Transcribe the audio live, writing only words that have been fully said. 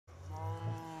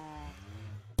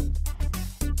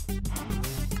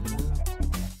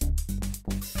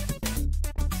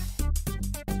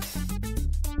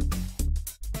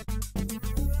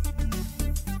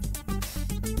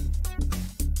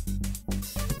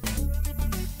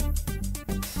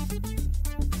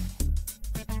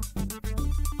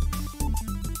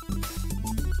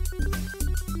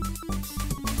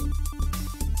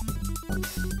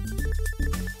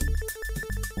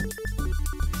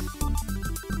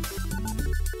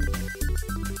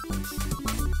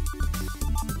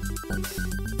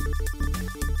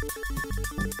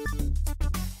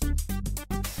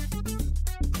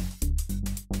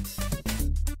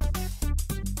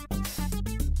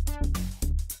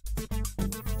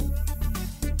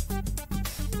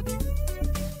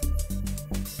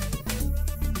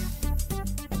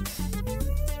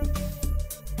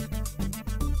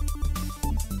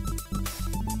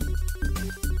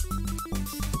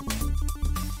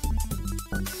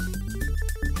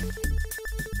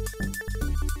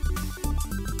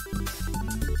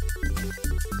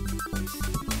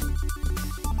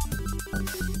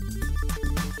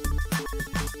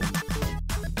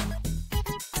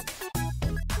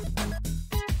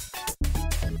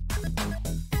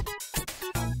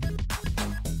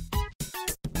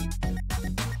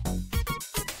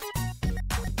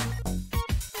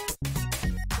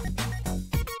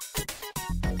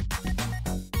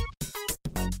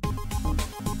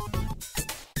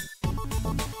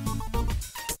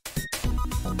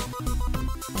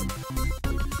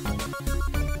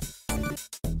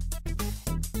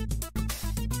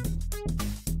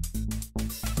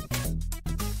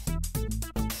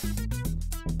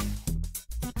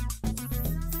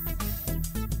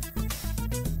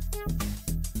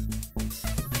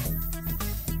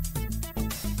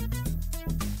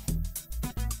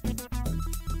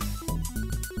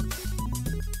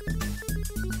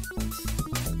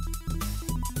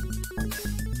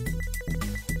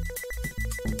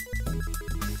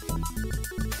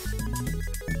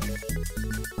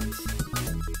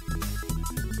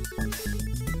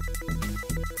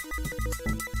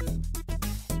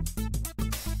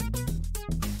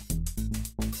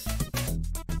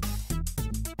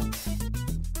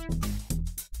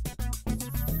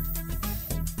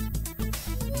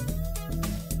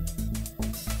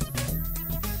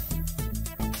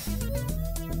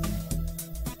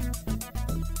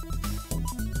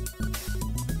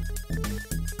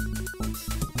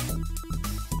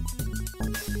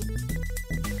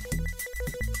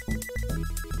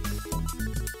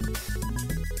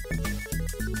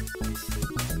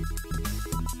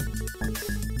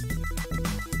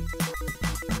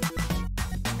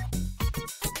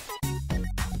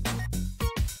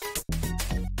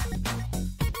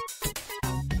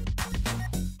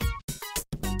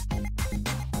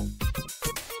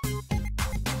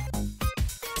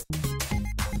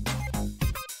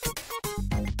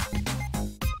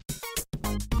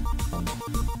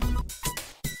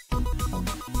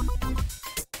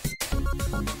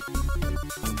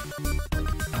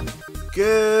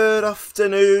Good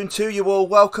afternoon to you all.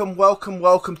 Welcome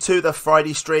to the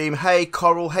Friday stream. Hey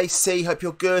Coral, hey C, hope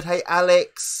you're good. Hey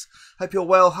Alex, hope you're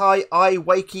well. Hi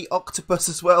Wakey Octopus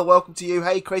as well. Welcome to you.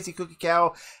 Hey Crazy Cookie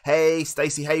Cow. Hey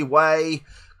Stacey. Hey Way.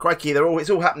 Crikey, it's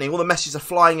all happening. All the messages are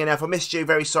flying in. If I missed you,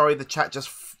 very sorry. The chat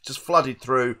just flooded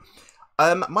through.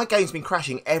 My game's been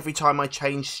crashing every time I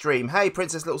change stream. Hey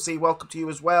Princess Little C, welcome to you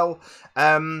as well.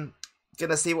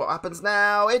 Gonna see what happens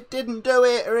now. It didn't do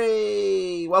it.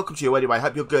 Hooray. Welcome to you anyway.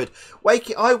 Hope you're good.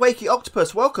 Wakey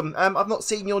Octopus, welcome. I've not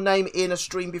seen your name in a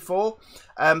stream before,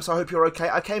 so I hope you're okay.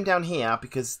 I came down here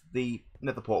because the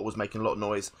nether portal was making a lot of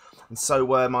noise, and so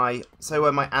were my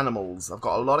animals. I've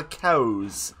got a lot of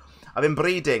cows. I've been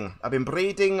breeding.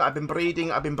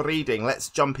 Let's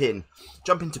jump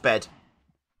into bed.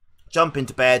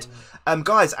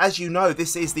 Guys, as you know,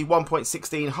 this is the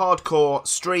 1.16 hardcore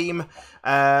stream,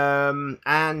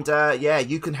 yeah,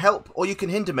 you can help or you can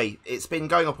hinder me. It's been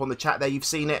going up on the chat there, you've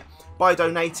seen it, by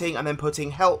donating and then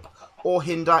putting help or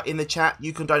hinder in the chat.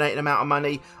 You can donate an amount of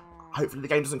money. Hopefully the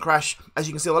game doesn't crash. As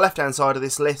you can see on the left hand side of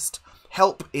this list,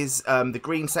 help is the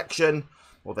green section,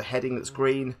 or the heading that's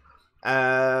green.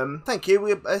 Thank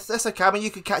you. That's okay. I mean,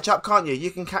 you can catch up, can't you?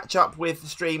 You can catch up with the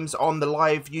streams on the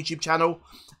live YouTube channel.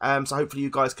 So hopefully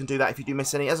you guys can do that if you do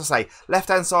miss any. As I say, left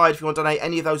hand side, if you want to donate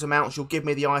any of those amounts, you'll give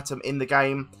me the item in the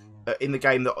game that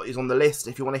is on the list.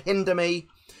 If you want to hinder me,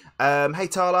 hey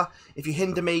Tala, if you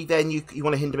hinder me, then you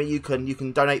want to hinder me, you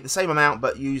can donate the same amount,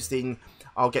 but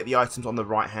I'll get the items on the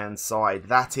right hand side.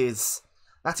 That is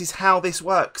how this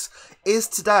works. Is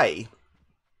today.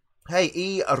 Hey,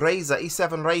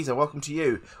 E7 Razor, welcome to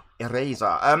you.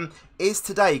 Eraser. Is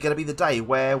today going to be the day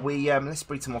where we let's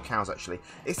breed some more cows actually.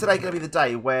 Is today going to be the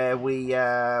day where we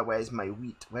where's my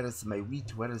wheat? Where's my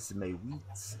wheat? Where's my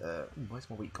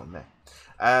wheat gone there?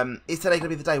 Is today going to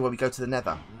be the day where we go to the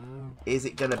nether? Is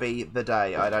it going to be the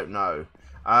day? I don't know.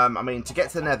 I mean, to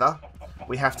get to the nether,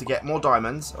 we have to get more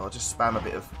diamonds. I'll just spam a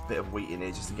bit of wheat in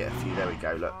here just to get a few. There we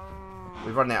go. Look,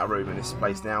 we've run out of room in this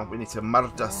place now. We need to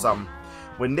murder some.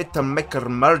 We need to make a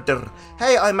murder.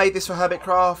 Hey, I made this for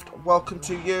Hermitcraft. Welcome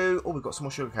to you. Oh, we've got some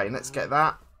more sugarcane. Let's get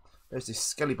that. There's this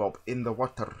Skelly Bob in the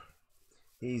water.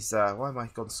 He's, why am I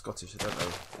gone Scottish? I don't know.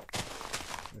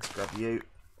 Let's grab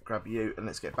you, and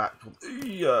let's get back.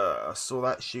 Yeah, I saw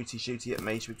that shooty at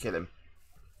me. Should we kill him?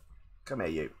 Come here,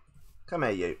 you.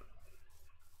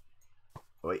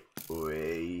 Oi.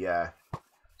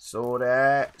 So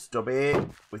there, stubby,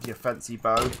 with your fancy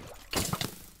bow.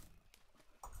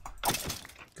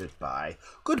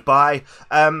 Goodbye.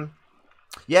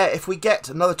 Yeah, if we get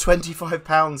another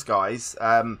 £25, guys,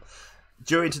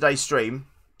 during today's stream,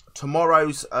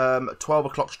 tomorrow's 12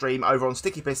 o'clock stream over on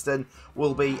Sticky Piston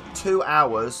will be 2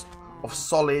 hours of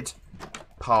solid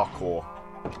parkour.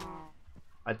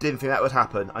 I didn't think that would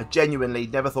happen. I genuinely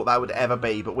never thought that would ever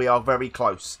be, but we are very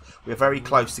close. We're very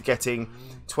close to getting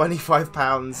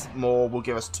 £25 more. Will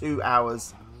give us 2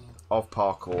 hours of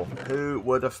parkour. Who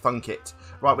would have thunk it?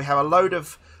 Right, we have a load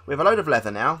of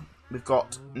leather now. We've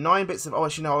got 9 bits of. Oh,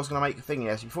 actually, no, I was going to make a thing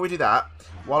here. So before we do that,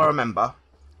 while I remember,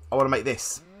 I want to make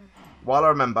this.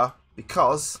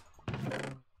 Because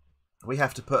we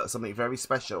have to put something very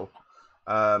special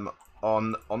on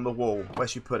the wall. Where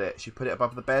should we put it? Should we put it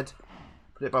above the bed?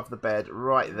 Put it above the bed,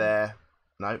 right there.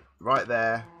 No, right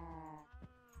there.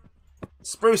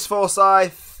 Spruce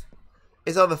Forsyth.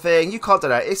 Is other thing. You can't do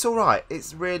that. It's alright.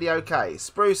 It's really okay.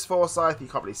 Spruce Forsyth. You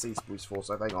can't really see Spruce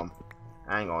Forsyth. Hang on.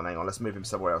 Let's move him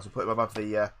somewhere else. We'll put him above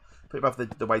the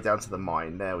way down to the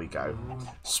mine. There we go.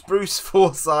 Spruce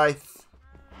Forsyth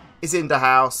is in the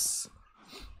house.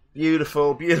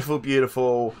 Beautiful.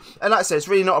 And like I said, it's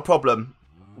really not a problem.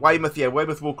 Weymouth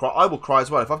will cry. I will cry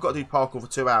as well. If I've got to do parkour for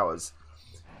 2 hours,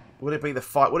 would it be the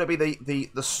fight? Would it be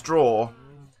the straw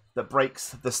that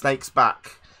breaks the snake's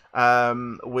back?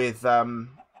 With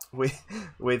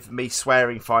me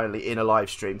swearing finally in a live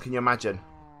stream. Can you imagine?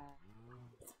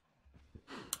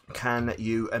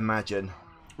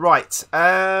 Right.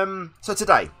 So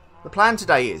today, the plan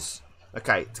today is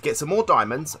to get some more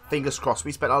diamonds. Fingers crossed.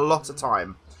 We spent a lot of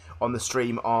time on the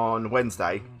stream on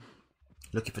Wednesday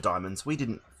looking for diamonds. We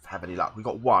didn't have any luck. We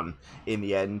got one in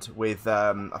the end with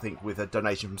I think with a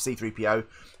donation from C3PO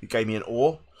who gave me an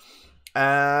ore.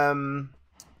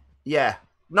 Yeah.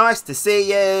 Nice to see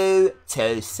you.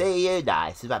 Nice.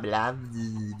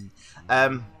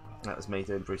 That was me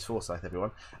doing Bruce Forsyth,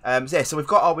 everyone. So we've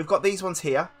got these ones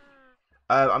here.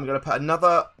 I'm going to put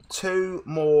another 2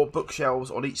 more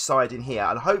bookshelves on each side in here,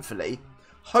 and hopefully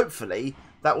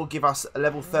that will give us a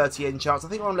level 30 enchant. I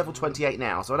think we're on level 28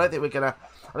 now, so I don't think we're gonna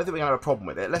have a problem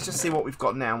with it. Let's just see what we've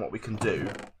got now and what we can do.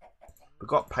 We've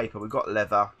got paper, we've got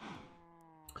leather.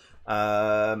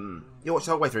 You watch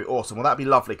the whole way through. Awesome. Well, that'd be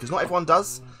lovely because not everyone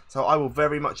does. So I will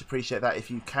very much appreciate that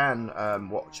if you can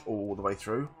watch all the way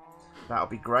through. That'll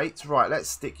be great. Right, let's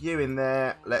stick you in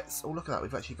there. Let's. Oh, look at that.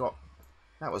 We've actually got.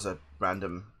 That was a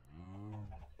random.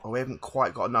 Oh, we haven't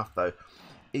quite got enough though.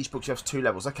 Each bookshelf's 2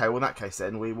 levels. Okay, well in that case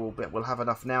then we'll have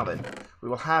enough now then. We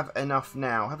will have enough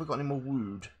now. Have we got any more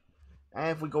wood?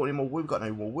 Have we got any more wood? We've got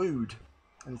no more wood.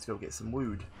 I need to go get some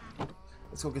wood.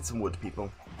 Let's go get some wood,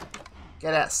 people.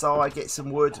 Get outside, get some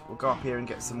wood. We'll go up here and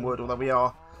get some wood. Although we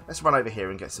are, let's run over here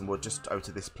and get some wood. Just over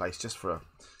to this place, just for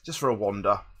a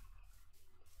wander.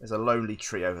 There's a lonely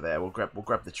tree over there. We'll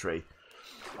grab the tree.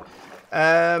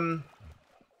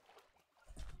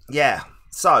 Yeah.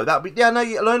 So that'll be no.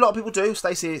 A lot of people do.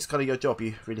 Stacey, it's kind of your job.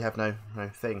 You really have no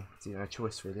thing, no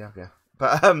choice really, have you?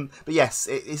 But yes,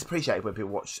 it's appreciated when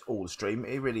people watch all the stream.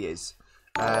 It really is.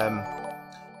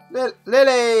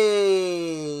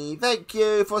 Lily, thank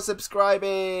you for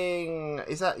subscribing.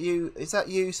 Is that you? Is that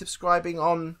you subscribing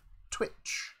on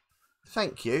Twitch?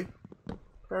 Thank you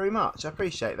very much. I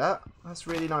appreciate that. That's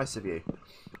really nice of you.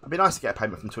 It'd be nice to get a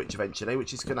payment from Twitch eventually,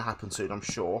 which is going to happen soon, I'm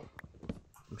sure.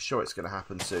 I'm sure it's going to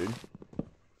happen soon.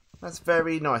 That's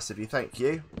very nice of you. Thank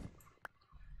you.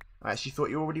 I actually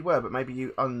thought you already were, but maybe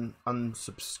you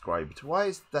unsubscribed. Why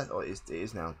is that? Oh, it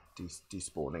is now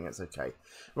despawning. It's okay.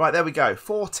 Right, there we go.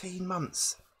 14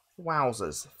 months.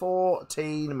 Wowzers.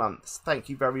 14 months. Thank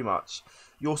you very much.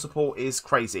 Your support is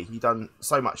crazy. You've done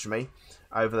so much for me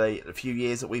over the few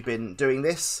years that we've been doing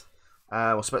this.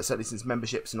 Well, certainly since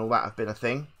memberships and all that have been a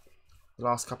thing the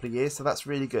last couple of years. So that's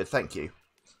really good. Thank you.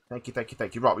 Thank you, thank you,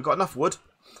 thank you. Right, we've got enough wood.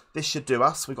 This should do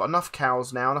us. We've got enough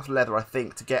cows now, enough leather, I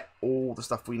think, to get all the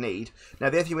stuff we need. Now,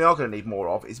 the other thing we are going to need more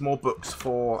of is more books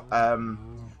for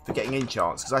getting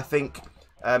enchants. Because I think,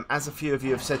 as a few of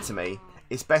you have said to me,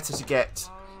 it's better to get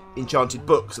enchanted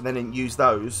books and then use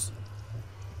those.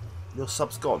 Your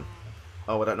sub's gone.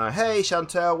 Oh, I don't know. Hey,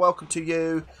 Chantel, welcome to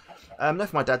you. I don't know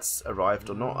if my dad's arrived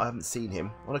or not. I haven't seen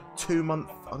him on a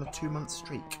 2-month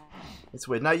streak. It's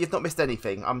weird. No, you've not missed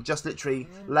anything. I'm just literally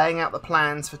laying out the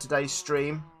plans for today's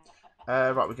stream.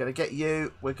 Right, we're going to get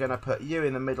you. We're going to put you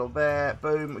in the middle there.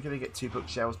 Boom. We're going to get 2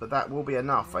 bookshelves, but that will be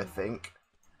enough, I think,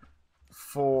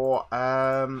 for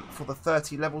the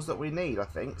 30 levels that we need, I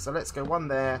think. So let's go 1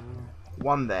 there,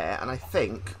 1 there, and I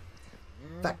think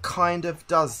that kind of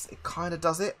does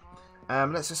it.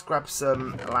 Let's just grab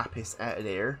some lapis out of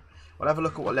here. We'll have a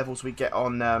look at what levels we get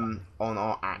on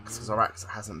our axe, because our axe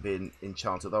hasn't been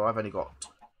enchanted, though I've only got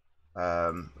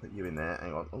put you in there.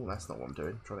 Hang on. Oh, that's not what I'm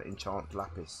doing. I'm trying to enchant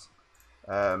lapis.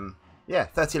 Yeah,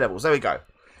 30 levels. There we go.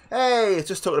 Hey,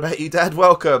 just talking about you, Dad.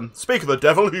 Welcome. Speak of the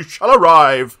devil, he shall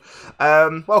arrive.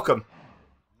 Welcome.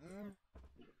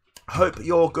 Hope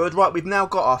you're good. Right, we've now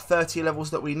got our 30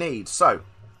 levels that we need. So,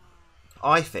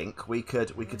 I think we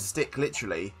could stick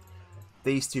literally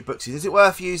these 2 books. Is it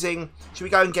worth using? Should we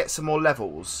go and get some more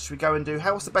levels? Should we go and do...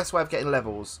 What's the best way of getting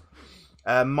levels?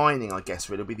 Mining, I guess,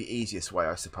 really, would be the easiest way,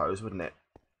 I suppose, wouldn't it?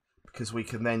 Because we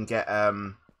can then get...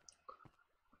 or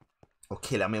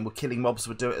kill... I mean, we're killing mobs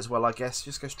would do it as well, I guess.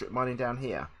 Just go strip mining down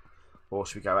here. Or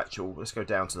should we go actual... Let's go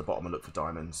down to the bottom and look for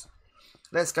diamonds.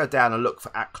 Let's go down and look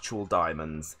for actual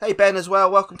diamonds. Hey, Ben, as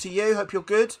well. Welcome to you. Hope you're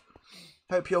good.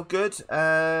 Hope you're good.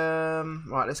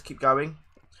 Right, let's keep going.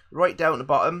 Right down at the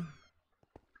bottom.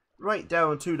 Right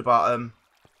down to the bottom.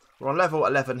 We're on level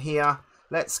 11 here.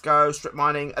 Let's go strip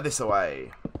mining this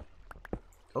away.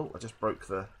 Oh, I just broke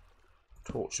the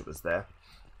torch that was there.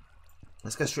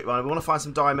 Let's go strip mining. We want to find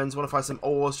some diamonds. We want to find some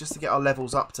ores just to get our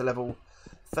levels up to level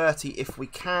 30 if we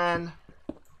can.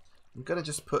 I'm going to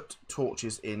just put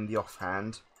torches in the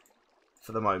offhand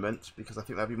for the moment because I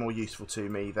think that'd be more useful to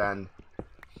me than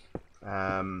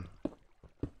the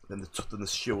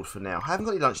shield for now. I haven't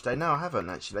got any lunch today. No, I haven't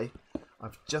actually.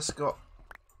 I've just got.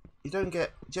 Do you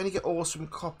only get ores from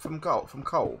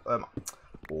coal?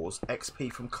 Ores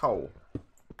XP from coal.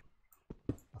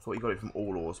 I thought you got it from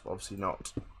all ores, but obviously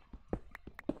not.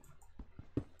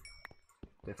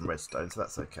 They're from redstone, so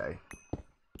that's okay.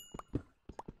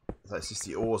 So it's just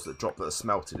the ores that drop that are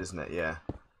smelted, isn't it? Yeah,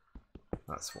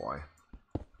 that's why.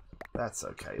 That's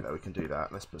okay though. We can do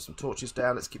that. Let's put some torches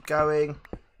down. Let's keep going.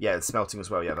 Yeah, the smelting as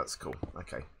well. Yeah, that's cool.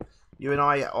 Okay. You and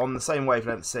I on the same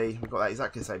wavelength, see? We've got that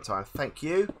exactly the same time. Thank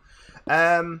you.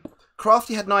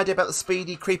 Crafty had an idea about the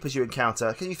speedy creepers you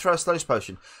encounter. Can you throw a slow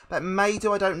potion? That may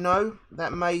do, I don't know.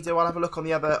 That may do. I'll have a look on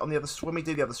the other when we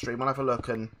do the other stream, I'll have a look,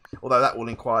 and although that will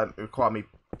require me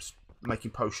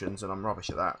making potions, and I'm rubbish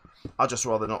at that. I'd just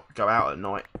rather not go out at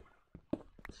night.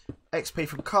 XP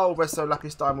from coal, redstone,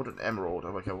 lapis, diamond, and emerald.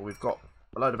 Okay, well we've got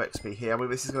a load of XP here. I mean,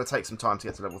 this is going to take some time to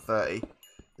get to level 30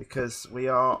 because we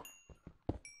are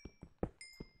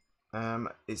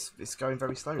It's going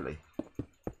very slowly.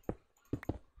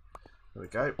 There we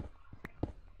go.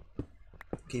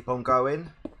 Keep on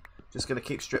going. Just going to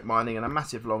keep strip mining in a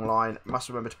massive long line. Must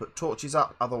remember to put torches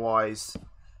up, otherwise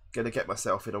going to get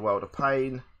myself in a world of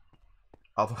pain.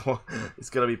 Otherwise it's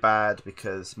going to be bad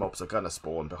because mobs are going to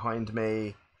spawn behind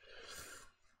me.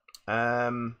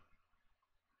 There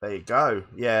you go.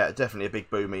 Yeah, definitely a big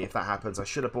boomy if that happens. I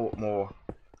should have bought more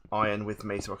iron with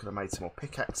me so I could have made some more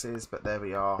pickaxes, but there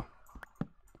we are.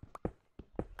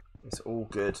 It's all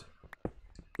good.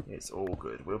 It's all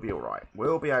good. We'll be alright.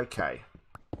 We'll be okay.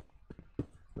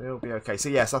 We'll be okay. So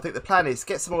yes, I think the plan is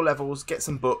get some more levels, get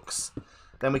some books,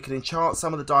 then we can enchant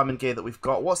some of the diamond gear that we've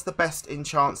got. What's the best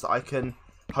enchants that I can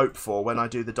hope for when I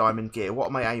do the diamond gear? What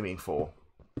am I aiming for?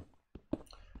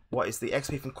 What is the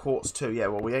XP from quartz 2? Yeah,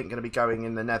 well, we ain't going to be going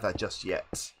in the nether just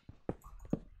yet.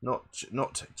 Not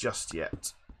just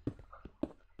yet.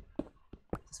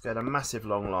 Let's get a massive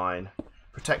long line.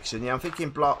 Protection. Yeah, I'm thinking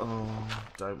blast. Oh,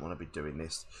 don't want to be doing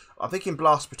this. I'm thinking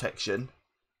blast protection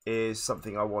is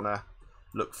something I want to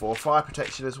look for. Fire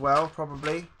protection as well,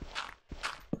 probably.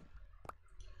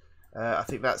 I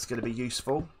think that's going to be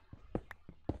useful.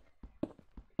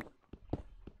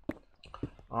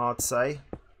 I'd say.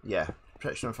 Yeah.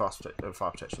 Protection and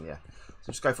fire protection, yeah.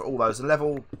 So just go for all those. And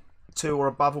level 2 or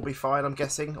above will be fine, I'm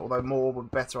guessing. Although more would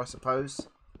be better, I suppose.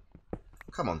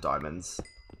 Come on, diamonds.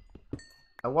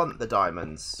 I want the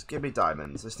diamonds. Give me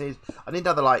diamonds. I need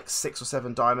another like 6 or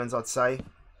 7 diamonds, I'd say.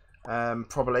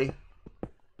 Probably.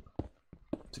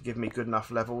 To give me good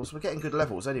enough levels. We're getting good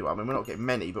levels anyway. I mean, we're not getting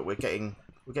many, but we're getting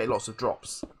lots of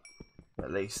drops.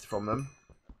 At least from them.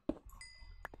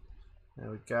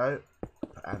 There we go.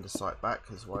 Put andesite back,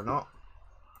 because why not?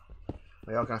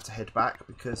 We are going to have to head back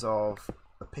because of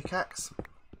the pickaxe.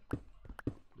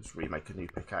 Just remake a new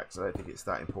pickaxe. I don't think it's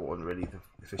that important, really, the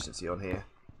efficiency on here.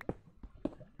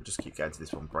 We'll just keep going to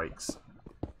this one breaks.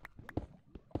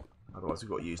 Otherwise,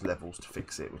 we've got to use levels to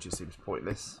fix it, which just seems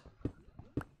pointless.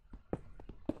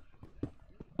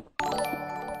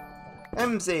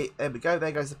 MZ, there we go.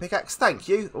 There goes the pickaxe. Thank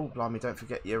you. Oh, blimey, don't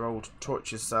forget your old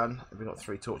torches, son. We've got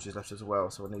 3 torches left as well,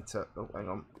 so I need to... Oh, hang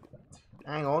on.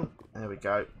 Hang on. There we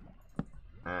go.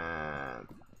 And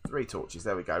 3 torches.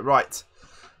 There we go. Right.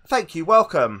 Thank you.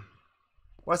 Welcome.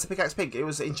 Why is the pickaxe pink? It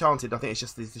was enchanted. I think it's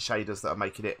just the shaders that are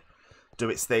making it do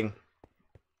its thing.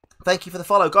 Thank you for the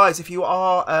follow. Guys, if you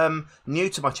are new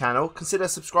to my channel, consider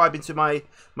subscribing to my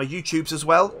YouTubes as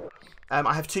well.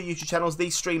 I have 2 YouTube channels.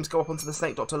 These streams go up onto the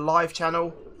SnakeDoctor live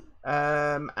channel.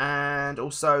 And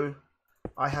also,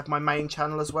 I have my main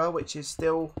channel as well, which is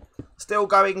still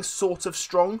going sort of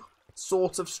strong.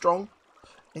 Sort of strong.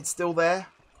 It's still there.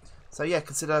 So yeah,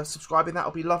 consider subscribing.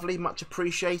 That'll be lovely. Much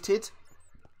appreciated.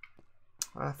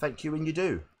 Thank you when you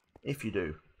do. If you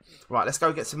do. Right, let's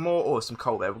go get some more. Oh, some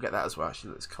coal there. We'll get that as well.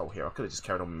 Actually, there's coal here. I could have just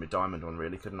carried on with my diamond one,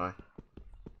 really, couldn't I?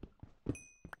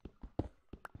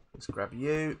 Let's grab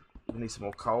you. We need some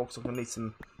more coal, so I'm going to need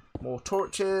some more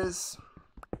torches.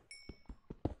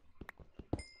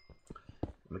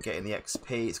 We're getting the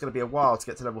XP. It's going to be a while to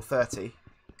get to level 30.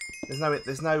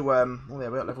 There's no oh yeah,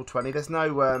 we're at level 20. There's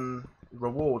no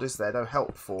reward, is there? No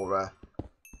help for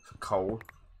coal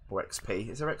or XP.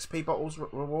 Is there XP bottles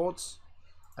rewards?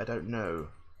 I don't know.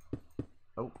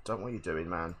 Oh, what are you doing,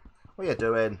 man? What are you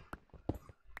doing?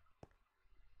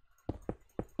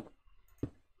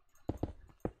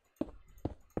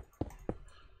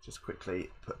 Just quickly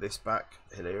put this back.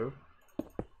 Hello.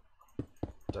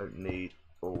 Don't need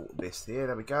all this here.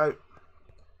 There we go.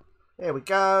 There we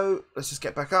go. Let's just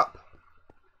get back up.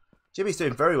 Jimmy's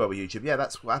doing very well with YouTube. Yeah,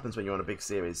 that's what happens when you're on a big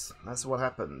series. That's what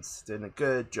happens. Doing a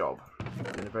good job.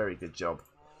 Doing a very good job.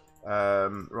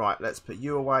 Right, let's put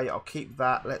you away. I'll keep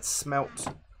that. Let's smelt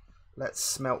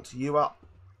you up.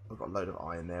 I've got a load of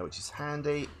iron there, which is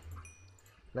handy.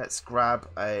 Let's grab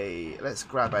a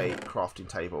crafting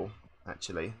table.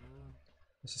 Actually,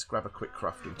 let's just grab a quick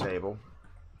crafting table.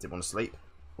 Didn't want to sleep.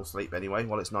 We'll sleep anyway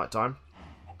while it's night time.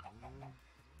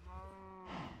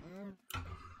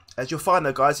 As you'll find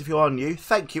though, guys, if you are new,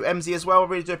 thank you, MZ, as well. I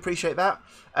really do appreciate that.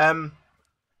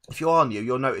 If you are new,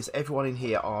 you'll notice everyone in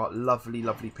here are lovely,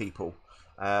 lovely people.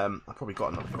 I've probably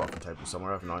got another crafting table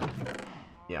somewhere, haven't I?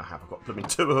 Yeah, I have. I've got blooming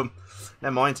 2 of them.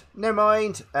 Never mind. Never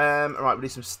mind. Right, we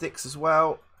need some sticks as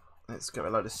well. Let's get a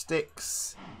load of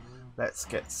sticks. Let's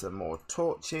get some more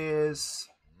torches.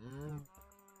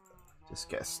 Just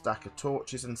get a stack of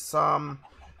torches and some.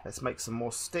 Let's make some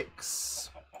more sticks.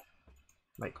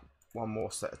 Make 1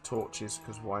 more set of torches,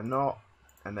 because why not?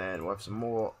 And then we'll have some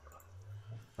more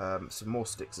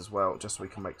sticks as well, just so we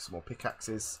can make some more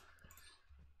pickaxes.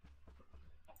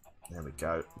 There we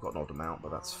go. We've got an odd amount,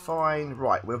 but that's fine.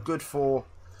 Right, we're good for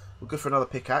We're good for another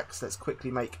pickaxe. Let's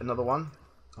quickly make another one.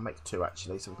 I'll make 2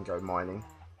 actually, so we can go mining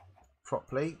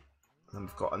properly. And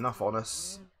we've got enough on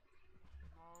us.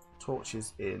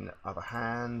 Torches in other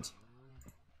hand.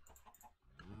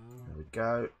 There we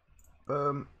go.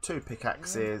 Boom. 2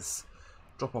 pickaxes.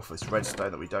 Drop off this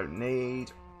redstone that we don't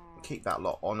need. Keep that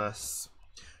lot on us.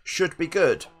 Should be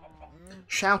good.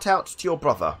 Shout out to your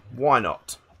brother. Why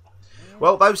not?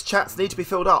 Well, those chats need to be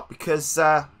filled up because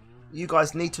you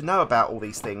guys need to know about all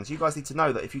these things. You guys need to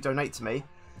know that if you donate to me,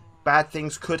 bad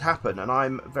things could happen, and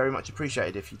I'm very much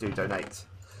appreciated if you do donate.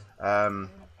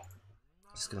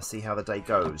 Just going to see how the day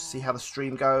goes. See how the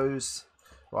stream goes.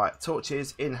 Right,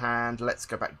 torches in hand. Let's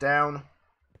go back down.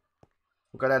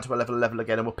 We'll go down to a level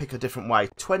again, and we'll pick a different way.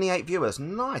 28 viewers.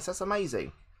 Nice. That's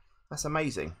amazing. That's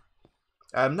amazing.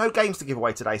 No games to give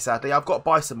away today, sadly. I've got to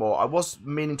buy some more. I was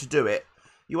meaning to do it.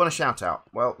 You want a shout out?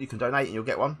 Well, you can donate and you'll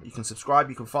get one. You can subscribe.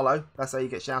 You can follow. That's how you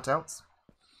get shout outs.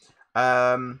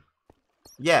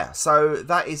 Yeah, so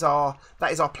that is our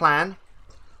plan.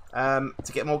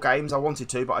 To get more games. I wanted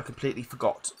to, but I completely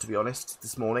forgot, to be honest,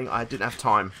 this morning. I didn't have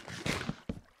time.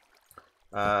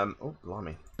 Oh,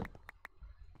 blimey.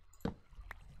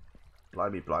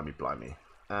 Blimey.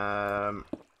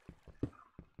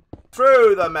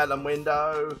 Through the melon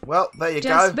window. Well, there you go.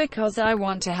 Just because I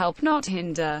want to help, not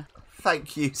hinder.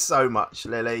 Thank you so much,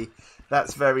 Lily.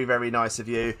 That's very, very nice of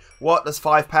you. What does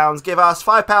 £5 give us?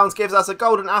 £5 gives us a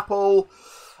golden apple.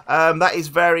 That is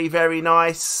very, very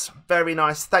nice. Very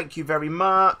nice. Thank you very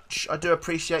much. I do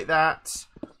appreciate that.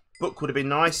 Book would have been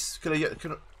nice. Hey,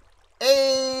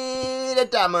 the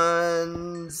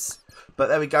diamonds. But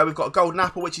there we go. We've got a golden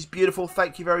apple, which is beautiful.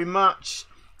 Thank you very much.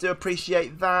 Do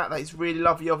appreciate that. That is really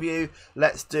lovely of you.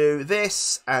 Let's do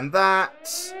this and that.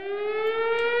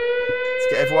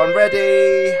 Let's get everyone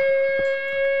ready.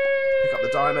 Pick up the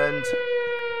diamond.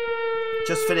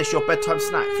 Just finish your bedtime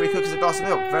snack. 3 cookies, a glass of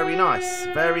milk. Very nice.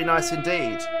 Very nice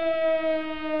indeed.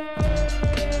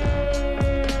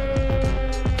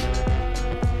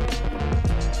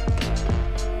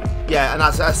 Yeah, and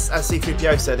as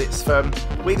C3PO said, it's from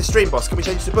We the Stream Boss. Can we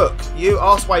change it to book? You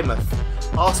ask Weymouth.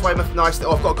 Ask Weymouth nicely.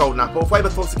 Oh, I've got a golden apple. If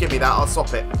Weymouth wants to give me that, I'll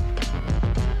swap it.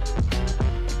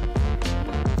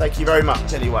 Thank you very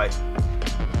much, anyway.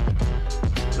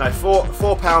 No,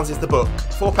 £4 is the book.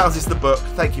 £4 is the book.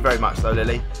 Thank you very much, though,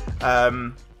 Lily.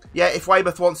 Yeah, if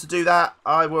Weymouth wants to do that,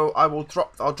 I'll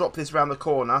drop this round the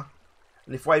corner.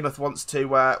 And if Weymouth wants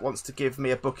to give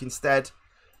me a book instead,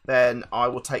 then I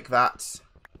will take that.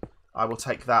 I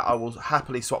will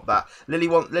happily swap that. Lily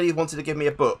wanted to give me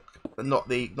a book, but not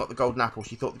the golden apple.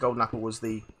 She thought the golden apple was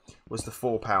the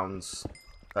 £4.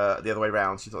 The other way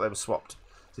round. She thought they were swapped.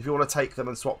 So if you want to take them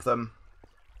and swap them,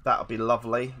 that would be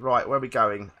lovely. Right, where are we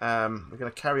going? We're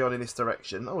going to carry on in this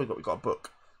direction. Oh, we've got a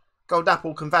book. Golden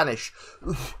apple can vanish.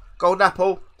 Oof, golden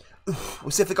apple. Oof.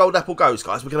 We'll see if the golden apple goes,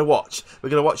 guys. We're going to watch.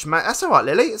 That's all right,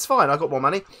 Lily. It's fine. I got more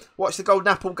money. Watch the golden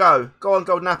apple go. Go on,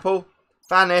 golden apple.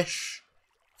 Vanish.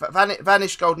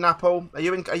 Vanish, golden apple. Are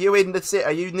you in the city?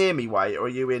 Are you near me, Way, or are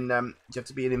you in? Do you have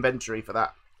to be in inventory for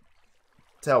that?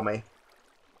 Tell me.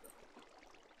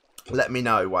 Let me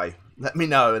know, Way. Let me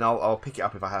know, and I'll pick it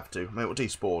up if I have to. I mean, we'll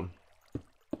despawn.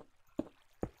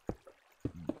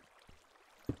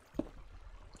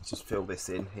 Let's just fill this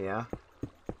in here.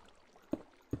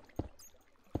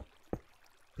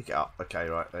 Pick it up. Okay,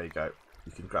 right, there you go.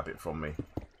 You can grab it from me.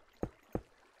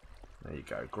 There you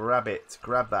go. Grab it.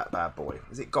 Grab that bad boy.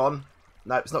 Is it gone?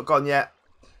 No, it's not gone yet.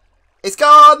 It's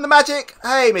gone! The magic!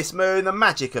 Hey, Miss Moon, the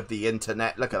magic of the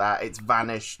internet. Look at that. It's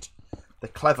vanished. The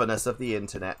cleverness of the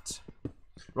internet.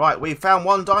 Right, we found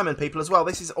 1 diamond, people, as well.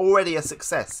 This is already a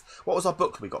success. What was our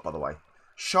book we got, by the way?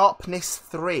 Sharpness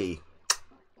 3.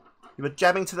 You were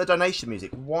jamming to the donation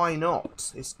music. Why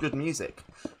not? It's good music.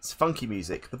 It's funky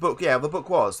music. The book, yeah, the book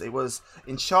was. It was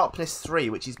in Sharpness 3,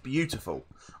 which is beautiful.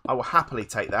 I will happily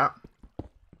take that.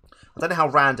 I don't know how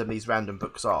random these random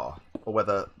books are, or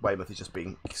whether Weymouth is just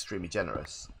being extremely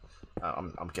generous.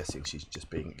 I'm guessing she's just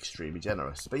being extremely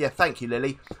generous. But yeah, thank you,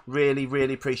 Lily. Really,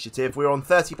 really appreciative. We're on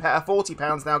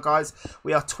 £40 now, guys.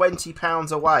 We are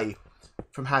 £20 away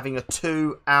from having a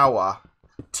 2-hour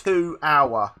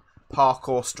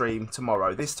parkour stream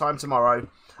tomorrow. This time tomorrow,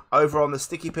 over on the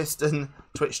Sticky Piston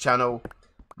Twitch channel,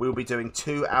 we'll be doing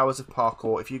 2 hours of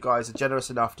parkour. If you guys are generous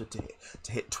enough to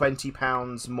hit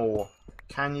 £20 more,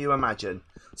 can you imagine?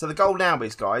 So the goal now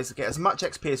is, guys, get as much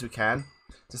XP as we can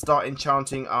to start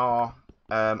enchanting our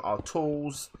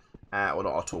tools, or not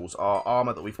our tools, our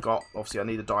armour that we've got. Obviously, I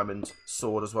need a diamond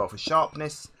sword as well for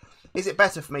sharpness. Is it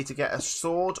better for me to get a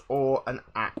sword or an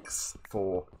axe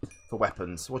for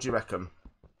weapons? What do you reckon?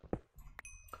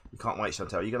 You can't wait,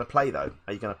 Chantel. Are you going to play, though?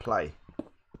 Are you going to play?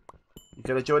 You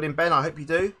gonna join in, Ben? I hope you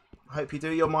do. I hope you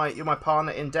do. You're my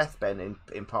partner in death, Ben,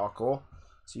 in parkour.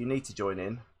 So you need to join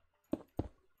in.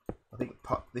 I think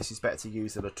this is better to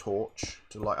use than a torch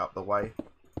to light up the way.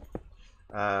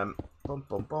 Bum bum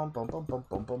bum bum bum bum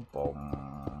bum bum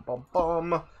bum bum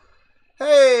bum.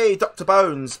 Hey, Dr.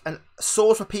 Bones, and a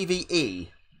sword for PvE.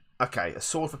 Okay, a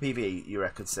sword for PvE. You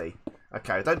reckon? See?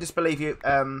 Okay, I don't disbelieve you,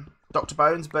 Dr.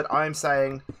 Bones, but I'm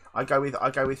saying I go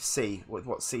with C.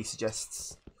 What C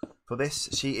suggests for this.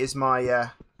 She is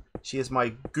my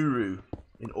guru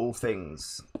in all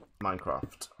things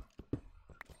Minecraft.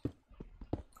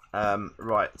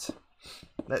 Right,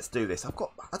 let's do this. I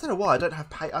don't know why I don't have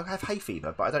I have hay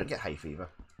fever, but I don't get hay fever.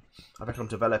 I reckon I'm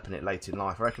developing it late in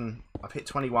life. I reckon I've hit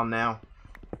 21 now,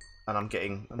 and I'm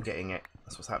getting it.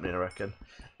 That's what's happening, I reckon.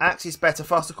 Axe is better,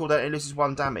 faster cooldown, it loses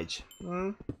 1 damage.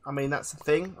 I mean, that's the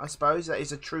thing, I suppose. That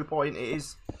is a true point. It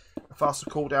is a faster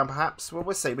cooldown, perhaps. Well,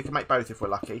 we'll see. We can make both if we're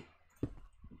lucky.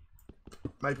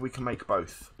 Maybe we can make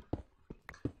both.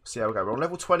 See how we go. We're on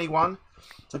level 21.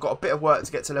 So I've got a bit of work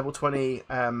to get to level 20,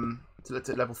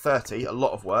 to level 30. A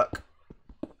lot of work.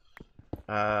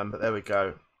 But there we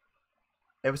go.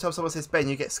 Every time someone says Ben,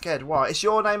 you get scared. Why? It's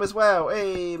your name as well.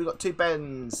 Hey, we got 2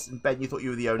 Bens. And Ben, you thought you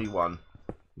were the only one.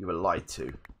 You were lied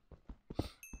to.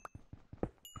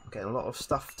 I'm getting a lot of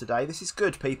stuff today. This is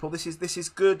good, people. This is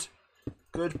good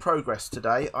progress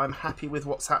today. I'm happy with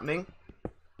what's happening.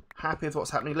 Happy with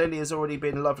what's happening. Lily has already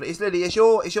been lovely. Is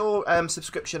your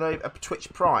subscription a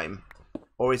Twitch Prime,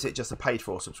 or is it just a paid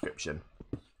for subscription?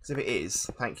 Because if it is,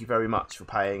 thank you very much for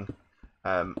paying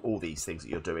all these things that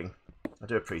you're doing. I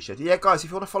do appreciate it. Yeah, guys,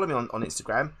 if you want to follow me on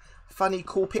Instagram, funny,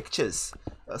 cool pictures,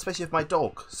 especially of my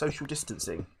dog, social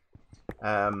distancing.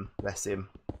 Bless him.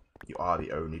 You are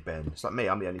the only Ben. It's like me.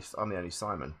 I'm the only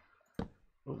Simon.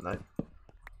 Oh no,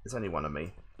 there's only one of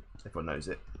me. Everyone knows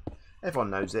it. Everyone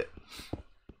knows it.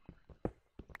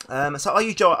 So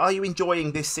are you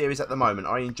enjoying this series at the moment?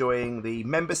 Are you enjoying the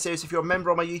member series? If you're a member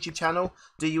on my YouTube channel,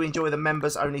 do you enjoy the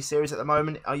members only series at the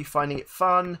moment? Are you finding it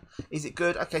fun? Is it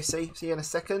good? Okay, see you in a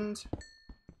second.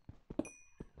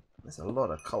 There's a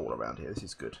lot of coal around here. This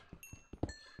is good.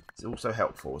 It's also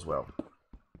helpful as well.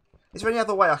 Is there any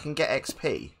other way I can get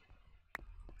XP?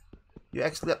 Your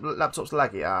laptop's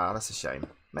laggy. Ah, that's a shame.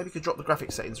 Maybe you could drop the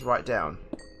graphics settings right down.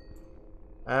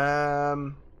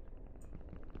 How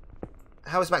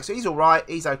is Max? He's alright.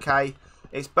 He's okay.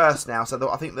 It's burst now, so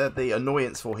I think the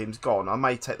annoyance for him's gone. I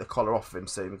may take the collar off of him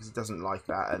soon because he doesn't like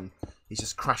that, and he's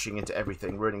just crashing into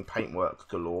everything, ruining paintwork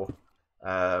galore.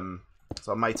 So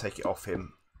I may take it off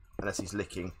him unless he's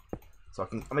licking. So I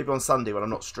can maybe on Sunday when I'm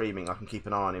not streaming, I can keep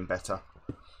an eye on him better.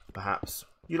 Perhaps.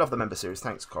 You love the member series.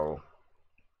 Thanks, Coral.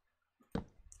 I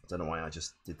don't know why I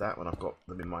just did that when I've got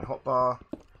them in my hotbar.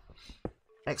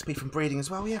 XP from breeding as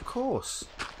well. Yeah, of course.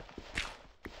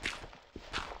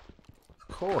 Of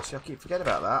course. Yeah, I keep forgetting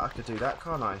about that. I could do that,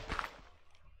 can't I?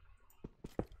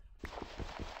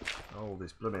 Oh,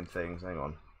 these blooming things. Hang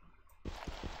on.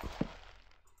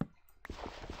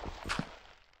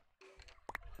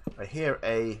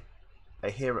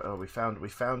 Oh, we found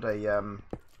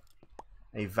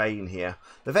a vein here.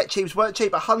 The vet cheaps weren't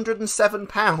cheap.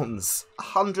 £107.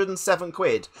 107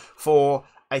 quid for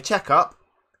a checkup,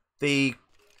 the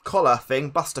collar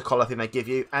thing, buster collar thing they give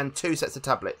you, and 2 sets of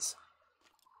tablets.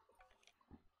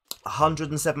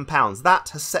 £107. That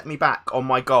has set me back on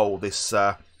my goal this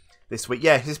week.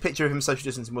 Yeah, his picture of him social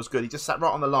distancing was good. He just sat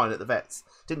right on the line at the vets.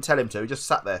 Didn't tell him to. He just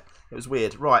sat there. It was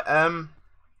weird. Right.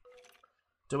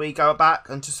 Do we go back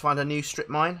and just find a new strip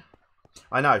mine?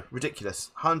 I know,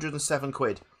 ridiculous. 107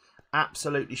 quid.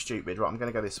 Absolutely stupid. Right, I'm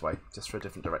going to go this way, just for a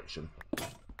different direction.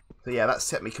 So yeah, that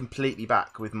set me completely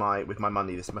back with my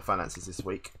money, my finances this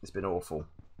week. It's been awful.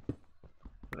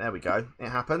 But there we go. It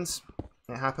happens.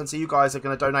 It happens. So you guys are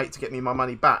going to donate to get me my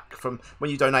money back from when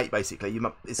you donate. Basically,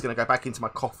 it's going to go back into my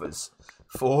coffers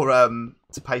for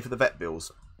to pay for the vet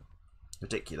bills.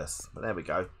 Ridiculous. But there we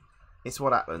go. It's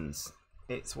what happens.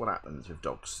 It's what happens with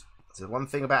dogs. So one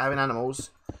thing about having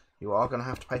animals, you are going to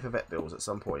have to pay for vet bills at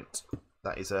some point.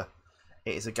 It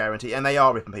is a guarantee. And they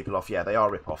are ripping people off. Yeah, they are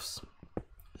rip-offs.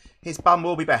 His bum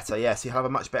will be better. Yes, he'll have a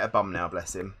much better bum now,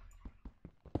 bless him.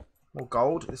 More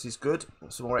gold. This is good.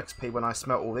 Some more XP when I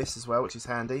smelt all this as well, which is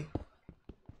handy.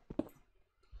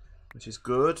 Which is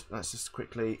good. Let's just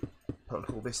quickly put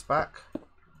all this back.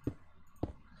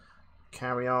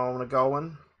 Carry on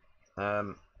going.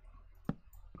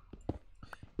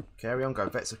 Carry on, go.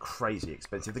 Vets are crazy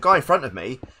expensive. The guy in front of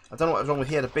me, I don't know what was wrong with.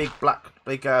 He had a big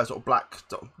sort of black,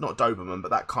 not Doberman, but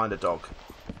that kind of dog.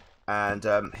 And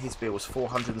his bill was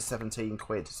 417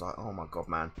 quid. It's like, oh my god,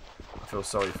 man. I feel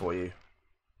sorry for you.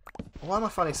 Why am I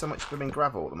finding so much blooming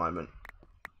gravel at the moment?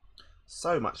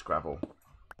 So much gravel.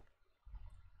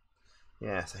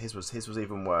 Yeah, so his was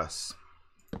even worse.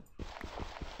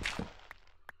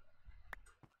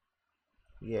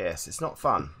 Yes, it's not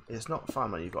fun. It's not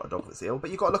fun when you've got a dog that's ill, but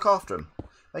you've got to look after them.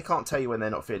 They can't tell you when they're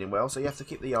not feeling well, so you have to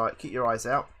keep your eyes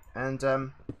out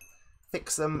and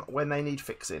fix them when they need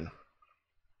fixing.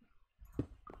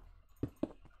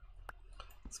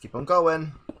 Let's keep on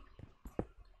going.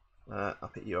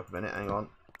 I'll pick you up a minute. Hang on.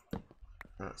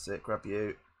 That's it. Grab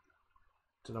you.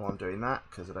 Don't know why I'm doing that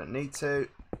because I don't need to.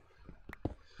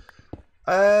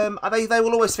 They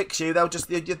will always fix you.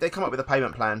 They come up with a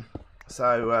payment plan.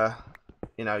 So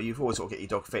you know, you've always got to get your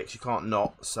dog fixed. You can't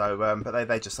not. So but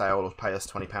they just say, oh, pay us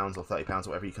 £20 or £30,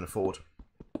 whatever you can afford.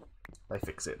 They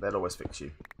fix it. They'll always fix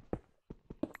you.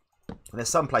 And there's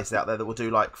some places out there that will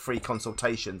do like free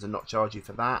consultations and not charge you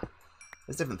for that.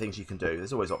 There's different things you can do.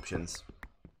 There's always options.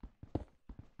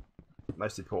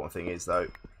 Most important thing is though,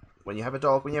 when you have a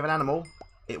dog, when you have an animal,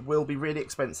 it will be really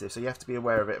expensive. So you have to be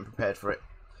aware of it and prepared for it.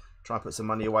 Try and put some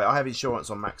money away. I have insurance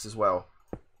on Max as well,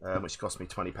 which costs me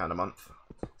 £20 a month.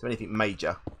 So anything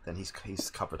major, then he's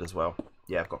covered as well.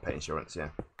 Yeah, I've got pet insurance. Yeah.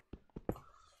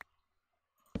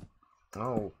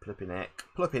 Oh, flipping heck,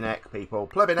 people,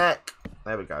 flipping heck.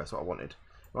 There we go. That's what I wanted.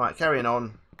 Right, carrying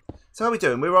on. So how are we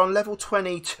doing? We're on level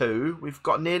 22. We've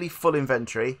got nearly full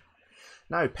inventory.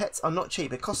 No, pets are not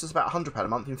cheap. It costs us about £100 a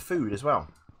month in food as well.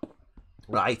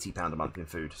 Well, £80 a month in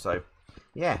food. So,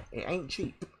 yeah, it ain't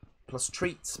cheap. Plus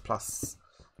treats, plus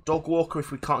dog walker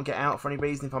if we can't get out for any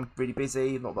reason. If I'm really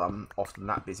busy, not that I'm often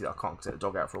that busy that I can't take the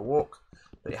dog out for a walk,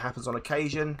 but it happens on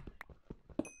occasion.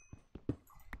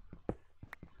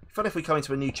 Fun if we come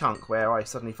into a new chunk where I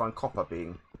suddenly find copper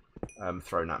being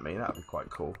thrown at me. That would be quite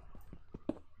cool.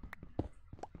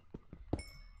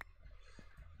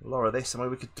 A lot of this. I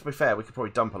mean, we could, to be fair, we could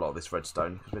probably dump a lot of this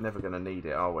redstone because we're never going to need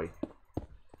it, are we?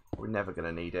 We're never going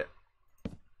to need it.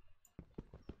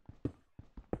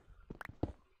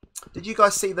 Did you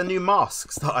guys see the new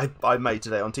masks that I made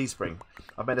today on Teespring?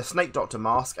 I've made a SnakeDoctor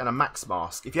mask and a Max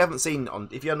mask. If you haven't seen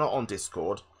if you're not on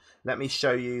Discord, let me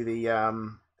show you the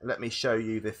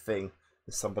thing.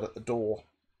 There's somebody at the door.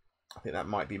 I think that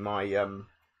might be my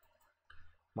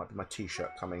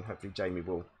t-shirt coming. Hopefully Jamie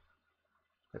will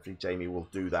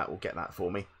do that. Will get that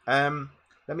for me.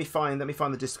 Let me find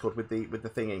the Discord with the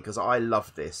thing in because I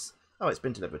love this. Oh, it's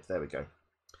been delivered. There we go.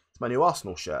 It's my new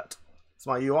Arsenal shirt. It's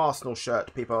my new Arsenal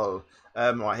shirt, people.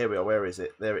 Right, here we are. Where is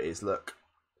it? There it is. Look.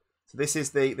 So this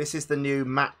is the new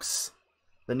Max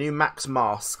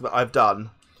mask that I've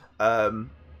done.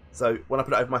 So when I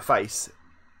put it over my face,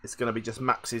 it's going to be just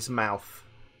Max's mouth.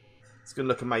 It's going to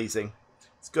look amazing.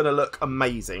 It's going to look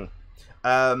amazing.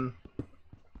 So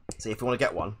if you want to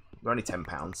get one, they're only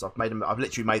 £10. So I've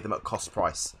literally made them at cost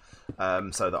price,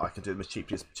 so that I can do them as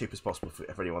cheap as possible for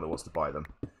anyone that wants to buy them.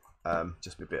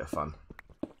 Just a bit of fun.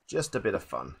 Just a bit of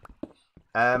fun.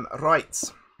 Right.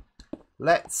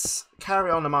 Let's carry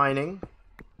on the mining.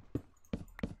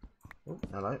 Oh,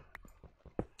 hello.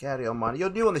 Carry on mining. You're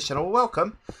new on this channel. Well,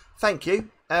 welcome. Thank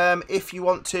you. If you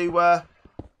want to... you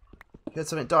had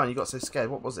something die and you got so scared.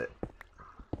 What was it?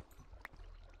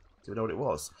 Do we know what it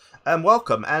was?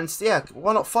 Welcome. And yeah,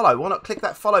 why not follow? Why not click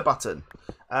that follow button?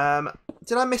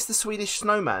 Did I miss the Swedish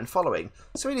Snowman following?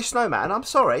 Swedish Snowman, I'm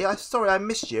sorry. I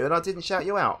missed you and I didn't shout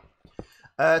you out.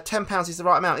 £10 is the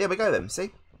right amount. Here we go then.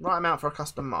 See? Right amount for a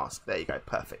custom mask. There you go.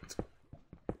 Perfect.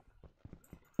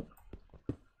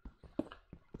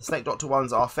 The SnakeDoctor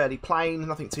ones are fairly plain.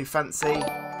 Nothing too fancy.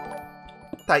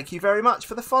 Thank you very much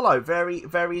for the follow. Very,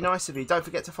 very nice of you. Don't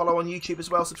forget to follow on YouTube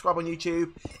as well. Subscribe on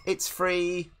YouTube. It's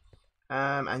free.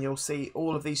 And you'll see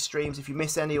all of these streams. If you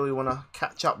miss any or you want to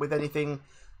catch up with anything,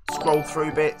 scroll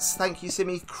through bits. Thank you,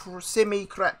 Simi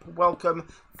Crep. Welcome.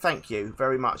 Thank you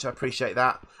very much. I appreciate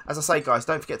that. As I say, guys,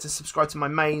 don't forget to subscribe to my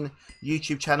main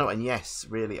YouTube channel. And yes,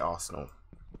 really Arsenal.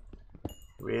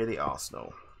 Really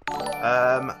Arsenal.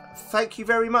 Thank you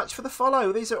very much for the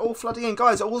follow. These are all flooding in.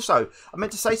 Guys, also, I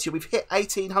meant to say to you, we've hit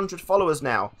 1,800 followers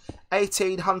now.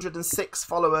 1,806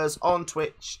 followers on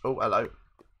Twitch. Oh, hello.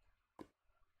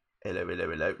 Hello.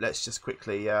 Let's just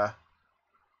quickly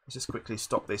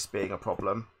stop this being a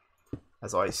problem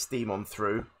as I steam on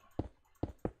through.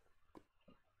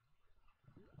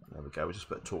 There we go. We'll just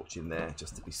put a torch in there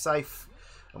just to be safe,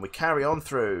 and we carry on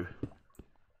through.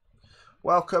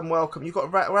 Welcome. You've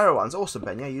got railway ones. Awesome,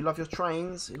 Ben. Yeah, you love your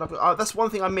trains. You love that's one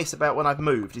thing I miss about when I've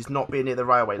moved is not being near the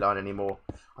railway line anymore.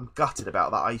 I'm gutted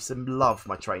about that. I used to love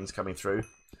my trains coming through.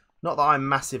 Not that I'm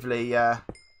massively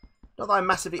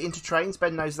into trains.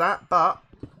 Ben knows that, but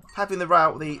having the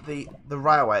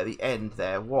railway at the end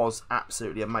there was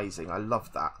absolutely amazing. I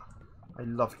loved that.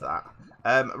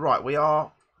 Right, we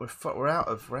are we're out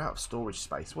of storage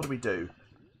space. What do we do?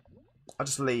 I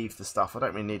just leave the stuff. I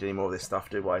don't really need any more of this stuff,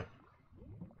 do I?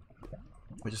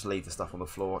 We just leave the stuff on the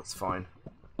floor. It's fine.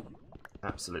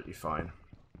 Absolutely fine.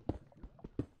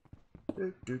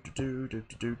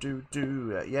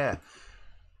 Yeah.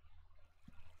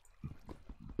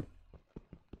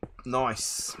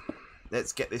 Nice.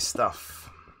 Let's get this stuff.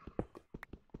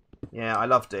 Yeah, I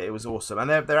loved it. It was awesome, and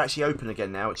they're actually open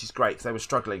again now, which is great because they were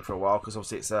struggling for a while. Because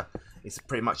obviously it's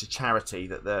pretty much a charity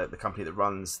that the company that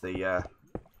runs the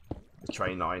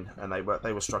train line, and they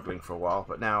were struggling for a while,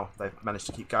 but now they've managed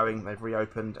to keep going. They've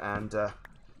reopened, and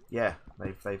yeah,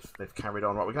 they've carried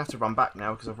on. Right, we're gonna have to run back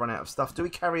now because I've run out of stuff. Do we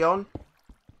carry on?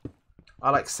 I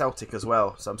like Celtic as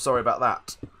well, so I'm sorry about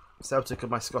that. Celtic are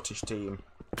my Scottish team.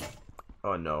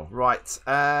 Oh no. Right.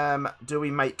 Do we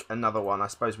make another one? I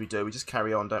suppose we do. We just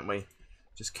carry on, don't we?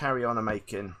 Just carry on and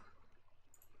making.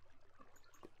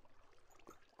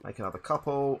 Make another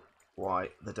couple. Why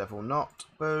the devil not?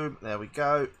 Boom. There we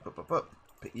go. Boop, boop, boop.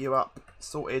 Pick you up.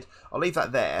 Sorted. I'll leave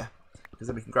that there because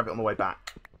then we can grab it on the way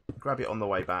back. Grab it on the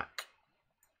way back.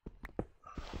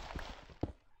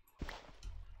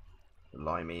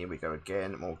 Limey. Here we go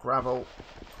again. More gravel.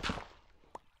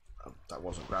 Oh, that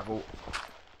wasn't gravel.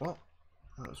 What?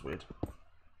 That was weird.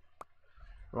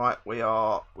 Right, we're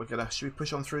gonna, should we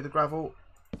push on through the gravel?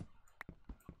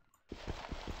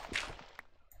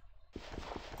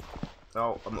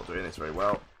 Oh, I'm not doing this very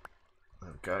well.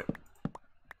 There we go.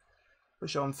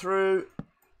 Push on through.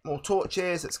 More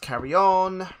torches, let's carry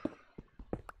on.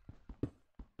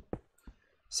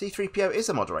 C3PO is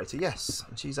a moderator, yes.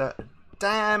 And she's a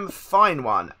damn fine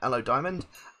one. Hello, Diamond.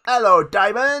 Hello,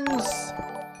 Diamonds!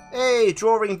 Hey,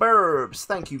 Drawing Burbs.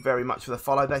 Thank you very much for the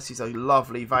follow. This is a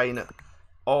lovely vein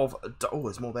of... Oh,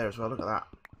 there's more there as well. Look at that.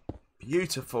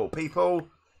 Beautiful, people.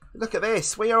 Look at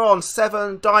this. We are on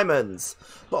 7 diamonds.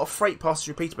 A lot of freight passes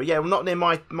repeated. But yeah, well, not near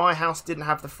my house. Didn't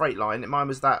have the freight line. Mine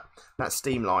was that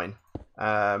steam line.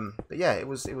 But yeah, it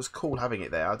was cool having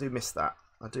it there. I do miss that.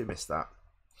 I do miss that.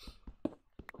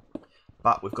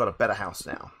 But we've got a better house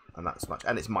now. And that's much.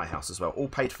 And it's my house as well. All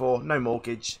paid for. No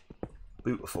mortgage.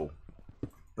 Beautiful.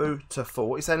 Beautiful.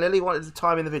 What are you saying, Lily? What is the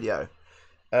time in the video?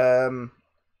 Remember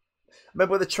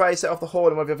when the tray set off the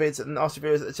horn in one of your vids and asked your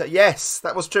viewers at the chat? Yes,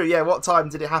 that was true. Yeah, what time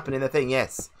did it happen in the thing?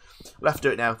 Yes. We'll have to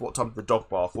do it now. What time did the dog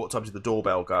bark? What time did the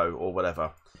doorbell go? Or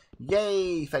whatever.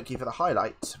 Yay! Thank you for the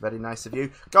highlight. Very nice of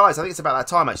you. Guys, I think it's about that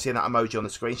time actually seeing that emoji on the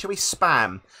screen. Shall we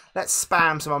spam? Let's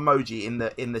spam some emoji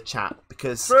in the chat.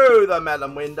 Because through the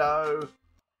melon window.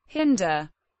 Hinder.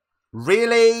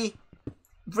 Really?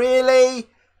 Really?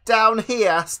 Down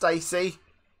here, Stacey.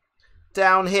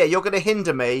 Down here. You're going to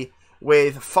hinder me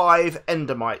with 5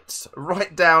 endermites.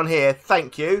 Right down here.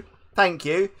 Thank you. Thank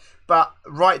you. But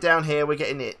right down here, we're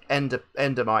getting it.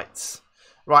 Endermites.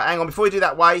 Right, hang on. Before you do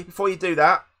that, before you do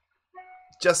that,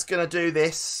 just going to do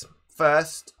this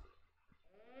first.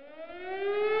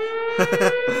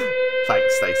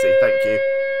 Thanks, Stacey. Thank you.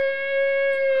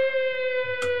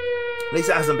 At least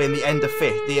it hasn't been the ender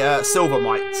fish, the silver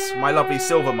mites. My lovely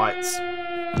silver mites.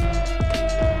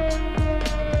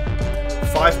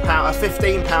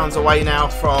 £15 away now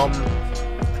from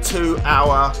a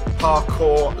 2-hour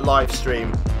parkour live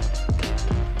stream.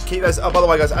 Keep those. Oh, by the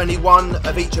way, guys, only one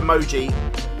of each emoji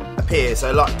appears.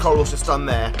 So, like Coral's just done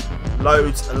there,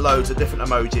 loads and loads of different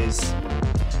emojis.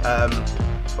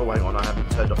 Oh, hang on, I haven't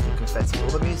turned off the confetti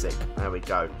or the music. There we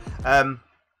go.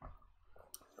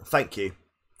 Thank you,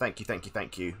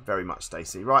 thank you very much,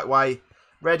 Stacey. Right way,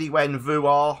 ready when vous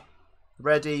are.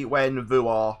 Ready when vous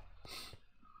are.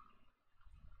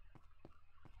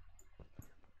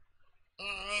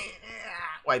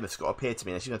 Weymouth's got to appear to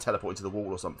me. She's going to teleport into the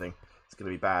wall or something. It's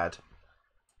going to be bad.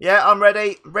 Yeah, I'm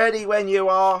ready. Ready when you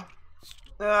are.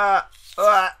 Go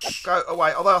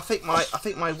away. Although I think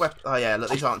my weapon. Oh yeah, look,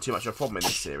 these aren't too much of a problem in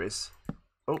this series.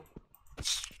 Oh,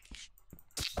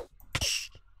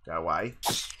 go away.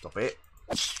 Stop it.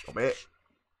 Stop it.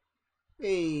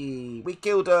 Hey, we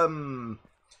killed them.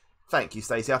 Thank you,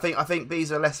 Stacey. I think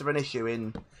these are less of an issue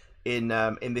in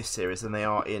this series than they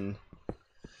are in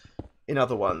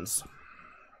other ones.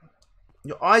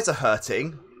 Your eyes are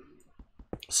hurting.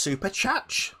 Super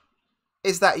Chatch.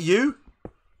 Is that you?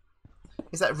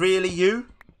 Is that really you?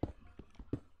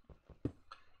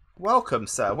 Welcome,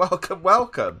 sir. Welcome,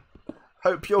 welcome.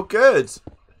 Hope you're good.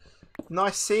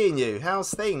 Nice seeing you.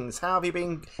 How's things? How have you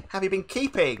been? Have you been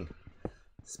keeping?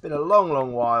 It's been a long,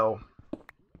 long while.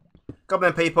 Come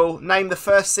on, people. Name the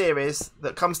first series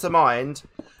that comes to mind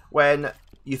when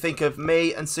you think of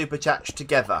me and Super Chatch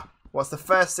together. What's the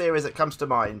first series that comes to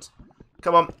mind?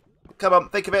 Come on, come on.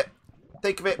 Think of it.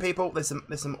 Think of it, people. There's some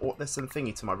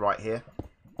thingy to my right here.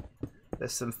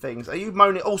 There's some things. Are you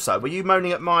moaning? Also, were you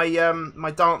moaning at my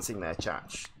my dancing there,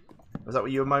 chat? Was that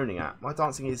what you were moaning at? My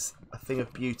dancing is a thing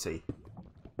of beauty.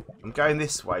 I'm going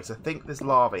this way, so I think there's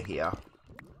lava here.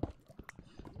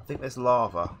 I think there's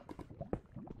lava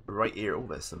right here. Oh,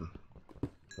 there's some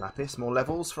lapis. More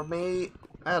levels from me.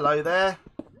 Hello there.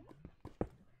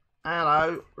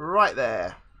 Hello. Right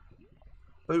there.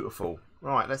 Beautiful.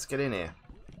 Right, let's get in here.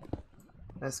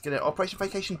 Let's get it. Operation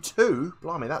Vacation 2?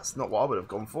 Blimey, that's not what I would have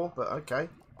gone for, but okay.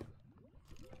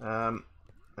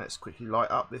 Let's quickly light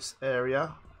up this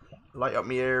area. Light up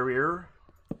my area.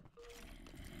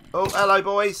 Oh, hello,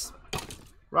 boys.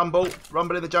 Rumble.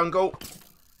 Rumble in the jungle.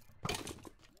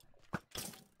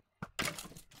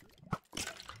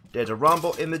 There's a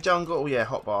rumble in the jungle. Oh, yeah,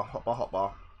 hotbar. Hotbar,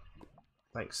 hotbar.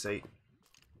 Thanks, C.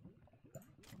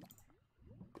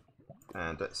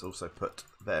 And let's also put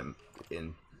them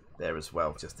in there as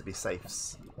well, just to be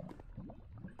safe.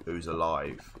 Who's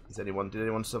alive? Did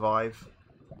anyone survive?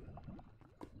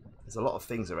 There's a lot of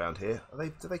things around here.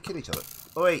 Do they kill each other?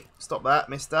 Oh wait, stop that,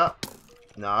 mister.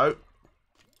 No.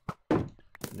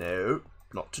 No.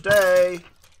 Not today.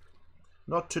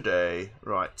 Not today.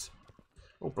 Right.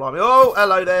 Oh blimey. Oh,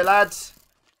 hello there, lads.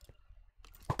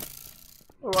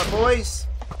 Alright, boys.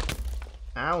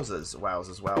 Wowzers,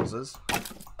 wowzers, wowzers.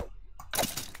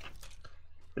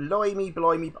 Blimey,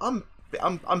 blimey. I'm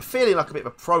feeling like a bit of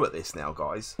a pro at this now,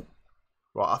 guys.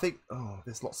 Right, I think... Oh,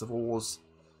 there's lots of ores.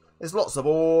 There's lots of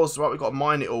ores. Right, we've got to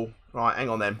mine it all. Right, hang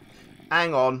on then.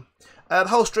 Hang on. The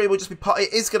whole stream will just be...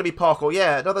 It is going to be parkour.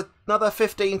 Yeah, another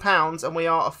 £15 and we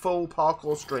are a full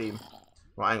parkour stream.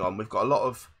 Right, hang on. We've got a lot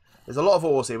of... There's a lot of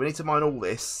ores here. We need to mine all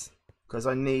this. Because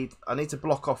I need to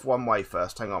block off one way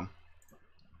first. Hang on.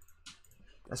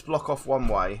 Let's block off one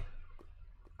way.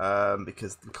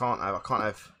 Because I can't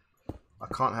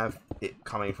have it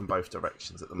coming from both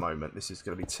directions at the moment. This is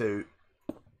going to be too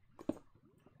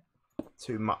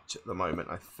much at the moment,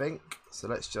 I think. So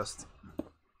let's just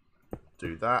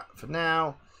do that for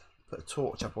now. Put a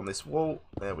torch up on this wall.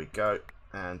 There we go.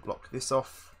 And block this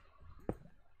off.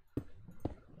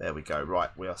 There we go.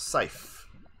 Right, we are safe.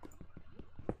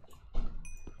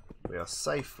 We are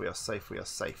safe. We are safe. We are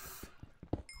safe.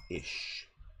 Ish.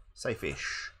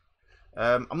 Safe-ish.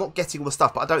 I'm not getting all the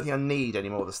stuff, but I don't think I need any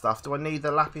more of the stuff. Do I need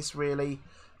the lapis, really?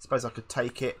 I suppose I could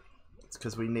take it. It's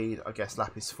because we need, I guess,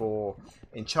 lapis for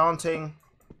enchanting.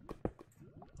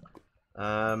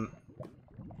 I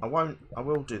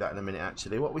will do that in a minute,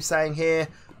 actually. What are we saying here?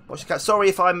 Sorry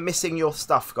if I'm missing your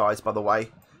stuff, guys, by the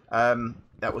way.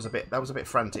 That was a bit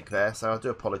frantic there, so I do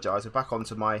apologise. We're back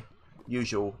onto my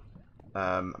usual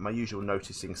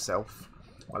noticing self.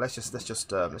 Well, let's just sort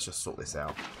this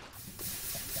out.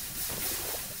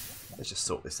 Let's just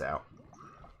sort this out.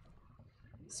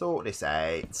 Sort this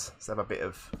out. Let's have a bit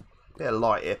of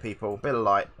light here, people. Bit of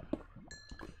light.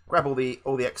 Grab all the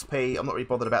XP. I'm not really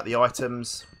bothered about the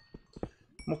items.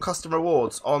 More custom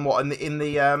rewards on what in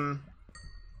the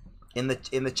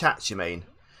chats, you mean?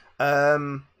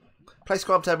 Place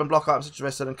crafting table and block items such as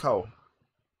redstone and coal.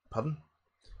 Pardon?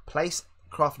 Place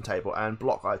crafting table and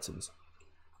block items.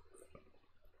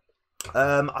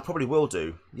 I probably will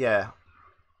do. Yeah.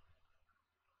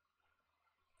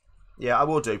 Yeah, I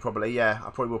will do, probably. Yeah, I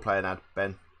probably will play an ad,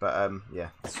 Ben. But, yeah,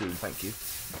 soon. Thank you.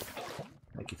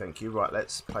 Thank you, thank you. Right,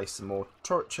 let's place some more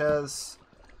torches.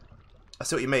 I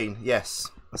see what you mean. Yes,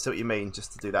 I see what you mean,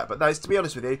 just to do that. But no, to be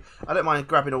honest with you, I don't mind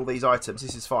grabbing all these items.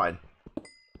 This is fine.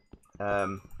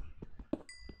 Let's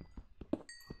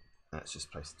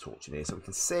just place the torch in here so we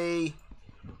can see.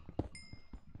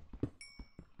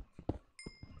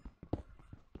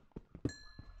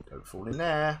 Don't fall in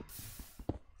there.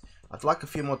 I'd like a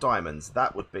few more diamonds.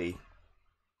 That would be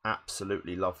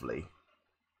absolutely lovely.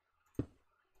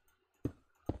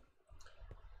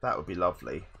 That would be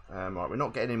lovely. Right, we're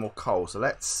not getting any more coal, so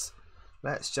let's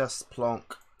just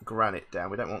plonk granite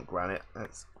down. We don't want granite.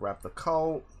 Let's grab the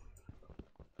coal.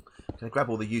 Gonna grab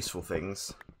all the useful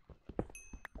things,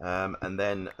 and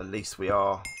then at least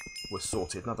we're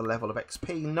sorted. Another level of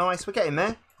XP. Nice. We're getting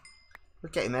there.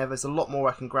 We're getting there. There's a lot more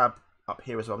I can grab up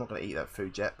here as well. I'm not going to eat that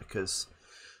food yet because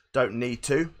don't need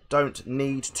to. Don't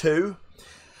need to.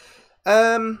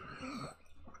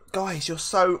 Guys, you're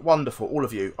so wonderful. All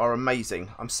of you are amazing.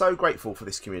 I'm so grateful for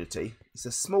this community. It's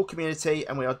a small community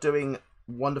and we are doing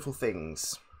wonderful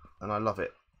things. And I love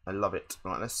it. I love it.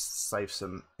 Right, let's save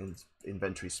some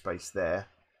inventory space there.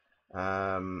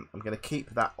 I'm going to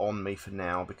keep that on me for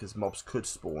now because mobs could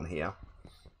spawn here.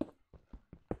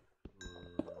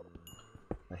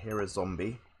 I hear a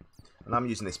zombie. And I'm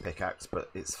using this pickaxe, but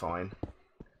it's fine. I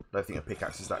don't think a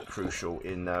pickaxe is that crucial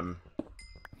in the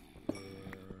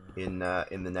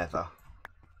Nether.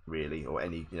 really, or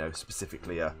any, you know,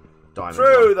 specifically a diamond.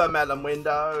 Through the melon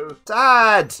window.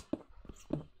 Dad!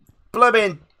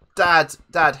 Blooming Dad.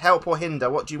 Dad, help or hinder?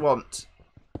 What do you want?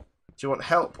 Do you want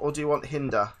help or do you want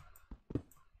hinder?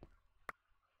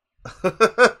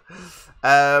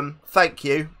 Thank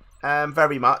you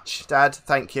very much, Dad.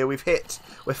 Thank you. We're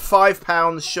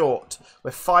 £5 short.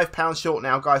 We're £5 short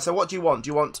now, guys. So what do you want? Do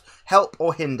you want help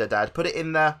or hinder, Dad? Put it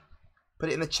in the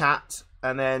chat,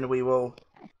 and then we will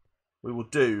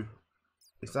do.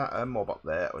 Is that a mob up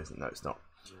there? Or is it? No, it's not.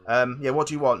 Yeah, what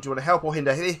do you want? Do you want to help or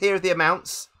hinder? Here are the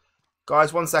amounts,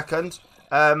 guys. 1 second.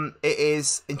 It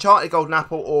is enchanted golden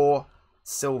apple or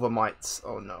silver mites.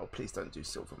 Oh no! Please don't do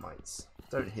silver mites.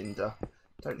 Don't hinder.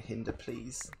 Don't hinder,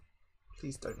 please.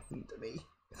 Please don't hinder me.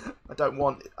 I don't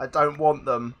want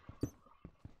them.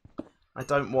 I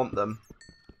don't want them.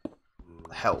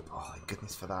 Help. Oh,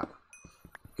 goodness for that.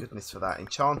 Goodness for that.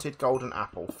 Enchanted golden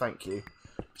apple. Thank you.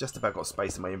 Just about got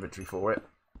space in my inventory for it.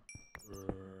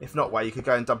 If not, well, you could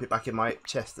go and dump it back in my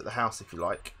chest at the house if you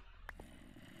like.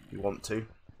 If you want to.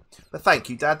 But thank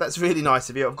you, Dad. That's really nice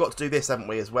of you. I've got to do this, haven't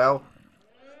we, as well?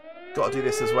 Got to do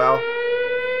this as well.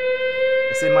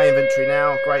 It's in my inventory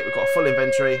now. Great, we've got a full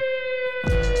inventory.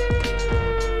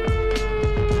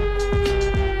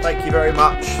 Thank you very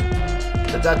much.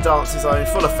 The dad dances are in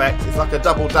full effect. It's like a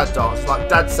double dad dance. It's like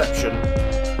Dadception.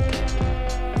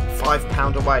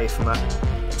 £5 away from a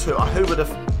 2.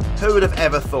 Who would have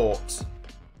ever thought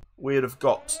we would have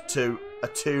got to a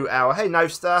 2-hour? Hey,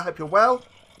 Nostar, hope you're well.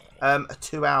 A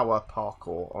 2-hour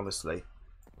parkour, honestly.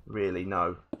 Really,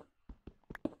 no.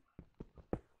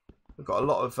 We've got a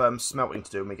lot of smelting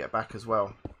to do when we get back as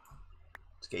well.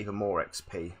 To get even more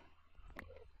XP.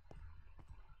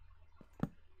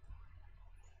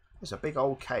 There's a big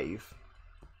old cave.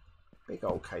 Big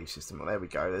old cave system. Well, there we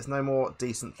go. There's no more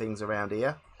decent things around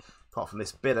here. Apart from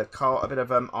this bit of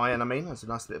iron, I mean. There's a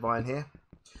nice bit of iron here.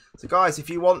 So guys, if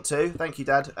you want to, thank you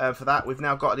Dad for that. We've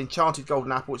now got an enchanted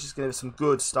golden apple, which is going to give us some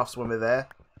good stuff when we're there.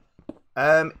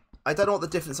 I don't know what the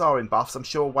difference are in buffs. I'm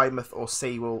sure Weymouth or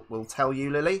C will tell you,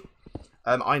 Lily.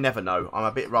 I never know. I'm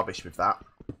a bit rubbish with that.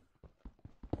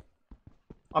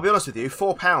 I'll be honest with you,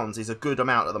 £4 is a good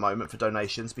amount at the moment for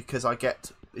donations because I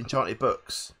get enchanted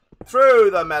books.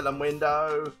 Through the melon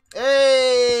window.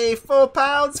 Hey,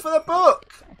 £4 for the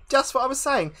book. Just what I was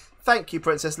saying. Thank you,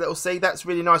 Princess Little C. That's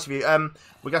really nice of you. We're going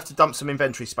to have to dump some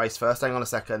inventory space first. Hang on a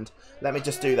second. Let me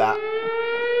just do that.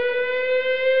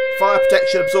 Fire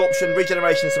protection, absorption,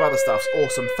 regeneration, and some other stuff.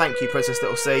 Awesome. Thank you, Princess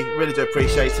Little C. Really do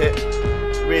appreciate it.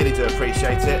 Really do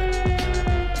appreciate it.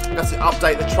 We're going to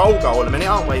update the troll goal in a minute,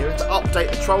 aren't we? We're going to update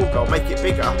the troll goal. Make it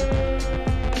bigger.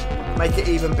 Make it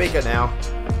even bigger now.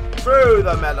 Through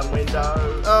the melon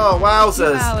window. Oh,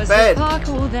 wowzers. Ben.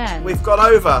 Parkour, then. We've gone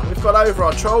over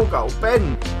our troll goal.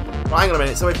 Ben. Right, hang on a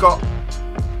minute. So we've got...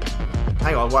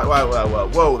 Hang on.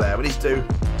 Whoa there. We need to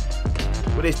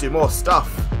do more stuff.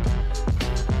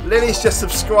 Lily's just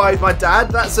subscribed my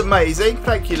dad. That's amazing.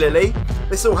 Thank you, Lily.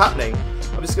 This is all happening.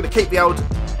 I'm just going to keep the old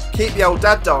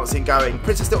dad dancing going.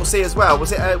 Princess Little C as well.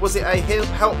 Was it a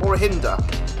help or a hinder?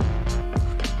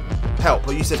 Help.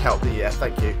 Well, you said help, didn't you? Yeah,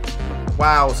 thank you.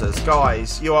 Wowzers,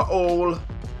 guys, you are all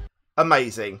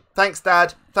amazing. Thanks,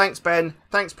 Dad. Thanks, Ben.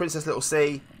 Thanks, Princess Little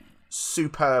C.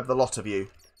 Superb, the lot of you.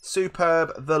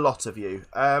 Superb, the lot of you.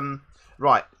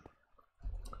 Right.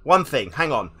 One thing.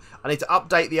 Hang on. I need to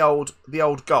update the old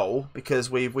goal because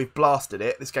we've blasted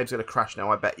it. This game's going to crash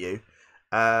now, I bet you.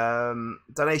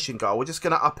 Donation goal. We're just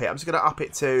going to up it. I'm just going to up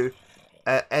it to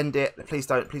end it. Please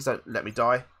don't let me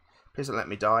die. Please don't let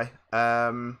me die.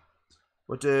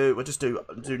 We'll just do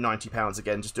 £90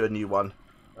 again. Just do a new one.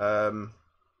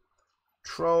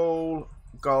 Troll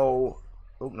goal.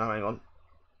 Oh no, hang on.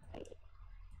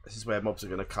 This is where mobs are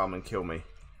going to come and kill me.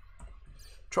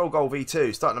 Troll goal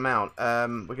V2. Starting them out.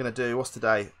 We're going to do what's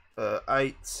today?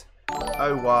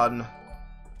 8:01.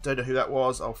 Don't know who that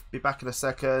was. I'll be back in a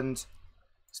second.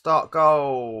 Start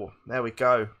goal. There we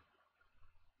go.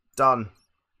 Done.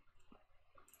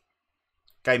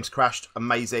 Game's crashed.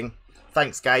 Amazing.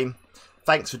 Thanks, game.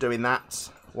 Thanks for doing that.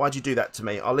 Why'd you do that to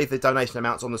me? I'll leave the donation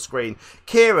amounts on the screen.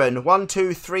 Kieran,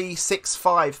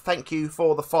 12365. Thank you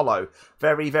for the follow.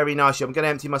 Very, very nice. I'm going to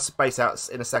empty my space out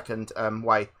in a second.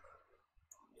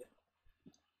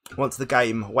 Once the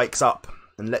game wakes up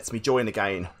and lets me join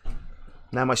again.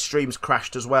 Now my stream's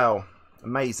crashed as well.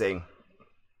 Amazing.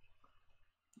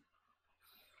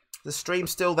 The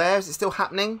stream's still there? Is it still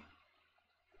happening?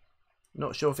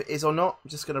 Not sure if it is or not. I'm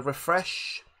just going to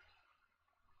refresh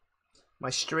my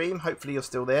stream. Hopefully you're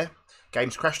still there.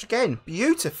 Game's crashed again.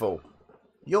 Beautiful.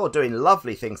 You're doing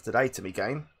lovely things today to me,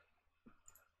 game.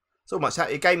 It's almost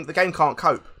the game can't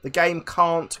cope. The game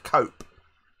can't cope.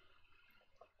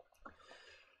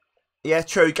 Yeah,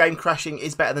 true. Game crashing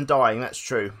is better than dying. That's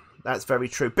true. That's very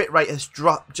true. Bitrate has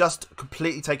just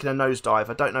completely taken a nosedive.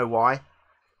 I don't know why.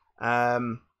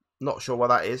 Not sure why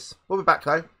that is. We'll be back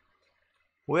though.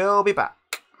 We'll be back.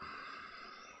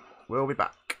 We'll be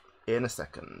back in a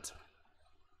second.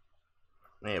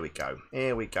 Here we go.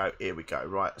 Here we go. Here we go.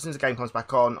 Right. As soon as the game comes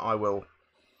back on, I will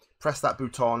press that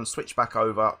button, switch back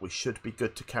over. We should be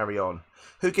good to carry on.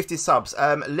 Who gifted subs?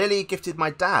 Lily gifted my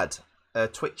dad a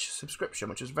Twitch subscription,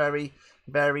 which was very,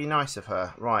 very nice of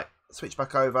her. Right. Switch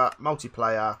back over.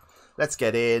 Multiplayer. Let's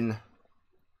get in.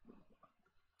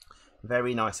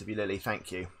 Very nice of you, Lily.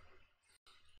 Thank you.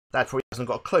 Dad probably hasn't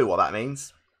got a clue what that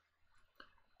means.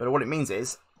 But what it means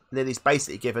is Lily's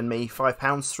basically given me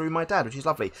 £5 through my dad, which is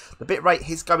lovely. The bitrate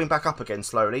is going back up again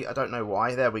slowly. I don't know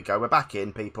why. There we go. We're back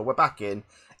in, people. We're back in.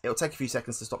 It'll take a few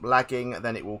seconds to stop lagging.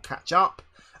 Then it will catch up.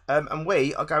 And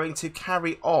we are going to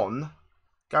carry on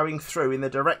going through in the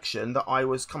direction that I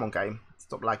was... Come on, game.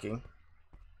 Stop lagging.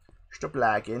 Stop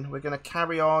lagging. We're going to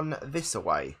carry on this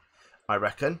way, I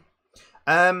reckon.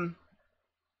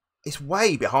 It's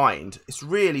way behind. It's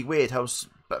really weird how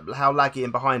laggy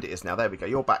and behind it is now. There we go.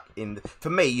 You're back in. For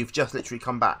me, you've just literally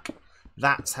come back.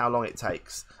 That's how long it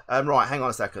takes. Right, hang on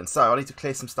a second. So I need to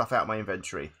clear some stuff out of my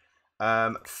inventory.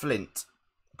 Flint.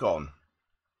 Gone.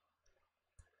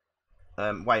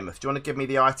 Weymouth, do you want to give me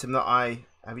the item that I...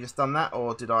 Have you just done that?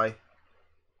 Or did I...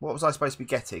 What was I supposed to be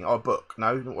getting? Oh, a book.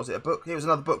 No, was it a book? It was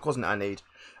another book, wasn't it, I need?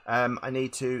 I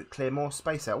need to clear more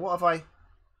space out. What have I...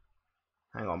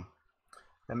 Hang on.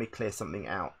 Let me clear something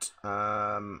out.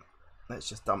 Let's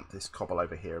just dump this cobble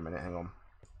over here a minute. Hang on.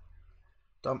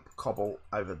 Dump cobble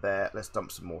over there. Let's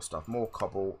dump some more stuff. More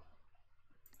cobble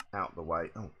out the way.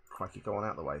 Oh, crikey, go on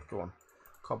out the way. Go on.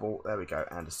 Cobble. There we go.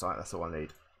 And a site. That's all I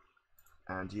need.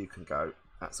 And you can go.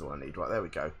 That's all I need. Right, there we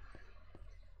go.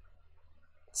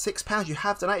 £6 you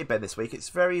have donated, Ben, this week. It's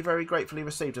very, very gratefully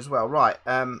received as well. Right,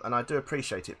 and I do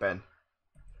appreciate it, Ben.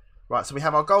 Right, so we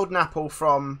have our golden apple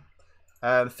from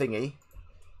Thingy.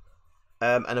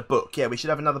 And a book. Yeah, we should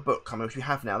have another book coming, which we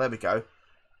have now. There we go.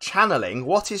 Channeling.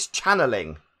 What is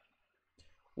channeling?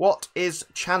 What is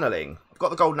channeling? I've got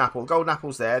the golden apple. The golden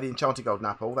apple's there. The enchanted golden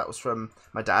apple. That was from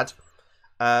my dad.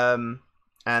 And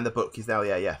the book is now,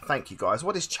 yeah. Thank you, guys.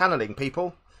 What is channeling,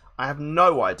 people? I have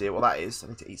no idea what that is. I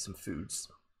need to eat some foods.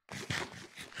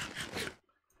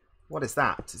 What is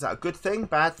that? Is that a good thing?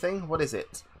 Bad thing? What is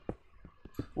it?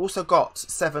 We also got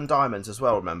 7 diamonds as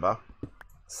well, remember?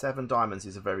 7 diamonds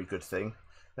is a very good thing.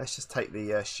 Let's just take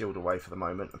the shield away for the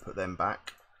moment and put them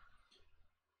back.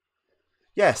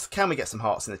 Yes, can we get some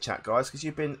hearts in the chat, guys? Because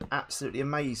you've been absolutely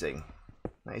amazing.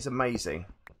 That is amazing.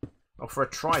 Oh, for a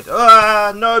trident.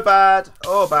 Ah, no bad.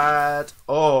 Oh, bad.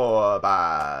 Oh,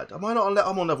 bad. Am I not on?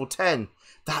 I'm on level 10.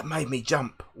 That made me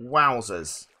jump.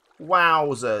 Wowzers.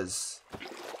 Wowzers.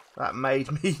 That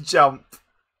made me jump.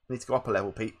 I need to go up a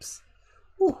level, peeps.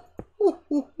 Ooh, ooh,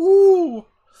 ooh, ooh.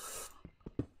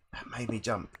 That made me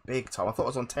jump big time. I thought I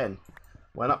was on 10.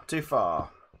 Went up too far.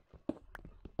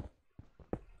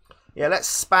 Yeah, let's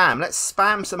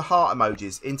spam some heart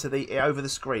emojis into the over the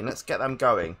screen. Let's get them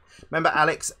going. Remember,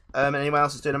 Alex, and anyone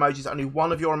else is doing emojis, only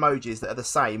one of your emojis that are the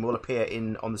same will appear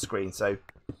on the screen. So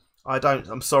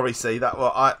I'm sorry, see,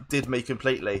 that did me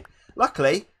completely.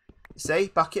 Luckily, see,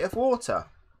 bucket of water.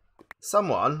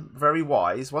 Someone very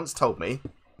wise once told me,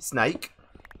 Snake,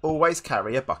 always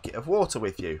carry a bucket of water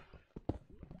with you.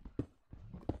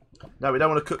 No, we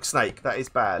don't want to cook Snake. That is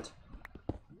bad.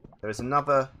 There is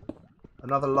another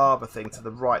lava thing to the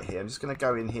right here. I'm just going to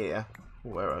go in here. Oh,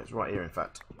 where it's right here, in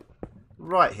fact.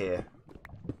 Right here.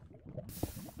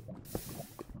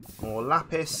 More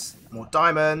lapis, more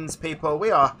diamonds, people.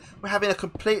 We're having a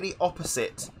completely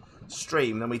opposite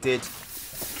stream than we did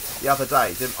the other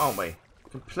day, aren't we?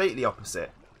 Completely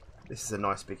opposite. This is a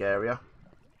nice big area.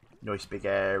 Nice big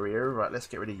area. Right, let's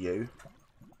get rid of you.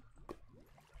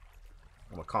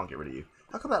 Oh, I can't get rid of you.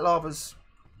 How come that lava's...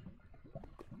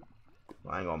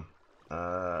 Well, hang on.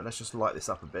 Let's just light this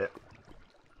up a bit.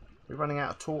 We're running out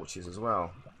of torches as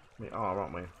well. We are,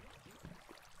 aren't we?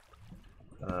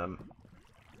 I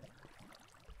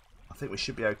think we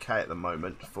should be okay at the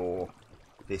moment for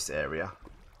this area.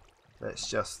 Let's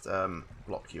just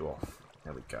block you off.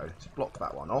 There we go. Just block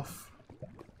that one off.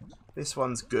 This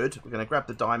one's good. We're going to grab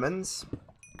the diamonds.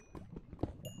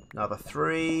 Another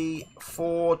 3,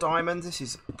 4 diamonds. This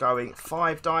is going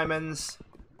 5 diamonds.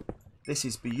 This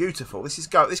is beautiful. This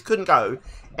couldn't go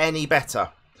any better.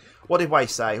 What did Way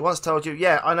say? Once told you.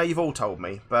 Yeah, I know you've all told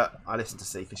me, but I listen to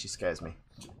C because she scares me.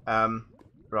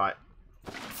 Right.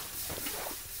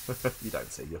 You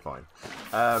don't see. You're fine.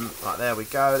 Right, there we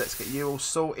go. Let's get you all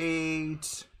sorted.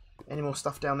 Any more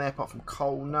stuff down there apart from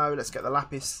coal? No. Let's get the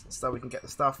lapis so we can get the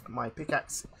stuff. My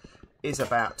pickaxe is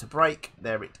about to break.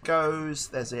 There it goes.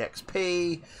 There's the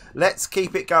XP. Let's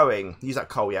keep it going. Use that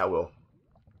coal. Yeah, I will.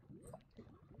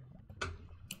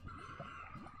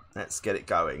 Let's get it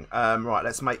going. Right,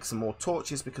 let's make some more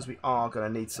torches because we are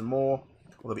going to need some more.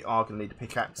 Although we are going to need a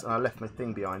pickaxe. And I left my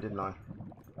thing behind, didn't I?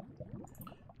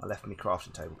 I left my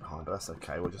crafting table behind, but that's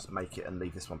okay. We'll just make it and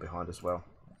leave this one behind as well.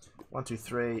 1, 2,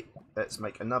 3. Let's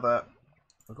make another.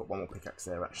 I've got one more pickaxe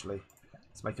there, actually.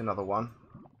 Let's make another one.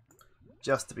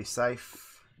 Just to be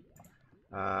safe.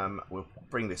 We'll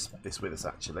bring this with us,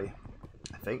 actually.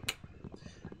 I think.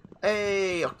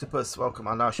 Hey, octopus, welcome.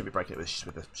 I know I should be breaking it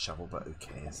with a shovel, but who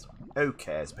cares? Who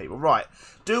cares, people? Right,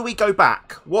 do we go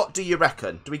back? What do you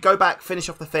reckon? Do we go back, finish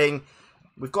off the thing?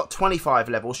 We've got 25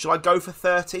 levels. Should I go for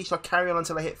 30? Should I carry on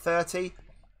until I hit 30?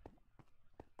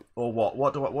 Or what?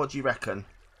 What do you reckon?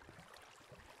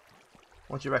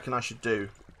 What do you reckon I should do?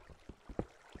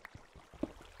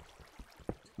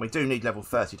 We do need level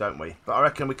 30, don't we? But I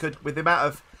reckon we could, with the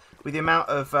amount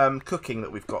of cooking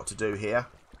that we've got to do here.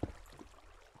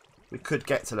 We could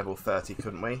get to level 30,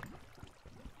 couldn't we?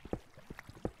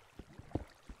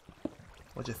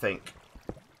 What do you think?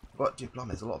 What do you...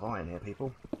 Blimey, there's a lot of iron here,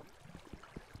 people.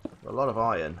 A lot of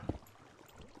iron.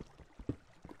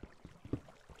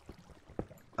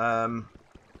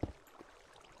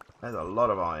 There's a lot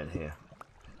of iron here.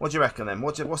 What do you reckon, then?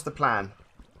 What's the plan?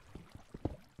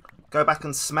 Go back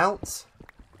and smelt?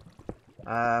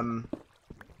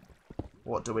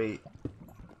 What do we...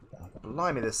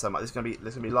 Blimey, there's so much. There's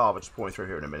gonna be lava just pouring through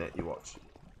here in a minute. You watch.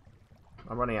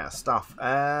 I'm running out of stuff.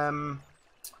 Right,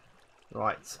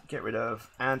 get rid of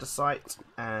andesite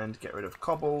and get rid of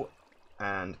cobble.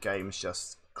 And game's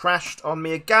just crashed on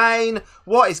me again.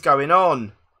 What is going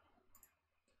on?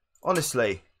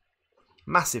 Honestly,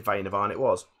 massive vein of iron it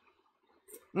was.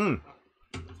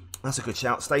 That's a good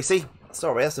shout, Stacey.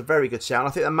 Sorry, that's a very good shout.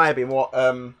 I think that may have been what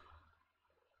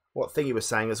Thingy was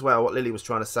saying as well. What Lily was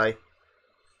trying to say.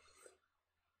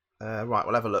 Right,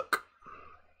 we'll have a look.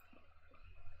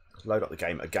 Let's load up the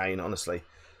game again, honestly.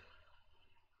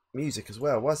 Music as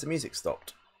well. Why's the music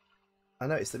stopped? I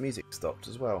noticed the music stopped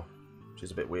as well, which is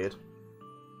a bit weird.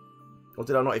 Or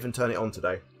did I not even turn it on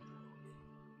today?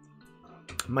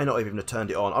 May not even have turned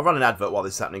it on. I'll run an advert while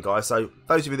this is happening, guys. So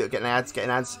those of you that are getting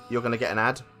ads, you're going to get an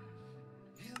ad.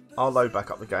 I'll load back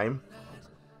up the game.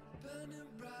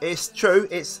 It's true.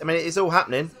 I mean, it's all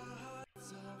happening.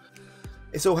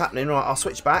 It's all happening. Right, I'll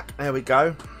switch back. There we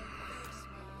go.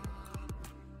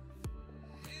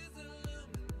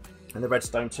 And the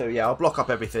redstone too. Yeah, I'll block up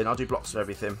everything. I'll do blocks for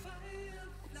everything.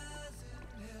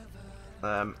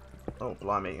 Oh,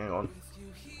 blimey. Hang on.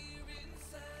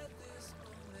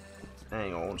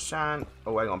 Hang on, Shan.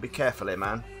 Oh, hang on. Be careful here,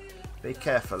 man. Be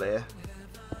careful here.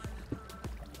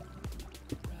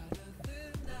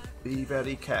 Be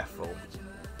very careful.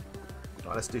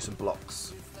 Right, let's do some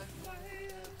blocks.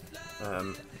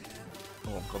 Oh,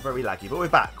 I've got very laggy, but we're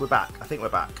back. We're back. I think we're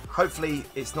back. Hopefully,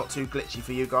 it's not too glitchy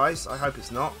for you guys. I hope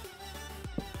it's not.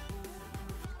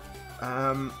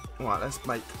 Right, let's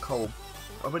make coal.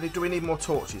 Do we need more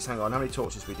torches? Hang on, how many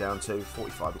torches are we down to?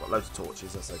 45. We've got loads of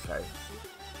torches. That's okay.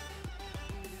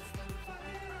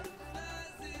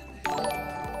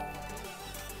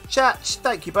 Chat,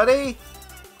 thank you, buddy.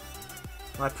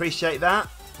 I appreciate that.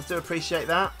 I do appreciate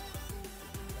that.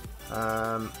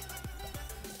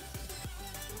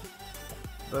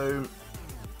 Boom.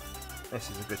 This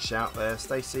is a good shout there,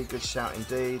 Stacey. Good shout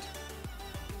indeed.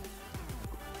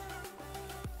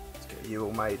 Let's get you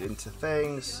all made into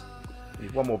things.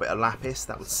 Need one more bit of lapis.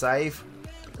 That would save.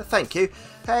 But thank you.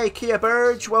 Hey, Kia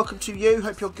Burge. Welcome to you.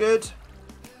 Hope you're good.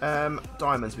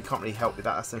 Diamonds. We can't really help with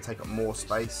that. That's going to take up more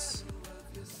space.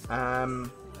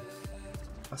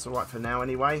 That's alright for now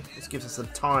anyway. This gives us a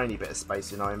tiny bit of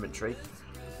space in our inventory.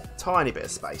 Tiny bit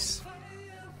of space.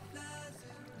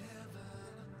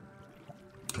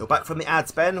 You're back from the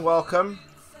ads, Ben. Welcome.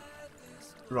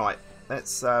 Right,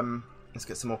 let's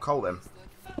get some more coal then.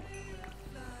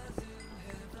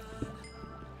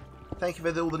 Thank you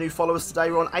for all the new followers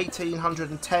today. We're on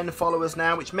 1,810 followers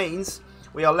now, which means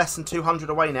we are less than 200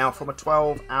 away now from a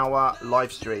 12-hour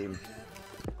live stream.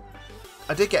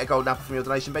 I did get a golden apple from your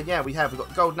donation, Ben. Yeah, we have. We've got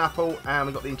the golden apple and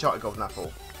we've got the enchanted golden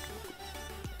apple.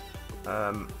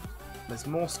 There's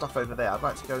more stuff over there. I'd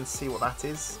like to go and see what that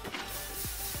is.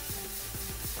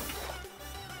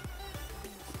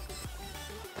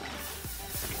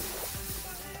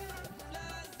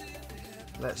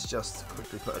 Let's just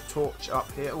quickly put a torch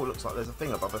up here. Oh, looks like there's a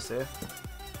thing above us here.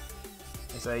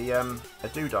 There's a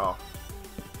doodah.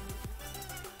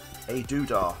 A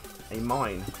doodah. A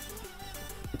mine.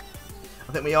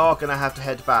 I think we are going to have to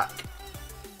head back.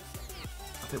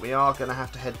 I think we are going to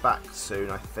have to head back soon,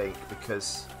 I think,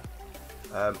 because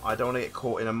I don't want to get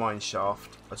caught in a mine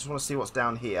shaft. I just want to see what's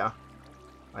down here,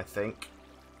 I think.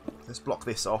 Let's block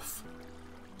this off.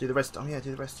 Do the redstone. Oh yeah,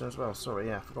 do the redstone as well. Sorry,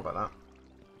 yeah, I forgot about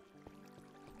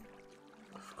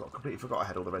that. Completely forgot I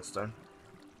had all the redstone.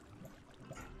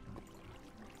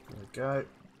 There we go.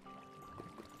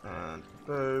 And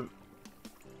boom.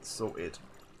 Sorted.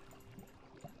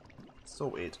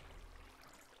 Sorted.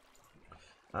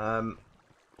 Alright,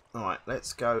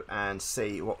 let's go and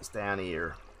see what's down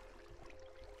here.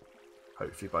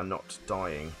 Hopefully by not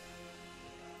dying.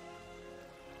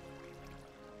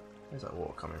 Where's that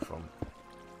water coming from?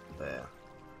 There.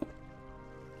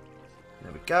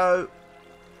 There we go.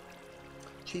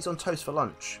 Cheese on toast for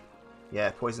lunch.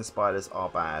 Yeah, poison spiders are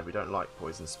bad. We don't like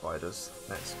poison spiders.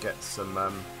 Let's get some.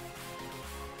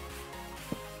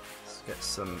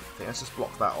 Let's just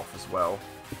block that off as well.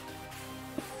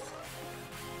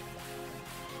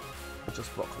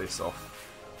 Just block this off.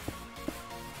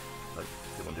 No,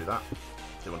 didn't want to do that.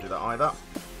 Didn't want to do that either.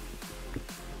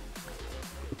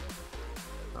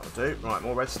 That'll do. Right,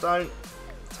 more redstone.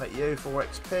 Take you, 4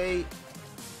 XP.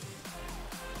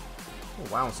 Oh,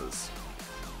 wowzers.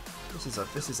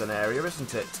 This is an area,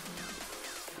 isn't it?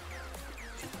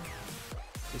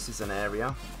 This is an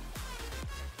area.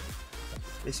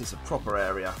 This is a proper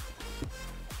area.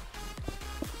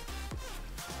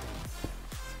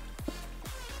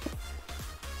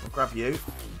 I'll grab you.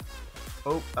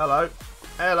 Oh, hello.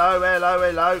 Hello, hello,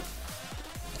 hello.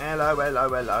 Hello, hello,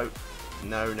 hello.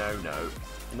 No, no, no.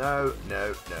 No,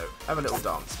 no, no. Have a little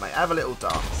dance, mate. Have a little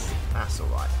dance. That's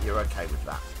alright. You're okay with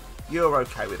that. You're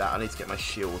okay with that. I need to get my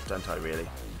shield, don't I, really?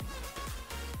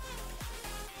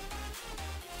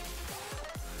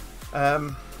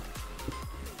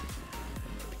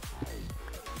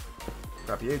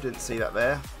 Grab you. Didn't see that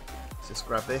there. Let's just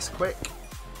grab this quick.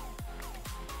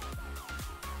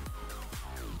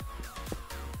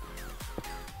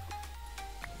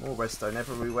 More redstone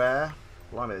everywhere.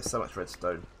 Blimey, there's so much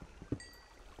redstone.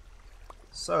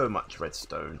 So much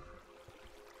redstone.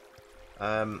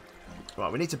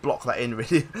 Right, we need to block that in,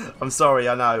 really. I'm sorry,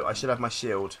 I know. I should have my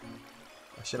shield.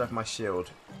 I should have my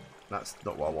shield. That's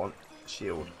not what I want.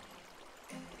 Shield.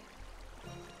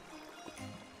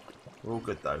 We're all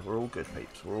good, though. We're all good,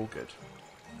 peeps. We're all good.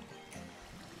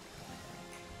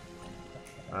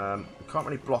 We can't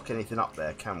really block anything up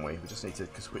there, can we? We just need to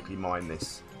just quickly mine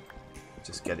this.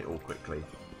 Just get it all quickly.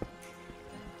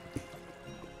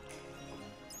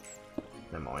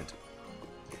 Never mind.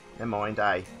 Never mind,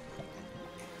 eh?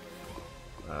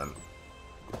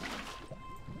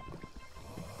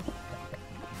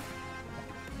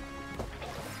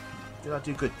 Did I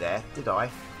do good there? Did I?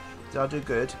 Did I do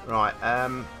good? Right,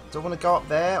 do I want to go up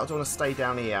there or do I want to stay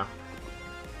down here?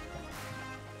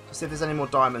 Let's see if there's any more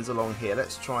diamonds along here.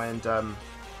 Let's try and, how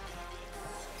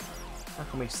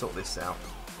can we sort this out?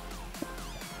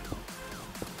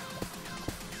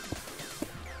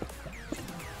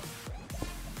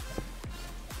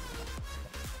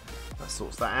 That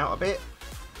sorts that out a bit.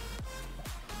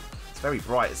 It's very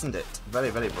bright, isn't it?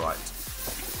 Very, very bright.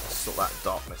 Let's sort that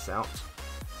darkness out.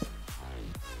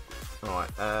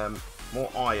 Alright, more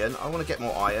iron. I want to get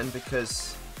more iron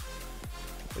because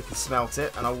we can smelt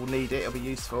it and I will need it. It'll be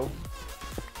useful.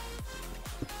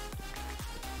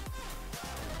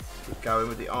 Keep going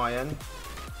with the iron.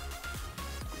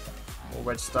 More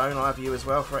redstone. I'll have you as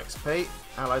well for XP.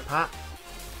 Hello, Pat.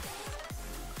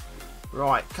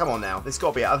 Right, come on now. This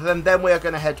got to be it. Other than then we are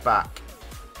going to head back.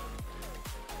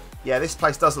 Yeah, this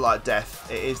place does look like death.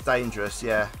 It is dangerous,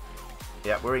 yeah.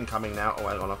 Yeah, we're incoming now. Oh,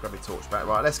 hang on, I'll grab my torch back.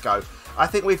 Right, let's go. I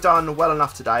think we've done well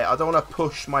enough today. I don't want to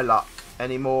push my luck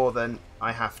any more than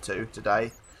I have to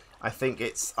today. I think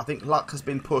luck has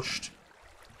been pushed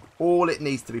all it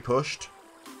needs to be pushed.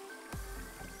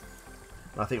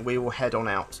 I think we will head on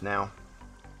out now.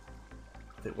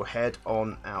 I think we'll head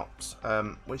on out.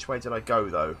 Which way did I go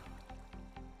though?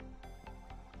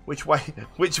 Which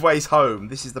way's home?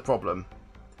 This is the problem.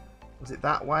 Was it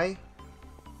that way?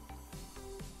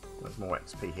 There's more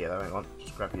XP here though, hang on,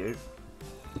 just grab you.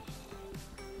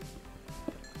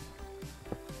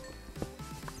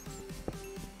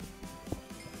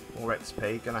 More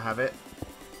XP, gonna have it.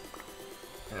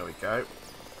 There we go.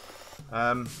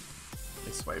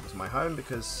 This way was my home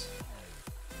because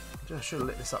I should have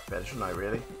lit this up better, shouldn't I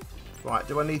really? Right,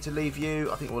 do I need to leave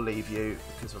you? I think we'll leave you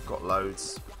because I've got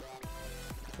loads.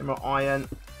 Get more iron,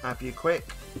 have you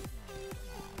quick.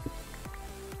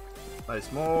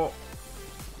 Loads more.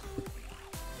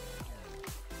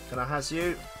 Can I has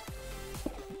you?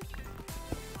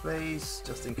 Please,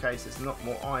 just in case there's not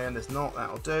more iron. There's not,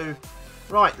 that'll do.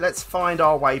 Right, let's find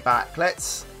our way back.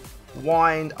 Let's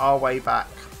wind our way back.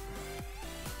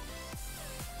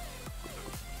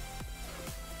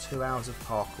 2 hours of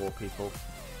parkour, people.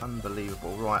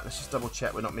 Unbelievable. Right, let's just double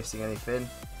check we're not missing anything.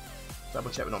 Double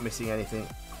check we're not missing anything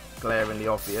glaringly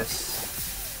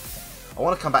obvious. I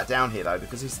want to come back down here though,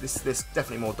 because there's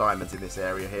definitely more diamonds in this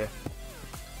area here.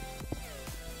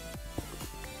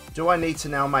 Do I need to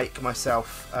now make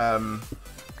myself...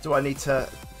 do I need to...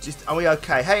 Are we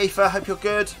okay? Hey Aoife, hope you're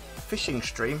good. Fishing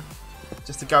stream.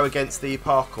 Just to go against the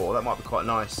parkour. That might be quite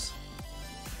nice.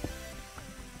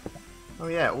 Oh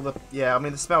yeah, I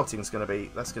mean the smelting's going to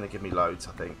be... That's going to give me loads,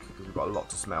 I think. Because we've got a lot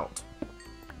to smelt.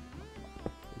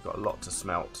 We've got a lot to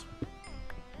smelt.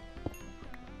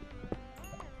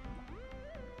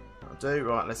 That'll do.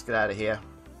 Right, let's get out of here.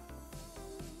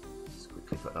 Just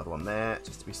quickly put another one there.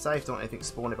 Just to be safe. Don't want anything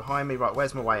spawning behind me. Right,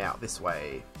 where's my way out? This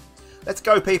way. Let's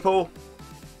go, people!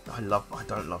 I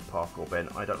don't love parkour, Ben.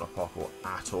 I don't love parkour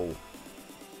at all.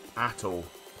 At all.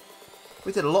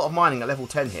 We did a lot of mining at level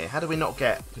 10 here. How did we not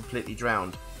get completely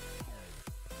drowned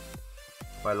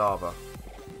by lava?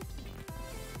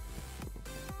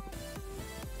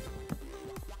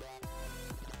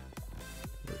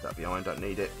 Leave that behind. Don't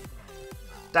need it.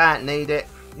 Don't need it.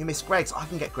 You miss Greg's. I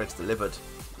can get Greg's delivered.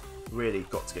 Really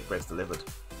got to get Greg's delivered.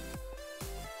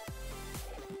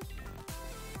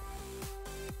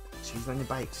 Cheese onion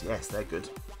bakes. Yes, they're good.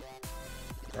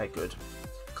 They're good.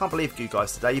 Can't believe you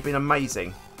guys today. You've been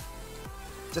amazing.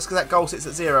 Just because that goal sits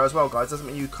at 0 as well, guys, doesn't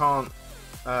mean you can't...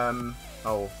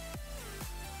 oh.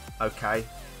 Okay.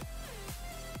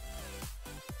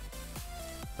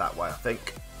 That way, I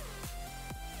think.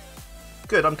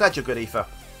 Good, I'm glad you're good, Aoife.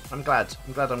 I'm glad.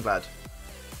 I'm glad, I'm glad.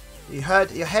 You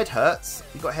heard your head hurts?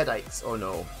 You got headaches? Oh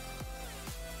no.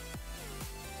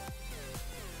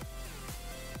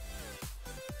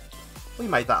 We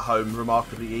made that home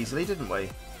remarkably easily, didn't we?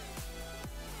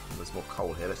 There's more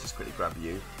coal here. Let's just quickly grab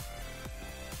you.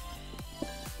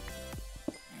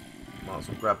 Might as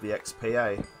well grab the XP,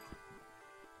 eh?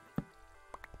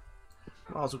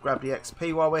 Might as well grab the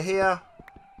XP while we're here.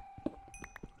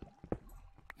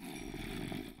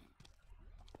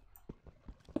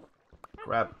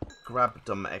 Grab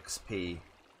them XP.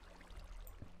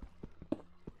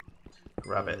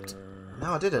 Grab it.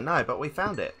 No, I didn't know, but we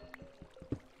found it.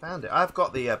 Found it. I've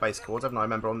got the base chords, haven't I?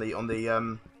 Remember on the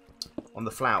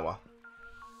flower.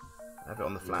 I have it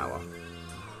on the flower.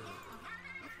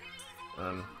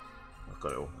 I've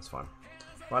got it all. That's fine.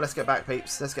 Right, let's get back,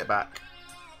 peeps. Let's get back.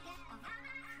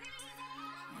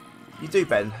 You do,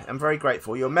 Ben. I'm very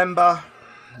grateful. You're a member.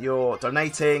 You're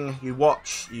donating. You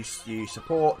watch. You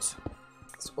support.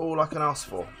 That's all I can ask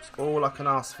for. It's all I can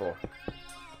ask for.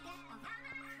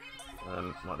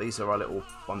 Right, these are our little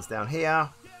ones down here.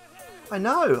 I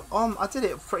know. I did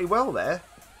it pretty well there.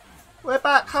 We're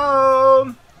back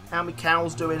home. How many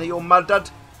cows doing? Are you all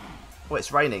murdered? Oh,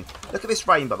 it's raining. Look at this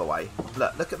rain, by the way.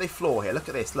 Look at the floor here. Look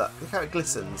at this. Look how it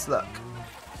glistens. Look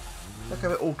how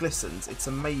it all glistens. It's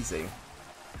amazing.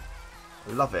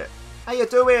 I love it. How you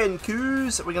doing,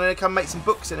 coos? We're gonna come make some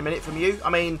books in a minute from you. I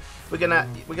mean, we're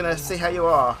gonna see how you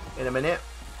are in a minute.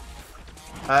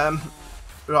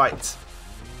 Right.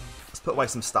 Let's put away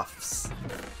some stuffs.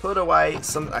 Put away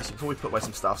some. Actually, before we put away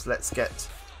some stuffs, let's get.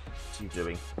 What are you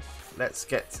doing? Let's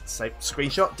get. Say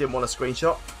screenshot. Didn't want a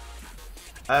screenshot.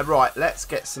 Right. Let's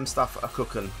get some stuff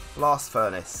cooking. Blast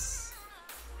furnace.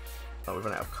 Oh, we've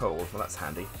run out of coal. Well, that's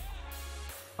handy.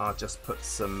 I'll just put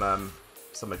some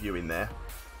of you in there.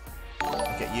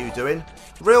 Get you doing.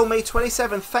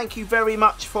 RealMe27, thank you very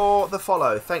much for the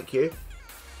follow. Thank you.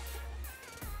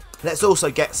 Let's also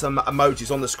get some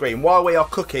emojis on the screen. While we are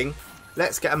cooking,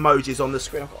 let's get emojis on the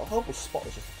screen. I've got a horrible spot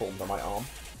that's just formed on my arm.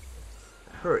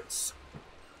 It hurts.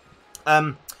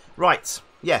 Right.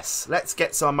 Yes, let's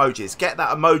get some emojis. Get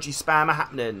that emoji spammer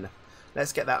happening.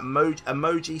 Let's get that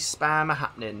emoji spammer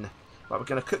happening. Right, we're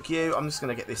going to cook you. I'm just going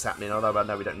to get this happening, although I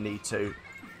know we don't need to.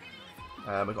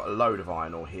 We've got a load of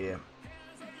iron ore here.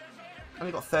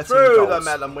 Only got 13 Through goals. the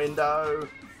melon window.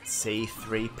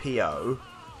 C3PO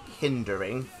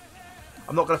hindering.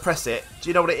 I'm not going to press it. Do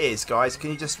you know what it is, guys? Can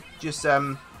you just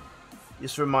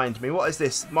remind me? What is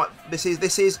this?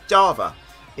 This is Java.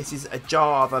 This is a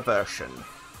Java version.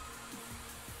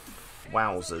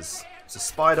 Wowzers. It's a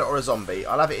spider or a zombie.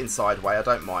 I'll have it inside way. I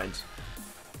don't mind.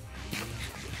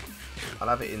 I'll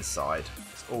have it inside.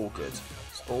 It's all good.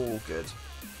 It's all good.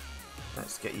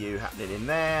 Let's get you happening in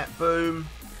there. Boom.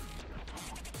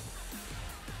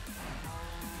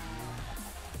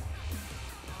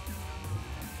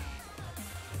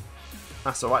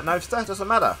 That's alright, Novster. Doesn't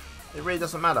matter. It really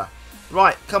doesn't matter.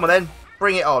 Right, come on then.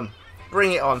 Bring it on.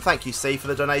 Bring it on. Thank you, C, for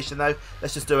the donation, though.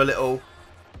 Let's just do a little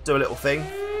do a little thing.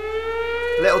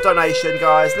 Little donation,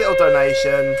 guys. Little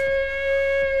donation.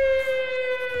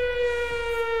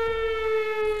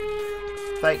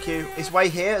 Thank you. Is Way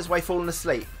here? Is Way fallen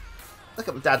asleep? Look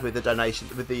at my dad with the donation,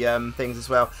 with the things as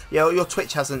well. Yeah, your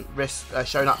Twitch hasn't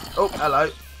shown up. Oh,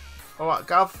 hello. All right,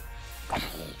 Gov.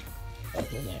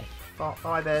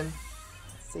 Bye then.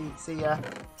 See ya.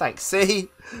 Thanks. See.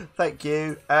 Thank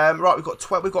you. Right, we've got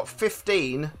 12. We've got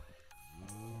 15. You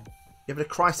having a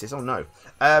crisis? Oh no.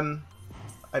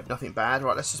 Hope nothing bad.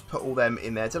 Right, let's just put all them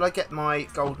in there. Did I get my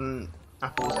golden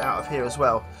apples out of here as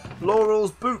well?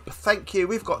 Laurel's boop. Thank you.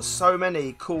 We've got so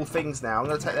many cool things now. I'm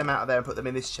going to take them out of there and put them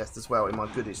in this chest as well, in my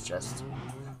goodies chest,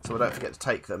 so I don't forget to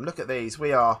take them. Look at these.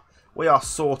 We are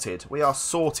sorted. We are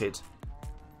sorted.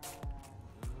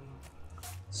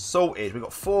 Sorted. We've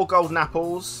got 4 golden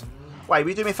apples. Wait, will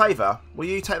you do me a favour? Will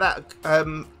you take that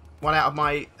one out of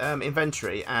my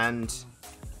inventory and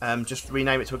just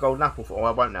rename it to a golden apple? Oh,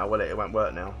 I won't now, will it? It won't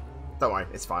work now. Don't worry,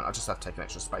 it's fine. I'll just have to take an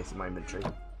extra space in my inventory.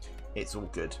 It's all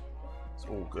good. It's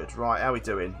all good. Right, how are we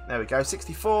doing? There we go.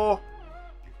 64.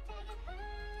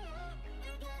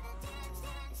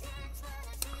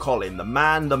 Colin, the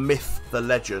man, the myth, the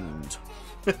legend.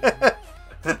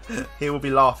 He will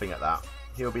be laughing at that.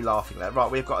 He'll be laughing there. Right,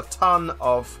 we've got a ton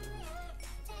of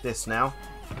this now.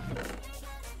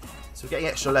 So we're getting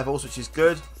extra levels, which is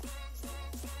good.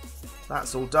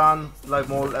 That's all done. Load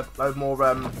more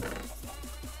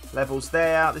levels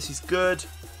there. This is good.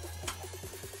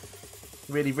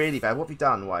 Really, really bad. What have you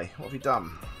done, Way? What have you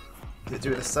done? Did it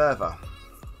do with the server?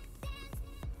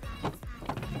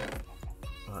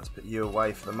 Let's put you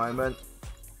away for the moment.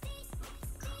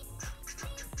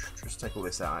 Just take all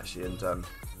this out, actually, and let's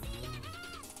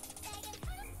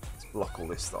block all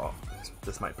this stuff.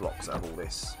 Let's make blocks out of all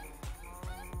this.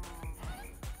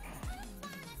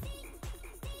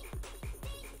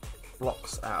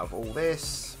 Blocks out of all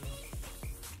this.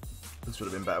 This would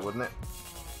have been better, wouldn't it?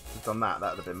 If we'd done that,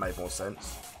 that would have made more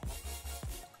sense.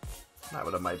 That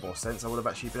would have made more sense. I would have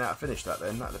actually been able to finish that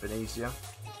then. That would have been easier.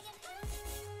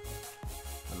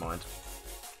 Never mind.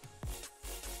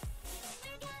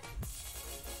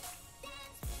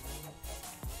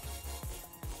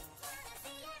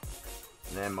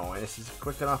 Never mind. This is a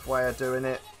quick enough way of doing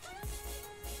it.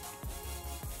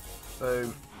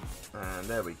 Boom. And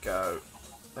there we go.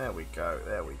 There we go.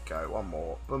 There we go. One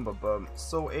more. Boom, boom, boom.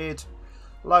 Sorted.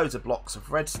 Loads of blocks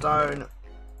of redstone.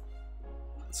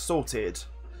 Sorted.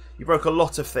 You broke a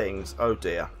lot of things. Oh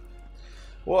dear.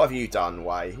 What have you done,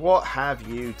 Way? What have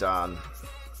you done?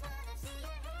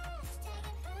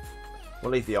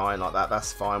 We'll leave the iron like that.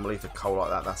 That's fine. We'll leave the coal like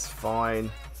that. That's fine.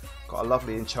 Got a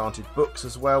lovely enchanted books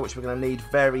as well, which we're going to need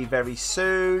very, very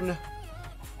soon.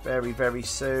 Very, very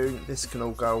soon. This can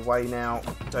all go away now.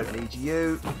 Don't need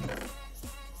you.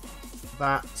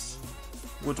 That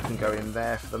wood can go in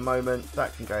there for the moment.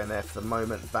 That can go in there for the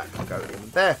moment. That can go in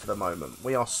there for the moment.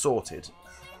 We are sorted.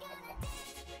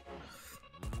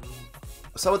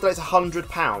 If someone donates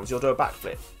 £100, you'll do a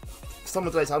backflip. If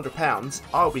someone donates £100,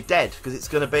 I'll be dead because it's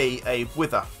going to be a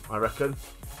wither, I reckon.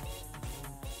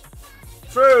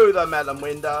 Through the melon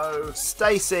window.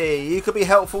 Stacey, you could be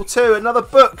helpful too. Another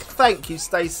book. Thank you,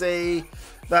 Stacey.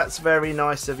 That's very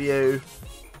nice of you.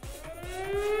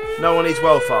 No one needs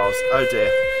world files. Oh dear.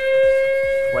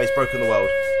 Way's broken the world.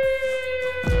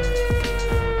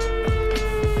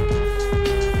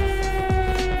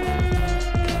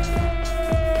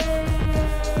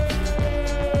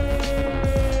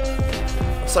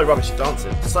 So rubbish at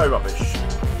dancing. So rubbish.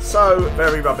 So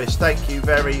very rubbish. Thank you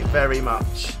very, very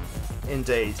much.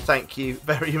 Indeed. Thank you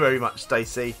very, very much,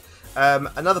 Stacey.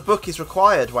 Another book is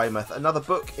required, Weymouth. Another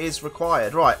book is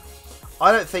required. Right.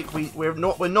 I don't think we're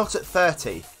not at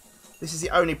 30. This is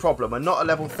the only problem. We're not at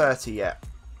level 30 yet.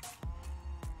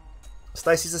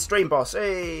 Stacey's a stream boss.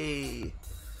 Hey.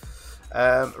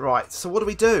 Right. So what do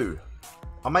we do?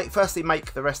 I'll firstly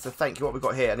make the rest of thank you what we've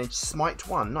got here, and then smite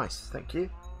 1. Nice. Thank you.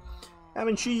 Ham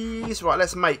and cheese. Right.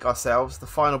 Let's make ourselves the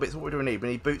final bits. What do we need? We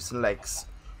need boots and legs.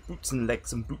 Boots and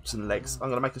legs and boots and legs. I'm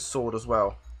going to make a sword as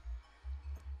well.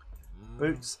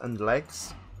 Boots and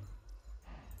legs.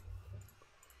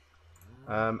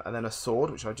 And then a sword,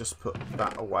 which I just put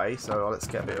that away. So let's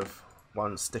get a bit of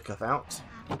one sticketh out.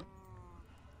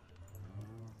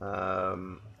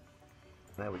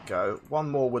 There we go.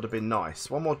 One more would have been nice.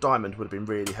 One more diamond would have been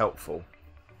really helpful.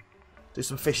 Do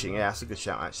some fishing. Yeah, that's a good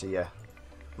shout, actually. Yeah.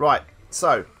 Right.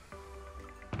 So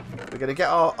we're going to get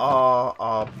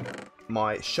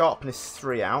my sharpness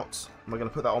 3 out. And we're going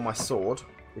to put that on my sword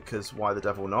because why the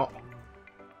devil not?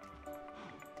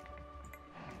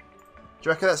 Do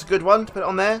you reckon that's a good one to put it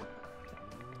on there?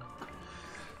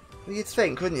 Well, you'd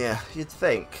think, wouldn't you? You'd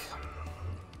think.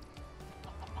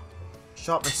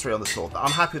 Sharpness 3 on the sword.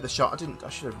 I'm happy with the sharp. I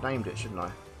should have named it, shouldn't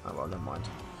I? Oh well, never mind.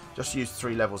 Just used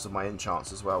 3 levels of my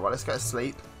enchants as well. Right, let's go to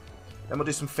sleep. Then we'll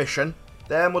do some fishing.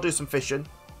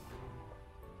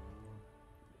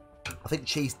 I think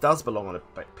cheese does belong on a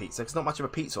pizza. It's not much of a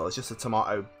pizza. It's just a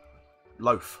tomato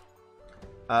loaf.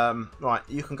 Right,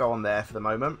 you can go on there for the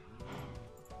moment.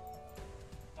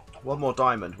 One more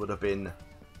diamond would have been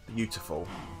beautiful,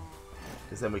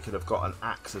 because then we could have got an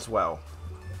axe as well.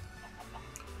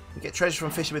 We get treasure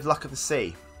from fishing with Luck of the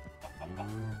Sea.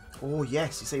 Oh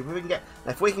yes, you see, if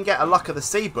we can get a Luck of the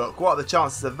Sea book, what are the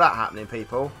chances of that happening,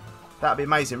 people? That'd be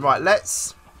amazing. Right,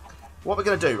 what we're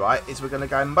going to do, right, is we're going to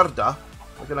go murder.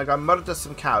 We're going to go murder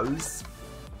some cows.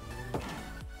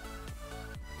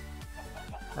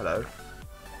 Hello.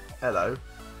 Hello.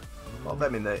 A lot of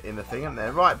them in the thing, aren't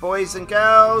there? Right, boys and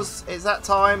girls, it's that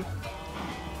time.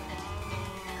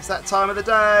 It's that time of the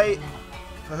day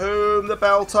for whom the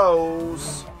bell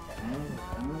tolls.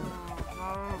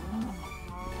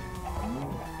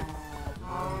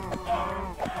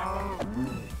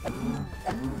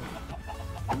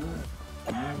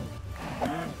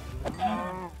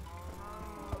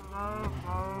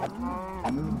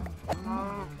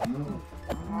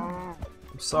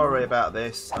 Sorry about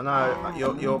this. I know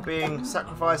you're being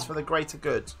sacrificed for the greater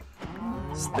good.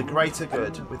 It's the greater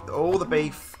good. With all the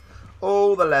beef,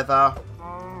 all the leather,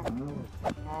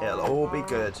 it'll all be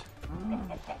good.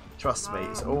 Trust me,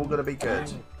 it's all going to be good.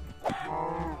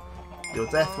 Your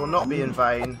death will not be in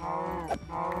vain.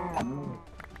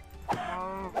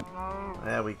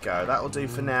 There we go. That'll do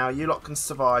for now. You lot can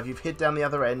survive. You've hid down the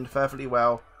other end perfectly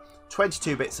well.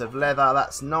 22 bits of leather.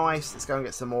 That's nice. Let's go and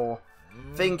get some more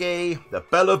thingy. The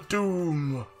Bell of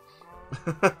Doom.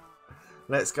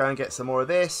 Let's go and get some more of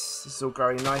this. This is all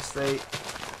growing nicely.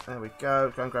 There we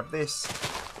go. Go and grab this.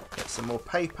 Get some more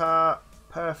paper.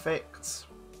 Perfect.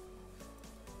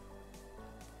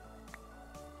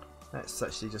 Let's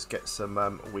actually just get some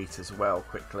wheat as well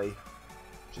quickly.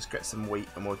 Just get some wheat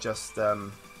and we'll just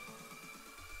let's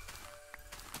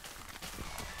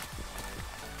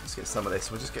get some of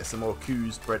this. We'll just get some more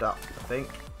coos bred up, I think.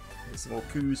 Get some more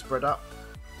coos bred up.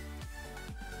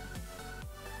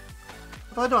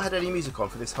 Have I not had any music on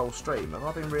for this whole stream? Have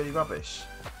I been really rubbish?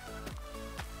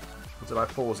 Or did I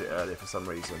pause it earlier for some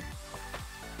reason?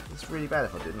 It's really bad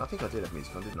if I didn't. I think I did have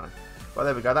music on, didn't I? Right,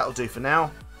 there we go. That'll do for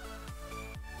now.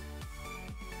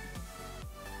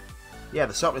 Yeah,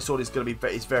 the sharpness sword is going to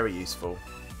be very useful.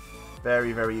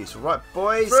 Very, very useful. Right,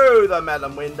 boys. Through the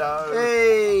melon window.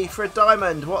 Hey, for a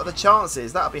diamond. What are the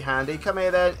chances? That'll be handy. Come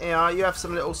here then. Yeah, you have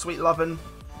some little sweet loving.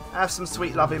 Have some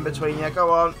sweet loving between you.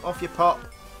 Go on. Off you pop.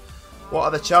 What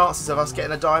are the chances of us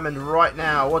getting a diamond right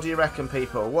now? What do you reckon,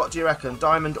 people? What do you reckon?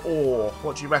 Diamond ore.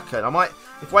 What do you reckon? I might...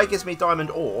 If Way gives me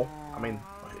diamond ore... I mean,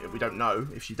 we don't know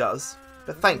if she does.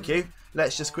 But thank you.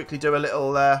 Let's just quickly do a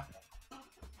little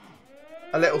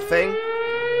thing.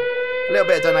 A little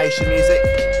bit of donation music.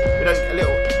 We don't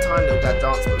a tiny little dad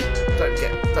dance, but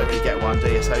don't really get one,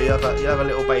 do you? So you have a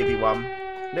little baby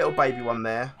one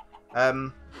there.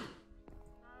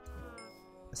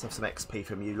 Let's have some XP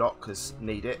from you lot, because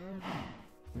need it.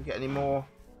 Can we get any more?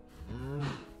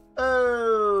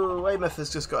 Oh, Weymouth has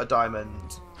just got a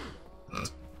diamond.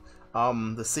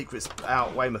 The secret's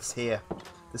out. Weymouth's here.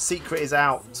 The secret is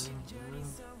out.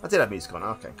 I did have music on.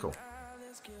 Okay, cool.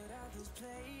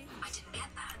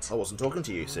 I wasn't talking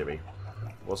to you, Siri.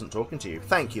 Wasn't talking to you.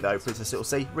 Thank you, though, Princess Little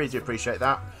C. Really do appreciate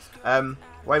that.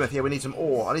 Weymouth, yeah, we need some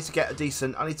ore. I need to get a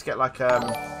decent... I need to get, like,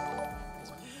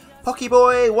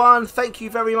 Pokeboy1, thank you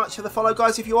very much for the follow,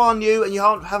 guys. If you are new and you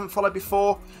haven't followed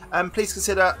before, please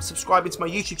consider subscribing to my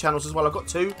YouTube channels as well. I've got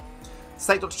 2.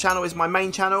 SnakeDoctor channel is my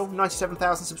main channel,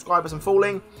 97,000 subscribers and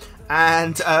falling.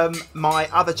 And my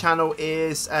other channel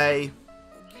is a...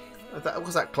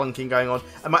 What's that clunking going on?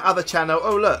 And my other channel...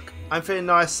 Oh, look. I'm feeling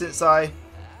nice since I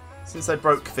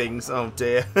broke things. Oh,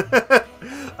 dear.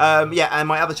 Yeah, and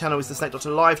my other channel is the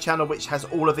SnakeDoctor Live channel, which has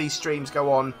all of these streams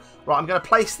go on. Right, I'm going to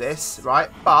place this, right?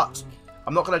 But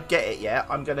I'm not going to get it yet.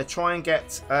 I'm going to try and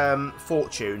get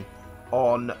Fortune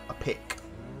on a pick.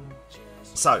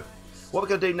 So, what we're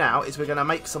going to do now is we're going to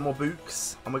make some more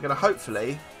books. And we're going to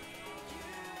hopefully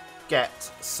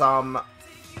get some...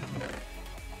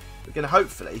 We're going to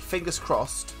hopefully, fingers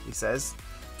crossed, he says,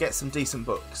 get some decent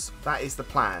books. That is the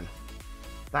plan.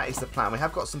 That is the plan. We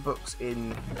have got some books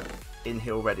in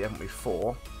here already, haven't we?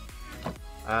 4.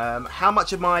 How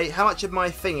much of my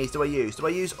thingies do I use? Do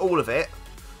I use all of it?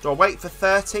 Do I wait for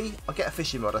 30? I'll get a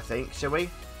fishing rod, I think. Shall we?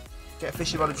 Get a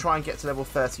fishing rod and try and get to level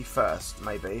 30 first,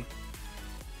 maybe.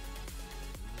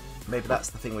 Maybe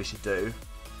that's the thing we should do.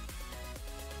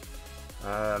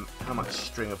 How much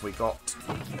string have we got?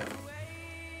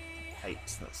 8.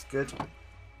 That's good.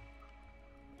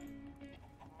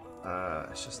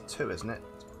 It's just 2, isn't it?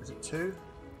 Is it 2?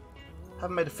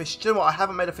 Haven't made a fish. Do you know what? I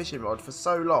haven't made a fishing rod for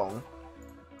so long.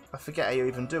 I forget how you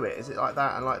even do it. Is it like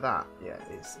that and like that? Yeah,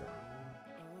 it is.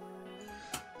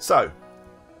 So,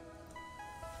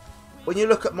 when you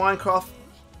look at Minecraft,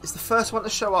 it's the first one to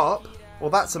show up. Well,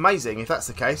 that's amazing if that's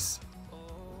the case.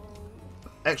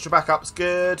 Extra backups,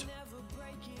 good.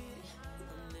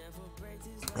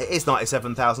 It is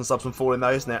 97,000 subs and falling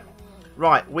though, isn't it?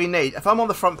 Right, we need... If I'm on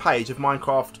the front page of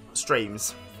Minecraft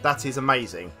streams, that is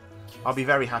amazing. I'll be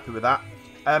very happy with that.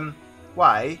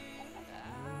 Way,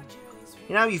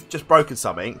 you know you've just broken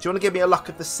something. Do you want to give me a Luck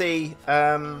of the Sea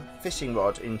fishing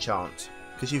rod enchant?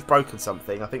 Because you've broken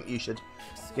something. I think you should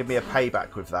give me a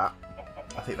payback with that.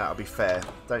 I think that would be fair,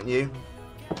 don't you?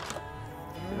 I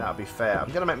think that would be fair. I'm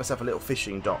going to make myself a little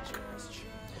fishing dock.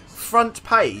 Front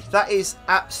page. That is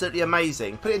absolutely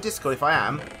amazing. Put it in Discord if I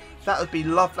am. That would be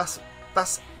love.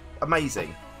 That's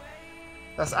amazing.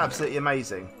 That's absolutely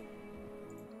amazing.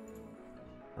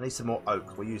 I need some more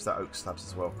oak. We'll use that oak slabs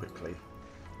as well quickly.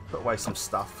 Put away some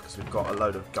stuff because we've got a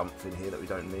load of gumph in here that we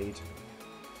don't need.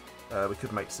 We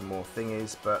could make some more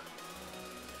thingies, but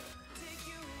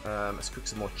let's cook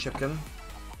some more chicken.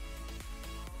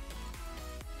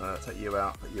 Take you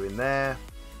out, put you in there.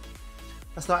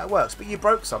 That's not how it works, but you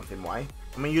broke something, Way.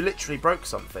 I mean, you literally broke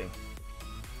something.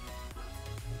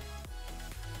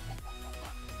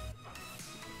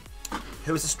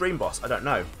 Who is the stream boss? I don't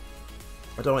know.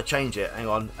 I don't want to change it. Hang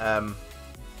on.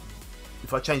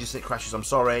 If I change this and it crashes, I'm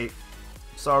sorry.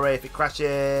 Sorry if it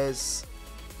crashes.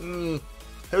 Who's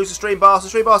the stream boss? The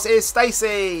stream boss is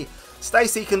Stacy.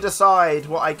 Stacy can decide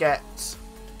what I get.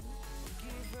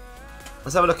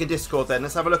 Let's have a look in Discord then.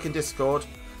 Let's have a look in Discord.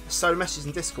 There's so many messages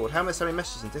in Discord. How are there so many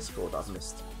messages in Discord that I've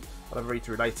missed? I'll have a read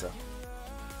through later.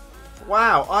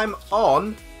 Wow,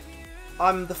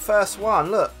 I'm the first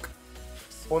one. Look.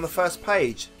 On the first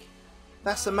page.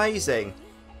 That's amazing.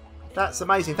 That's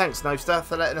amazing. Thanks, Noster,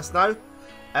 for letting us know.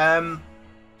 Right,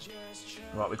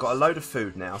 we've got a load of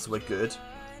food now, so we're good.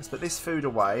 Let's put this food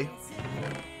away.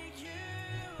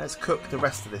 Let's cook the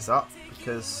rest of this up,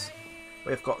 because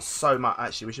we've got so much.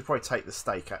 Actually, we should probably take the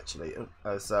steak, actually,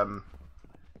 as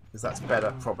because that's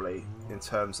better, probably, in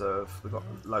terms of... We've got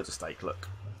loads of steak, look.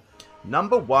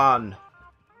 Number 1.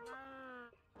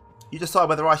 You decide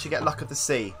whether I should get Luck of the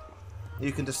Sea.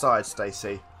 You can decide,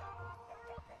 Stacey.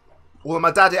 Well,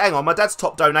 my dad... Hang on, my dad's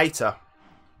top donator.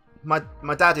 My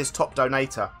dad is top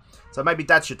donator. So maybe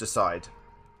Dad should decide.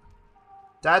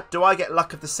 Dad, do I get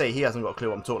Luck of the Sea? He hasn't got a clue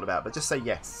what I'm talking about, but just say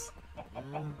yes.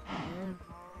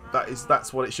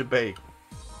 That's what it should be.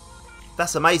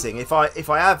 That's amazing. If I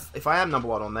am number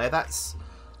 1 on there, that's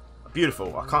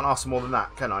beautiful. I can't ask for more than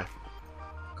that, can I?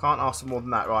 Can't ask for more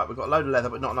than that. Right, we've got a load of leather,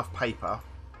 but not enough paper.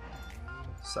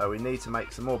 So we need to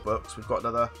make some more books. We've got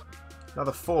another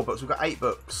 4 books. We've got 8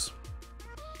 books.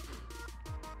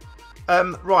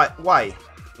 Right, Way.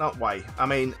 Not Way. I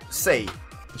mean, C.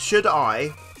 Should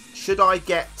I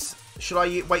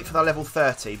wait for the level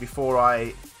 30 before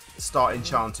I start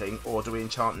enchanting, or do we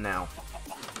enchant now?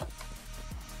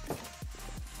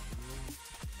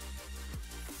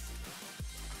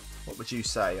 What would you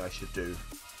say I should do?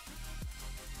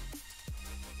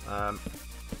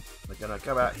 We're going to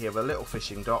go out here with a little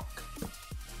fishing dock.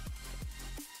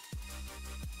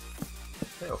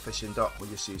 Little fishing dock, we'll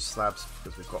just use slabs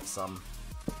because we've got some.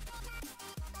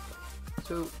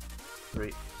 2,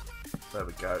 3, there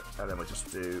we go. And then we'll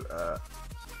just do a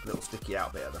little sticky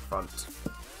out bit at the front.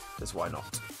 Because why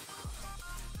not?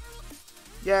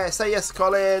 Yeah, say yes,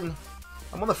 Colin.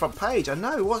 I'm on the front page. I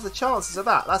know. What's the chances of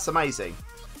that? That's amazing.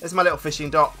 There's my little fishing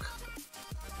dock.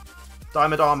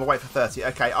 Diamond armor, wait for 30.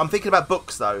 Okay, I'm thinking about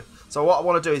books though. So what I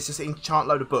want to do is just enchant a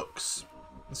load of books.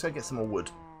 Let's go get some more wood.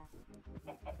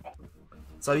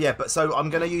 So yeah, so I'm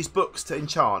going to use books to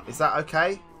enchant. Is that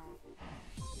okay?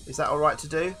 Is that alright to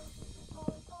do?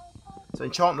 So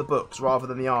enchant the books rather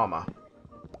than the armour.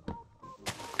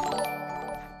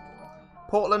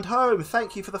 Portland Home,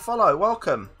 thank you for the follow.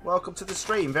 Welcome. Welcome to the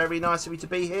stream. Very nice of you to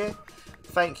be here.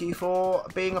 Thank you for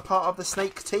being a part of the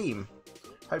Snake team.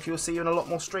 Hopefully we'll see you in a lot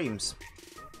more streams.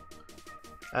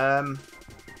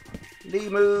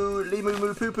 Limu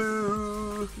Moo Poo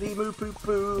Poo. Limu Poo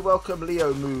Poo. Welcome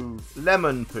Leo Moo.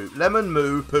 Lemon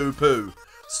Moo Poo Poo.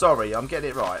 Sorry, I'm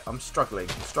getting it right. I'm struggling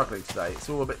today. It's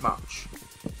all a bit much.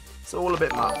 It's all a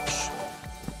bit much.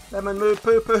 Lemon Moo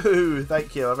Poo Poo.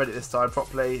 Thank you. I read it this time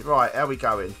properly. Right, how are we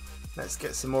going? Let's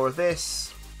get some more of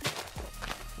this.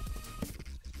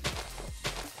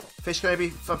 Fish maybe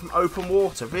from open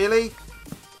water. Really?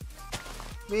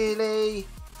 Really?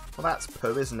 Well, that's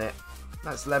poo, isn't it?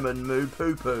 That's Lemon Moo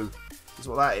Poo Poo. is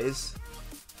what that is.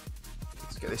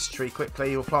 Let's get this tree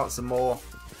quickly. We'll plant some more.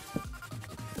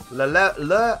 Le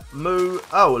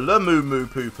moo moo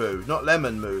poo poo, not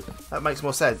lemon moo. That makes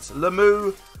more sense. Le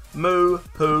moo moo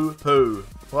poo poo.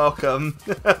 Welcome.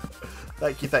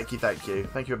 Thank you, thank you, thank you.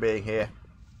 Thank you for being here.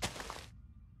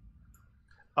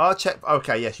 I'll check.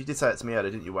 Okay, yes, you did say that to me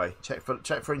earlier, didn't you, Way? Check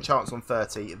for enchants on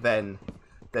 30, then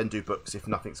do books if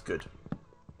nothing's good.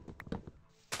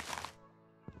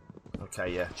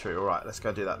 Okay, yeah, true. All right, let's go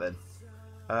and do that then.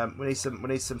 We need some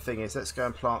thingies. Let's go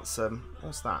and plant some.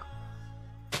 What's that?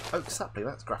 Oak sapling.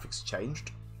 That's graphics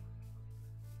changed.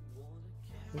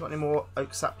 We got any more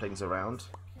oak saplings around?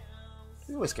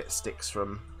 We always get sticks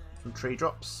from tree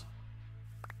drops.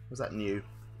 Was that new?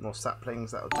 More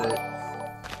saplings. That'll do.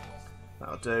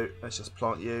 That'll do. Let's just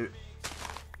plant you.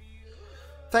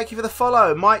 Thank you for the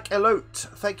follow, Mike Elote.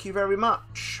 Thank you very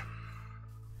much.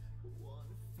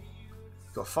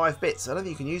 Got 5 bits. I don't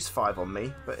think you can use 5 on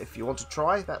me, but if you want to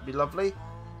try, that'd be lovely.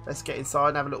 Let's get inside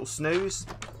and have a little snooze.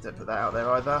 Don't put that out there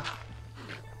either.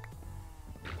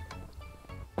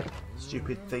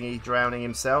 Stupid thingy drowning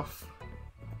himself.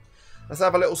 Let's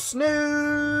have a little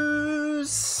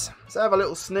snooze. Let's have a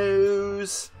little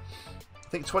snooze. I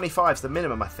think 25 is the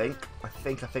minimum, I think. I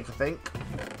think. Right,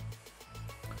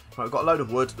 we've got a load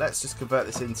of wood. Let's just convert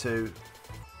this into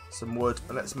some wood.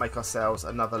 And let's make ourselves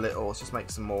another little... Let's just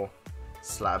make some more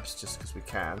slabs just because we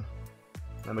can.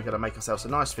 Then we're going to make ourselves a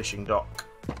nice fishing dock.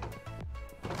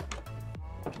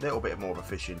 A little bit more of a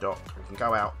fishing dock. We can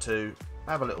go out to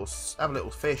have a little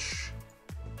fish.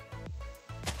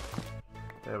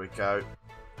 There we go.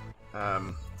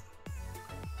 Let's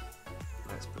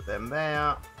put them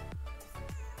there.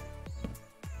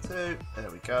 2.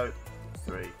 There we go.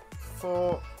 3,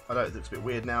 4. I know it looks a bit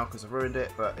weird now because I've ruined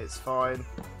it, but it's fine.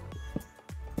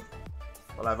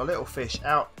 We'll have a little fish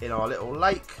out in our little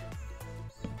lake.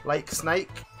 Lake Snake.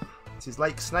 This is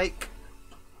Lake Snake.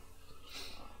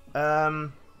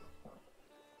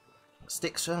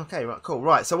 Sticks. Okay, right, cool.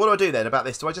 Right, so what do I do then about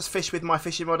this? Do I just fish with my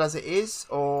fishing rod as it is,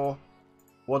 or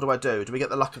what do I do? Do we get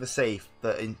the luck of the sea,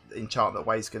 the enchant that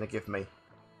Way's going to give me?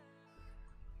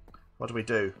 What do we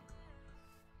do?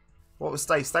 What was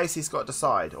Stacey? Stacey's got to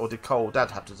decide, or did Cole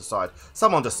Dad have to decide?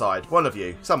 Someone decide. One of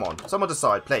you. Someone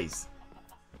decide, please.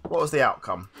 What was the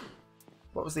outcome?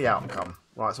 What was the outcome?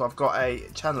 Right, so I've got a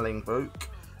channeling book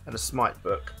and a smite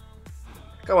book.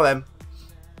 Come on then.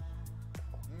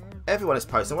 Everyone is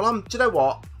posting. Well, do you know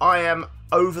what? I am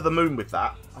over the moon with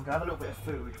that. I'm going to have a little bit of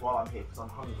food while I'm here because I'm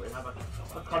hungry. Have a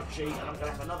crunchy, and I'm going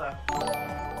to have another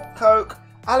Coke.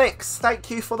 Alex, thank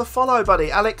you for the follow, buddy.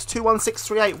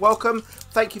 Alex21638, welcome.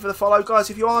 Thank you for the follow, guys.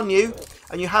 If you are new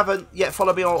and you haven't yet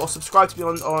followed me or subscribed to me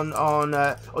on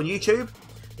YouTube,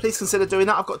 please consider doing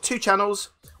that. I've got 2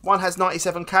 channels. One has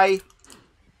 97k,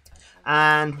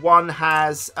 and one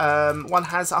has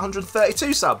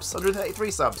 132 subs, 133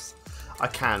 subs. I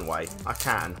can, Way. I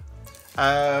can.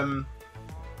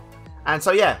 And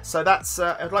so yeah, so that's.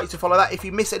 I'd like you to follow that. If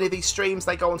you miss any of these streams,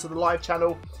 they go onto the live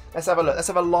channel. Let's have a look. Let's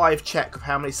have a live check of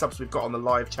how many subs we've got on the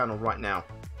live channel right now.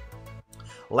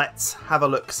 Let's have a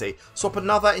look. See, swap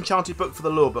another enchanted book for the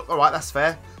lore book. All right, that's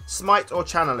fair. Smite or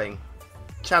channeling?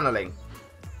 Channeling.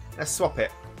 Let's swap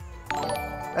it.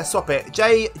 Let's swap it.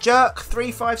 J Jerk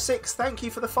 356. Thank you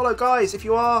for the follow, guys. If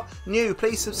you are new,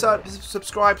 please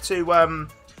subscribe to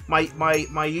my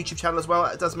YouTube channel as well.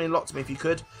 It does mean a lot to me if you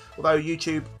could. Although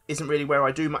YouTube isn't really where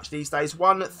I do much these days.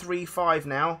 135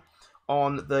 now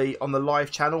on the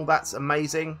live channel. That's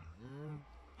amazing.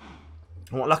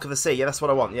 I want luck of the sea. Yeah, that's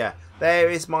what I want. Yeah, there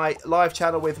is my live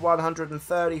channel with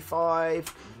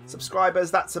 135 subscribers.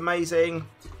 That's amazing.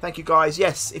 Thank you, guys.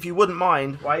 Yes, if you wouldn't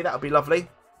mind, Way, that would be lovely.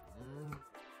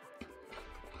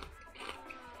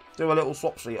 Do a little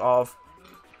swapsy of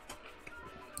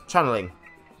channeling.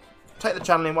 Take the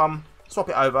channeling one, swap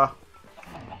it over.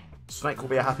 Snake will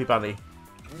be a happy bunny.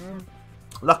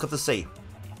 Luck of the sea.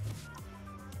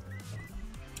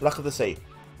 Luck of the sea.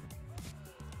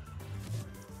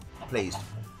 Please.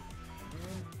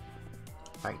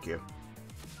 Thank you.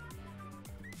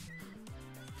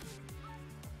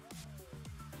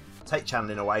 Take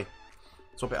channeling away.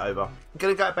 Swap it over. I'm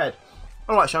going to go to bed.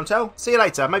 Alright, Chantel. See you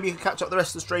later. Maybe you can catch up the rest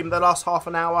of the stream, the last half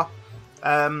an hour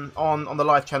on the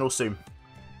live channel soon.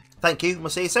 Thank you. We'll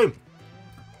see you soon.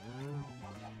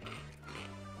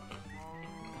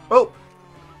 Oh!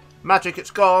 Magic,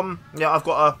 it's gone. Yeah, I've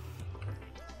got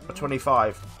a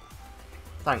 25.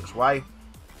 Thanks, Way.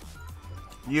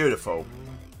 Beautiful.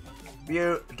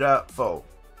 Beautiful.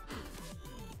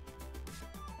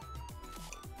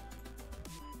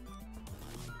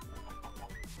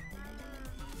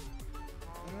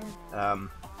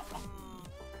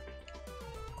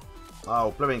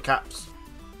 Oh, blooming caps.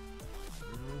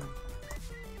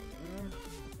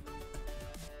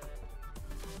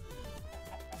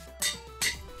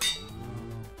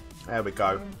 There we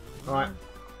go. Alright.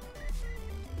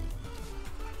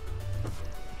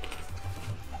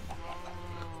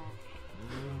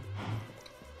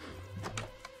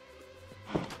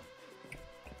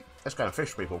 Let's go and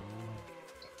fish, people.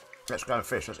 Let's go and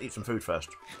fish. Let's eat some food first.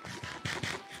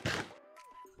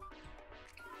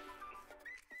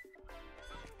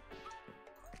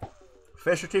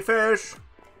 Fishy fish!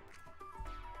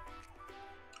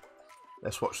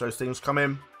 Let's watch those things come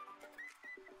in.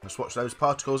 Let's watch those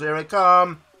particles. Here they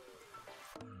come.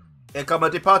 Here come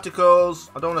the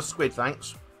particles. I don't want a squid,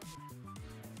 thanks.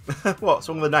 What's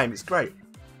wrong with the name? It's great.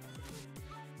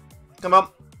 Come on.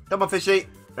 Come on, fishy.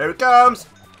 Here it comes.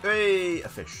 Hey, a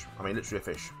fish. I mean, literally a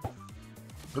fish.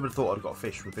 Who would have thought I'd got a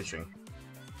fish from fishing?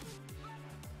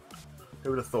 Who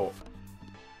would have thought?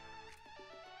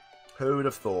 Who would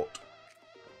have thought?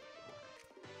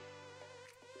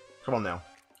 Come on now.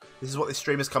 This is what this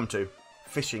stream has come to.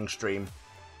 Fishing stream.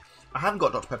 I haven't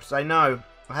got Dr. Pepper today, no.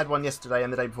 I had one yesterday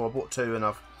and the day before. I bought two and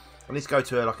I need to go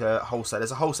to like a wholesale.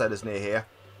 There's a wholesalers near here.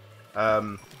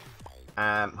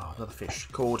 Another fish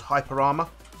called Hyperama.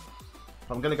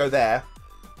 I'm going to go there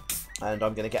and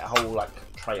I'm going to get a whole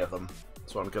like tray of them.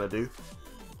 That's what I'm going to do.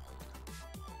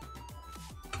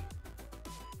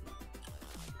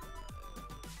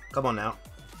 Come on now.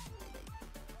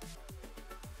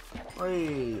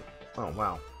 Hey. Oh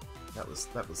wow, that was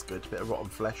good. Bit of rotten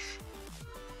flesh.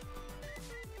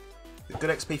 Good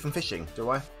XP from fishing, do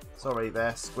I? Sorry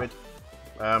there, squid.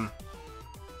 I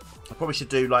probably should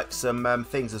do like some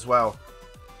things as well.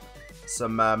 I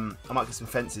might get some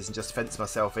fences and just fence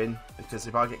myself in, because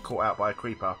if I get caught out by a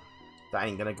creeper, that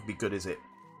ain't gonna be good, is it?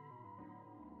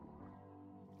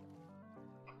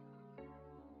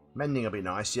 Mending will be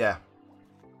nice, yeah.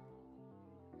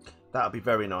 That'll be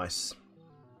very nice.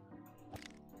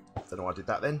 Don't know why I did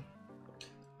that then.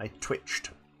 I twitched.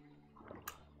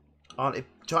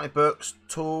 Enchanted books,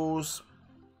 tools.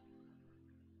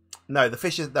 No, the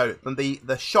fish is no.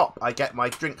 The shop I get my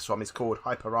drinks from is called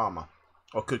Hyperama,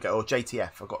 or could get, or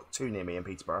JTF. I've got two near me in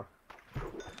Peterborough.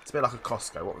 It's a bit like a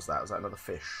Costco. What was that? Was that another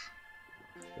fish?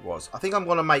 It was. I think I'm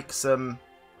gonna make some.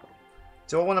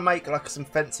 Do I want to make like some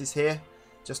fences here,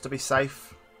 just to be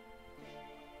safe?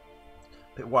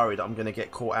 A bit worried I'm gonna get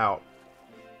caught out.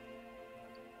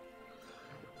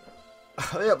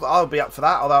 Yeah, I'll be up for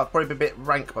that, although I'll probably be a bit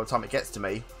rank by the time it gets to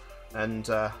me. And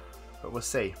but we'll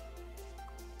see.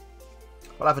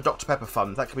 We'll have a Dr. Pepper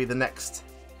fund. That could be the next.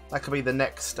 That could be the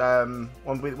next.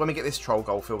 When we get this troll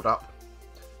goal filled up,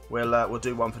 we'll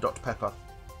do one for Dr. Pepper.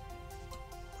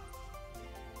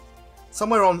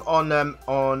 Somewhere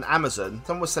on Amazon,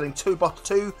 someone was selling two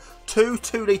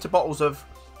 2-litre bottles of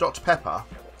Dr. Pepper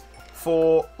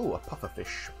for a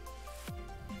pufferfish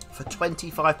for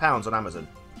 £25 on Amazon.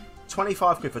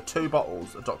 25 quid for 2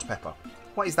 bottles of Dr. Pepper.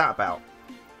 What is that about?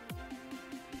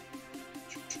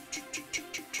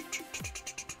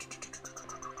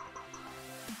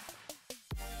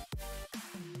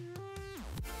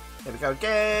 There we go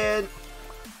again.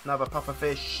 Another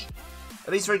pufferfish.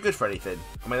 Are these very good for anything?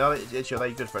 I mean, are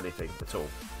they good for anything at all?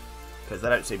 Because they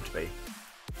don't seem to be.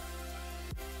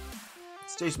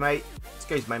 Excuse me,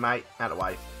 mate. Out of the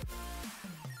way.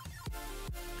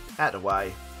 Out of the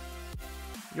way.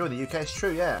 You're in the UK, it's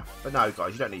true, yeah. But no,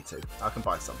 guys, you don't need to. I can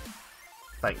buy some.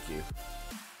 Thank you.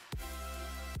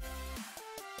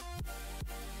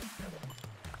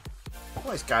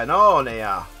 What is going on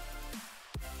here?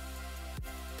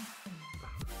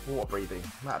 Water breathing.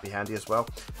 That'd be handy as well.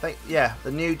 Yeah,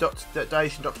 the new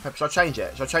donation Dr. Pepper. Shall I change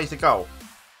it? Shall I change the goal?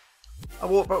 Oh,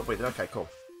 water breathing. Okay, cool.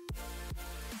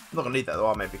 I'm not going to need that though,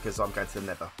 am I? Because I'm going to the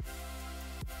Nether.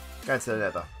 Going to the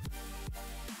Nether.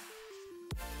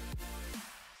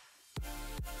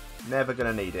 Never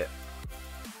going to need it.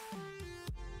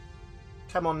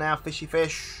 Come on now, fishy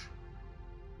fish.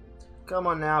 Come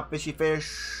on now, fishy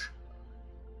fish.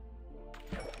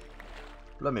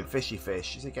 Blooming fishy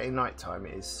fish. Is it getting night time?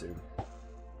 It is soon.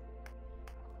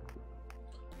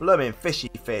 Blooming fishy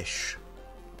fish.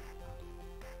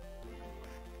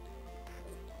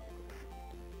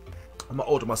 I might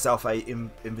order myself a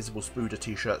Invisible Spooder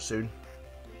t-shirt soon.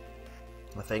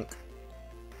 I think.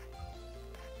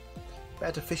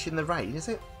 Better to fish in the rain, is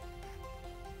it?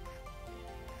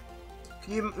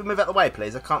 Can you move out of the way,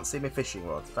 please? I can't see my fishing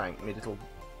rod. Thank me, little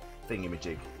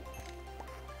thingy-majig.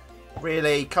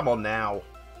 Really? Come on now.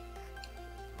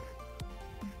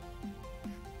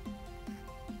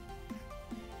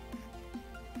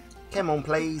 Come on,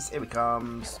 please. Here he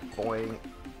comes. Boing.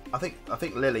 I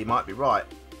think Lily might be right.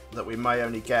 that we may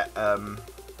only get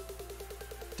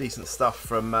decent stuff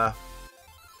from.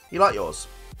 You like yours?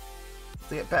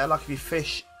 To get better luck if you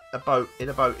fish in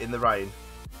a boat in the rain.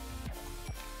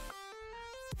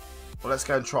 Well, let's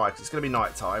go and try because it's going to be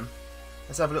night time.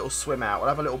 Let's have a little swim out. We'll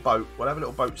have a little boat. We'll have a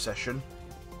little boat session.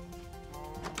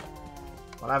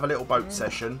 I'll have a little boat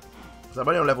session. So I'm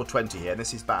only on level 20 here, and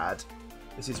this is bad.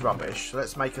 This is rubbish. So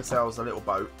let's make ourselves a little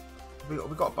boat.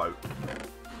 We've got a boat.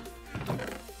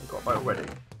 We've got a boat already.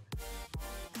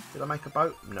 Did I make a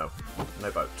boat? No.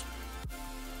 No boat.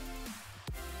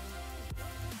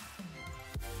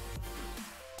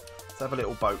 Let's have a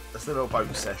little boat. Let's do a little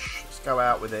boat sesh. Let's go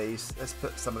out with these. Let's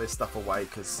put some of this stuff away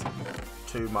because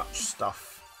too much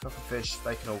stuff. Pufferfish,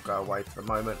 they can all go away for the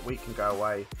moment. Wheat can go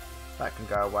away. That can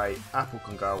go away. Apple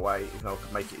can go away. Even though I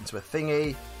can make it into a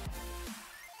thingy.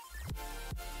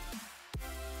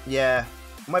 Yeah.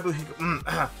 Maybe we could,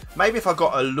 maybe if I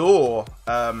got a lure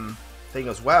thing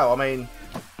as well. I mean,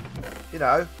 you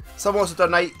know, someone wants to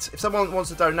donate. If someone wants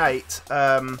to donate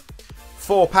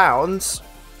 £4,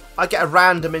 I get a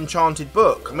random enchanted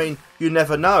book. I mean, you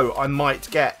never know. I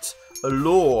might get a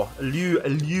lure, a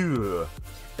lure.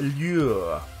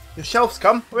 Your shelves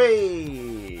come.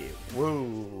 Whee!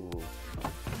 Woo!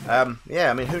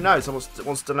 Yeah, I mean, who knows? Someone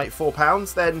wants to donate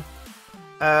 £4, then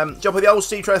jump on the old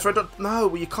Steve Trailer thread. No,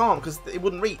 well, you can't because it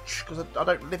wouldn't reach because I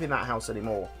don't live in that house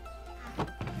anymore.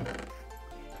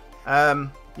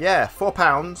 Yeah,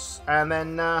 £4, and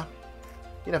then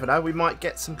you never know. We might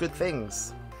get some good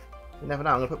things. You never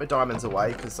know. I'm gonna put my diamonds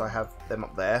away because I have them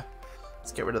up there.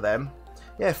 Let's get rid of them.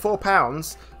 Yeah,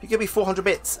 £4. If you give me 400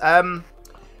 bits,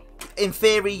 in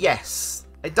theory, yes.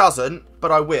 It doesn't,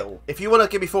 but I will. If you want to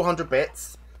give me 400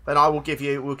 bits, then I will give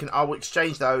you. I will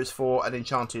exchange those for an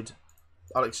enchanted.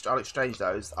 I'll exchange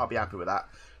those. I'll be happy with that.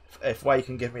 If Way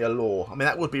can give me a lore, I mean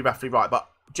that would be roughly right. But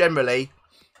generally,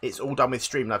 it's all done with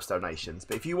Streamlabs donations.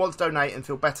 But if you want to donate and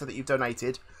feel better that you've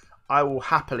donated, I will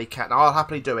happily I'll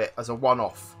happily do it as a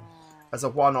one-off. As a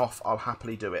one-off, I'll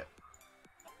happily do it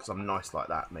because I'm nice like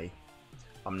that. Me,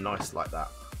 I'm nice like that.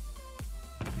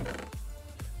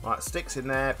 Right, sticks in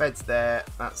there, bed's there,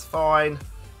 that's fine.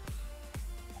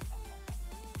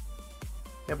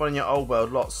 Get one in your old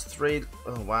world, lots 3.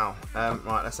 Oh wow.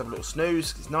 Right, let's have a little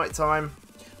snooze. It's night time.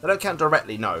 They don't count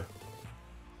directly, no.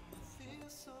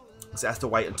 So it has to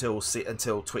wait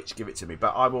until Twitch give it to me.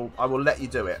 But I will let you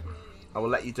do it. I will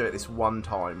let you do it this one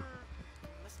time.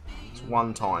 It's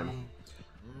one time.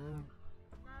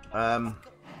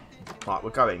 Right,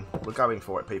 we're going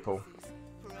for it, people.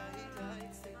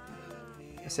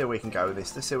 Let's see where we can go with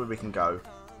this. Let's see where we can go.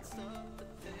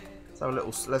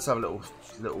 Let's have a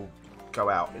little go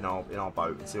out in our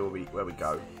boat and see where we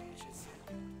go.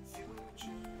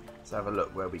 Let's have a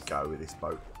look where we go with this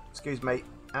boat. Excuse me,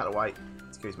 out of the way.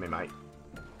 Excuse me, mate.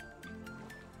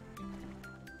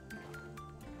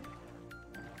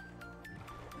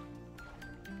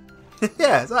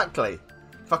 Yeah, exactly.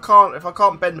 If I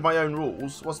can't bend my own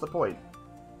rules, what's the point?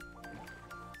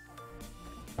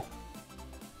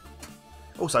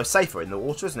 Also, safer in the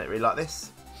water, isn't it, really, like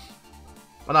this?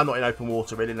 I know I'm not in open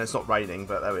water, really, and it's not raining,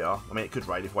 but there we are. I mean, it could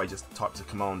rain if Way just types a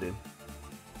command in.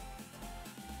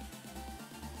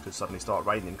 Could suddenly start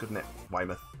raining, couldn't it,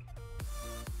 Weymouth?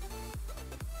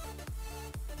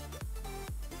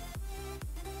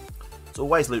 It's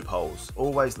always loopholes.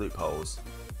 Always loopholes.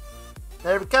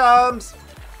 There it comes!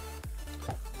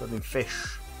 Blooming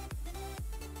fish.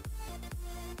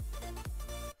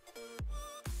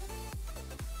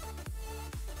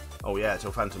 Oh yeah,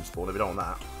 till phantom spawn. If we don't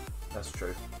want that, that's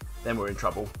true. Then we're in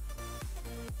trouble.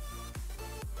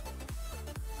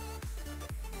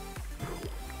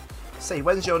 See,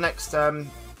 when's your next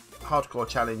hardcore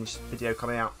challenge video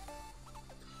coming out?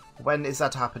 When is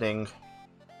that happening?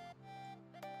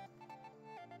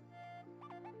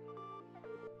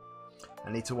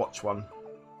 I need to watch one.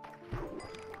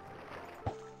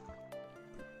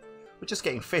 We're just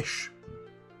getting fish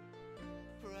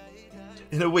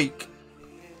in a week.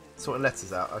 Sorting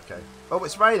letters out, okay. Oh,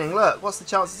 it's raining, look. What's the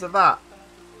chances of that?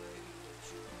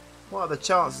 What are the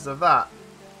chances of that?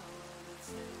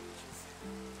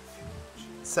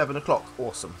 7 o'clock,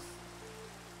 awesome.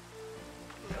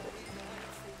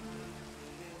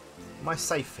 Am I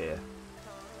safe here?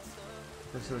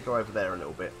 I'm just going to go over there a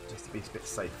little bit, just to be a bit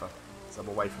safer. So I'm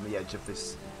away from the edge of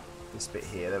this bit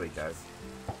here, there we go.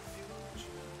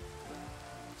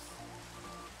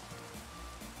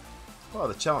 What are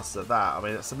the chances of that? I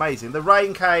mean, it's amazing. The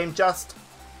rain came just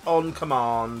on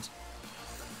command.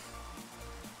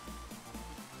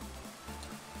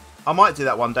 I might do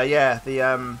that one day, yeah. The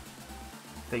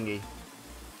thingy.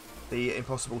 The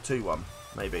Impossible 2 one,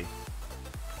 maybe.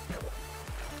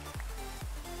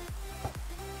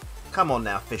 Come on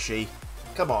now, fishy.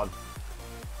 Come on.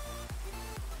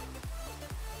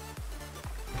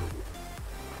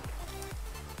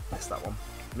 Missed that one.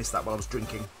 Missed that one. I was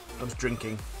drinking. I was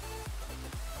drinking.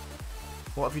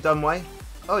 What have you done, Way?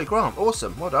 Oh, Grant.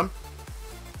 Awesome. Well done.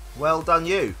 Well done,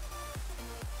 you.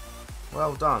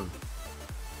 Well done.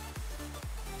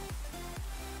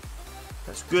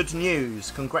 That's good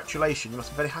news. Congratulations. You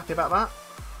must be very happy about that.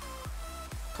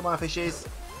 Come on, fishes.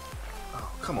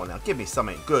 Oh, come on now. Give me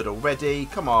something good already.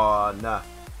 Come on.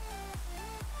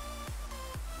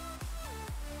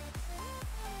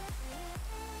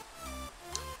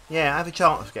 Yeah, I have a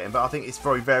chance of getting, but I think it's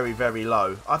very, very, very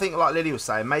low. I think, like Lily was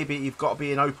saying, maybe you've got to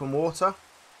be in open water.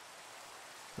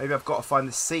 Maybe I've got to find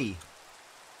the sea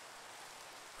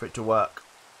for it to work.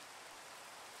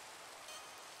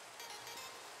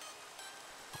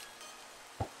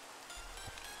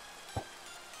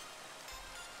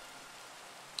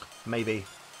 Maybe.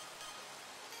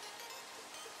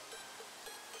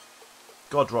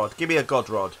 God rod. Give me a god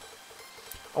rod.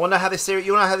 I want to know how this series.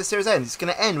 You want to know how this series ends? It's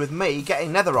going to end with me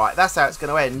getting netherite. That's how it's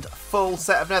going to end. Full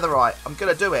set of netherite. I'm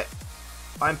going to do it.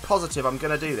 I'm positive I'm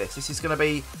going to do this. This is going to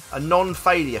be a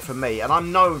non-failure for me, and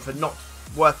I'm known for not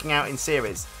working out in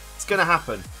series. It's going to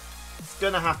happen. It's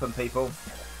going to happen, people.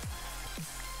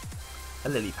 A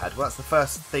lily pad. Well, that's the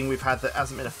first thing we've had that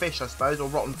hasn't been a fish, I suppose, or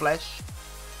rotten flesh,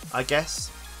 I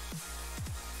guess.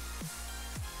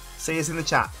 See us in the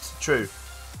chat. True.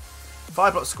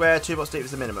 5 blocks square, 2 blocks deep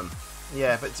is the minimum.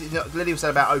 Yeah, but you know, Lily was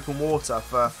saying about open water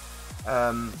for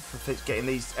getting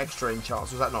these extra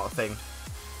enchants. Was that not a thing?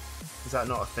 Is that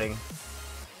not a thing?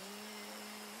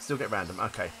 Still get random.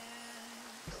 Okay.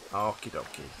 Okie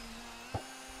dokie.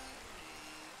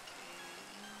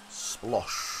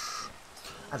 Splosh.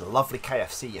 I had a lovely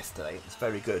KFC yesterday. It was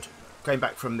very good. Came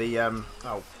back from the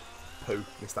oh, poo.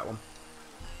 Missed that one.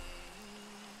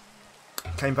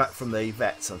 Came back from the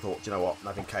vets and thought, you know what, I'm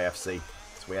having KFC.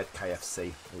 So we had KFC.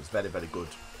 It was very, very good.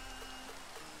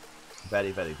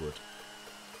 Very, very good.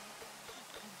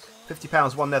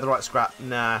 £50, 1 netherite scrap.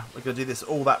 Nah, we're going to do this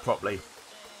all that properly.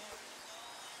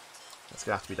 That's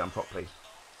going to have to be done properly.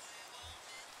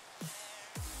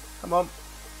 Come on.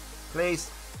 Please.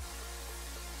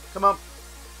 Come on.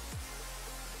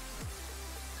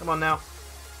 Come on now.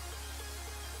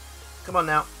 Come on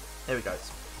now. Here we go.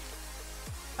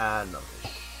 And another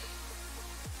fish.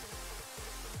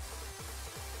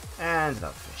 And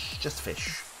another fish. Just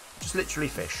fish. Just literally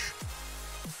fish.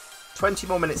 20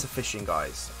 more minutes of fishing,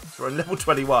 guys. So we're on level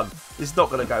 21. This is not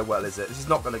going to go well, is it? This is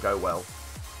not going to go well.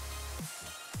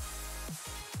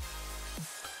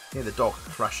 Hear the dog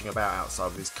thrashing about outside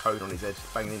with his cone on his head,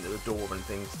 banging into the door and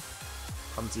things.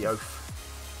 Clumsy oaf.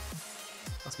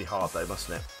 Must be hard though,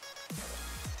 mustn't it?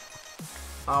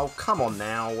 Oh, come on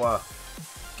now.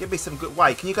 Give me some good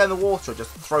way. Can you go in the water and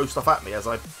just throw stuff at me as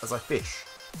I fish?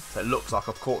 So it looks like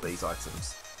I've caught these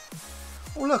items.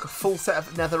 Oh look, a full set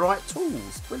of netherite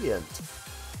tools. Brilliant.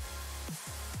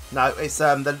 No, it's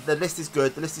the list is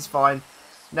good. The list is fine.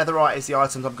 Netherite is the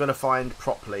items I'm going to find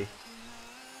properly.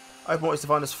 Open water is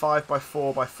defined as 5 by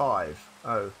 4 by 5.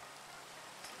 Oh.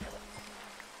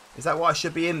 Is that what I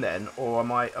should be in then? Or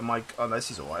am I oh no,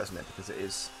 this is alright, isn't it? Because it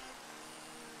is.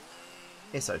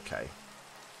 It's okay.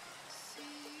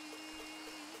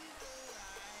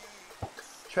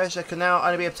 Treasure can now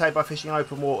only be obtained by fishing in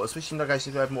open waters. Fishing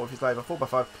locations in open water is over 4 by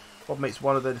 5. Bob meets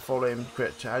one of the following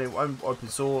criteria: open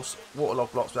source,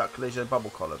 waterlogged blocks without collision, bubble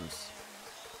columns.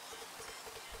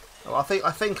 Oh, I think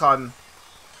I'm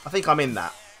in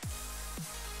that.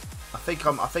 I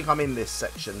think I'm in this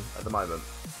section at the moment.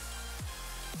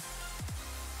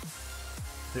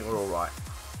 I think we're all right.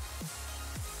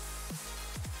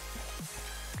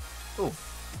 Oh,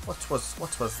 what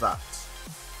was that?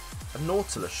 A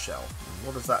nautilus shell.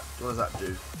 What does that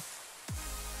do?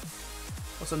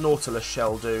 What's a nautilus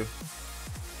shell do?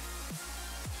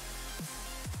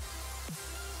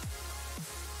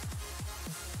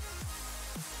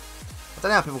 I don't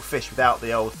know how people fish without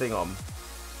the old thing on.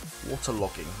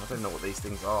 Waterlogging. I don't know what these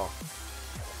things are.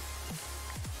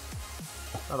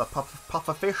 Another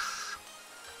puffer fish.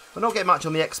 We're not getting much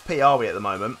on the XP, are we, at the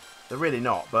moment? They're really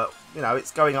not, but, you know,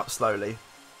 it's going up slowly.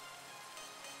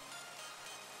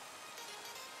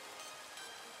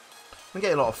 We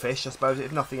get a lot of fish, I suppose.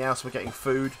 If nothing else, we're getting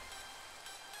food,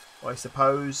 I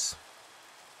suppose.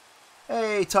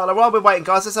 Hey, Tyler, while we're waiting,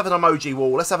 guys, let's have an emoji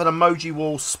wall. Let's have an emoji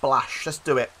wall splash. Let's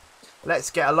do it.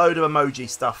 Let's get a load of emoji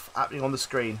stuff happening on the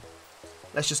screen.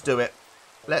 Let's just do it.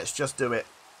 Let's just do it.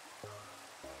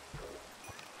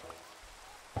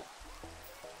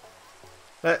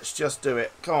 Let's just do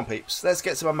it. Come on, peeps. Let's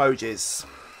get some emojis.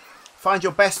 Find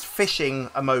your best fishing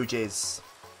emojis.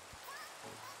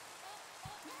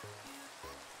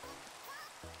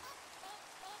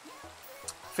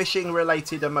 fishing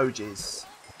related emojis.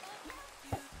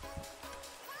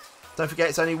 Don't forget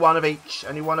it's only one of each.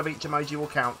 Only one of each emoji will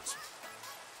count.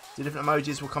 2 different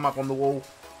emojis will come up on the wall.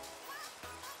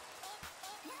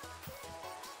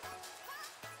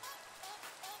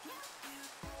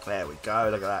 There we go,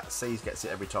 look at that. Seas gets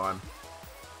it every time.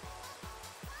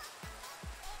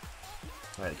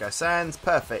 There you go, Sans,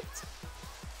 perfect.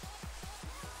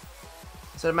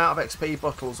 Is there an amount of XP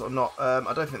bottles or not?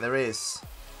 I don't think there is.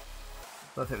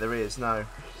 I don't think there is, no.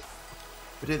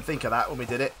 We didn't think of that when we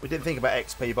did it. We didn't think about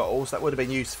XP bottles. That would have been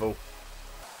useful.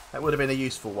 That would have been a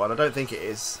useful one. I don't think it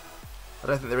is. I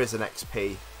don't think there is an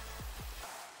XP.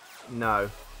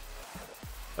 No.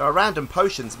 There are random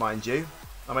potions, mind you.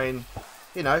 I mean,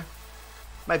 you know.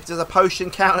 Maybe does a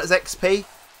potion count as XP?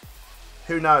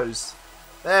 Who knows?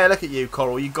 There, look at you,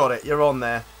 Coral. You got it. You're on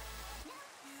there.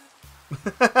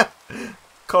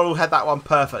 Coral had that one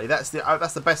perfectly. That's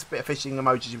the best bit of fishing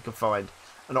emojis you can find.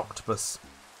 An octopus.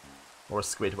 Or a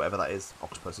squid, whatever that is.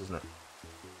 Octopus, isn't it?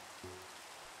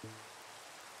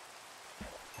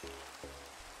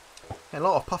 Yeah, a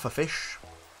lot of puffer fish.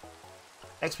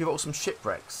 XP bottle some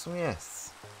shipwrecks. Oh,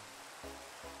 yes.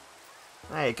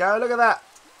 There you go. Look at that.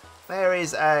 There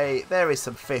is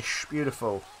some fish.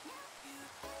 Beautiful.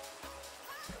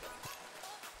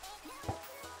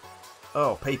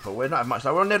 Oh, people, we're not having much.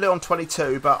 We're nearly on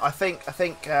 22, but I think,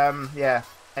 yeah,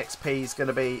 XP is going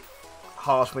to be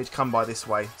hard for me to come by this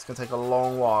way. It's going to take a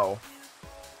long while.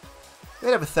 We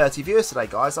had over 30 viewers today,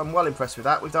 guys. I'm well impressed with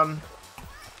that.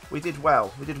 We did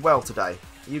well. We did well today.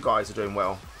 You guys are doing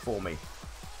well for me.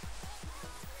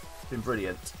 It's been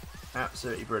brilliant.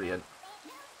 Absolutely brilliant.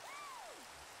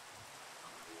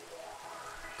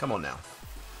 Come on now.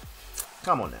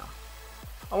 Come on now.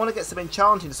 I want to get some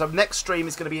enchanting. So next stream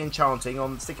is going to be enchanting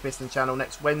on the Sticky Piston channel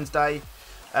next Wednesday.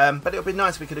 But it would be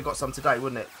nice if we could have got some today,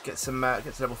 wouldn't it? Get to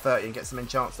level 30 and get some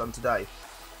enchants done today.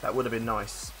 That would have been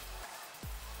nice.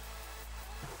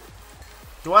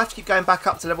 Do I have to keep going back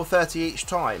up to level 30 each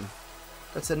time?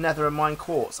 Go to Nether and mine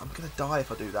quartz. I'm going to die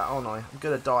if I do that, aren't I? I'm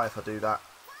going to die if I do that.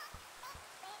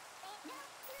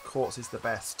 Quartz is the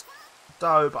best.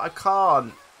 No, but I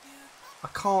can't. I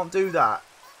can't do that.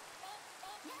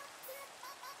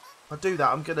 If I do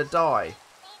that, I'm going to die.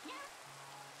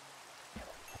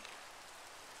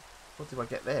 What did I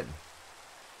get then?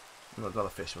 Another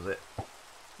fish, was it?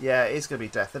 Yeah, it is going to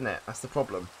be death, isn't it? That's the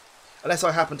problem. Unless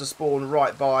I happen to spawn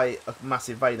right by a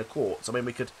massive vein of quartz. I mean,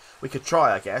 we could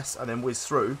try, I guess, and then whiz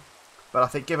through. But I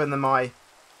think given them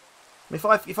if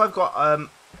I've got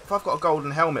a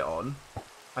golden helmet on,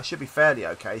 I should be fairly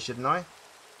okay, shouldn't I?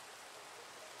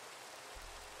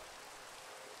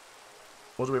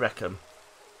 What do we reckon?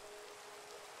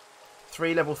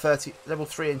 3 level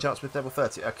 3 enchants with level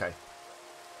 30. Okay.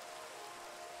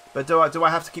 But do I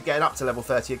have to keep getting up to level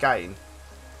 30 again?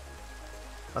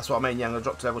 That's what I mean. Yeah, I'm gonna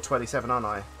drop to level 27, aren't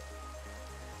I?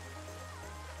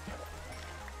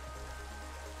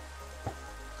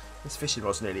 This fishing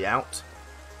rod's nearly out.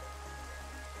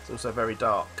 It's also very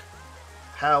dark.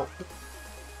 Help!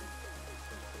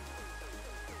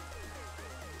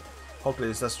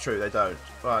 Hoglins, that's true, they don't.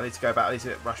 Right, I need to go back. I need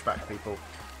to rush back, people.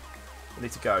 I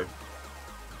need to go.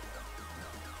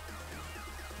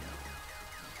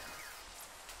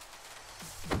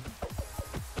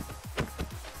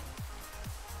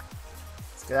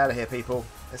 Let's get out of here, people.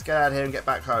 Let's get out of here and get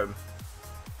back home.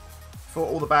 Before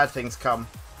all the bad things come.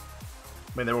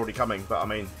 I mean, they're already coming, but I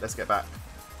mean, let's get back.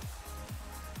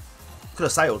 Could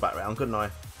have sailed back round, couldn't I?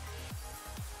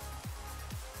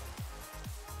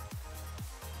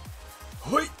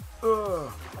 Hoi!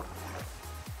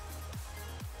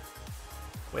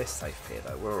 We're safe here,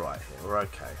 though. We're alright here. We're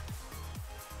okay.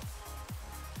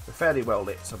 We're fairly well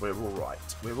lit, so we're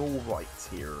alright. We're alright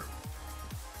here.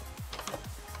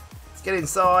 Let's get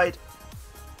inside.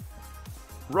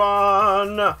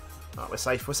 Run! Right, we're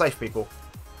safe. We're safe, people.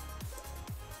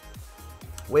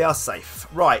 We are safe.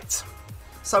 Right.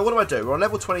 So what do? We're on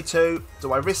level 22.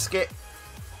 Do I risk it?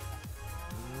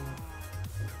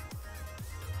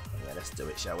 Yeah, let's do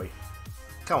it, shall we?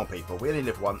 Come on, people. We only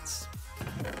live once.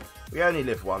 We only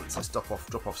live once. Let's drop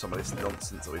off some of this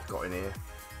nonsense that we've got in here.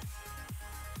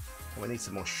 And we need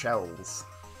some more shells.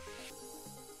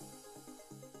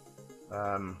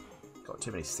 Got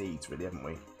too many seeds, really, haven't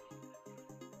we?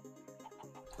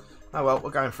 Oh well, we're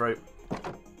going through.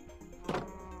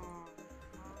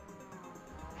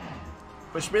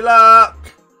 Wish me luck!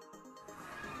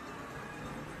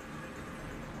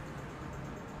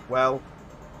 Well.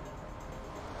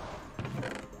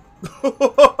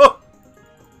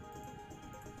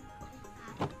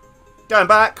 Going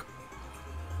back.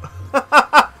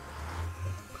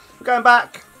 We're going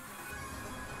back.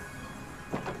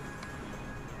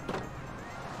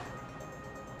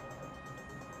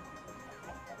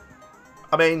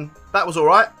 I mean, that was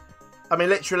alright. I mean,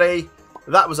 literally,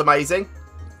 that was amazing.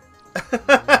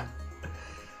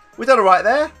 We've done alright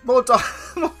there.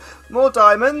 More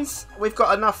diamonds. We've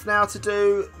got enough now to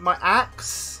do my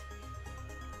axe.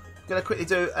 I'm gonna quickly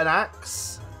do an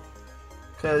axe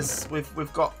because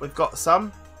we've got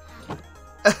some.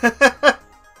 I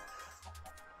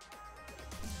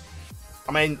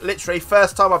mean, literally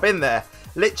first time I've been there.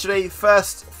 Literally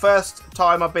first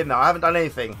time I've been there. I haven't done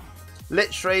anything.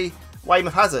 Literally,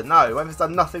 Weymouth hasn't. No, Weymouth's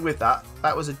done nothing with that.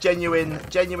 That was a genuine.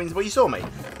 Well, you saw me.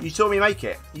 You saw me make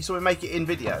it. You saw me make it in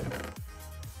video.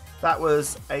 That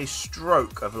was a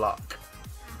stroke of luck.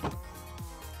 Alright,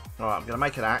 I'm going to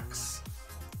make an axe.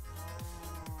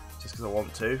 Just because I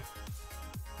want to.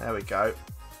 There we go.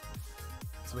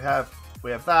 So we have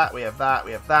that, we have that,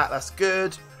 we have that. That's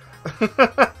good.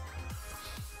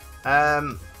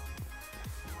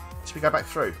 Should we go back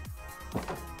through?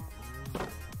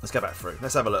 Let's go back through.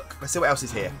 Let's have a look. Let's see what else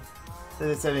is here. See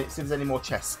if there's any more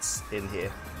chests in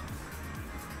here.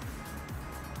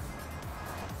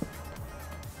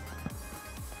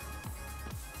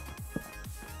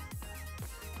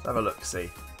 Let's have a look, see.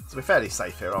 So we're fairly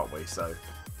safe here, aren't we? So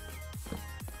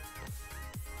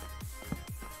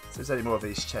if there's any more of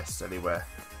these chests anywhere.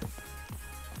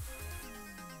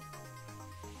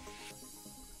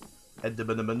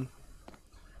 Enderman.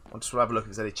 I'll just have a look if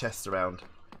there's any chests around.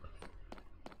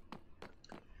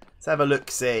 Let's have a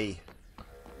look-see.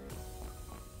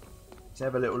 Let's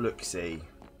have a little look-see.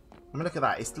 I mean, look at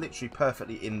that. It's literally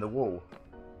perfectly in the wall.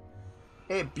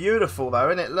 It's beautiful, though,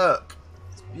 isn't it? Look.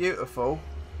 It's beautiful.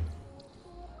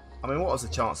 I mean, what was the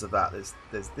chance of that?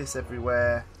 There's this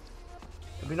everywhere.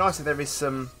 It'd be nice if there's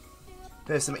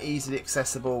some easily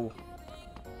accessible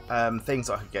things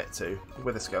I could get to. The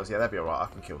wither skulls, yeah, that'd be alright.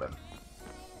 I can kill them.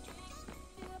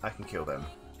 I can kill them.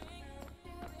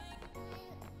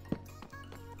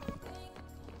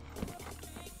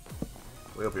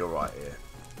 We'll be alright here.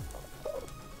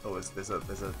 Oh, there's a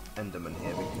Enderman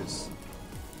here because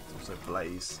it's also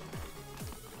Blaze.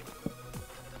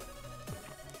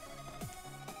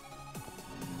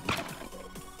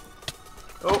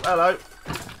 Oh, hello.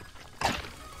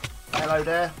 Hello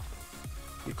there.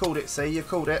 You called it, see? You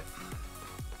called it.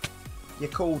 You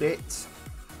called it.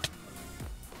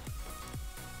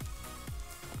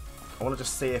 I want to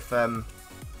just see if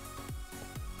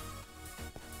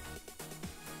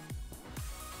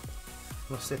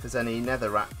let's see if there's any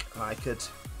netherrack I could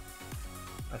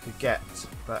get,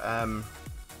 but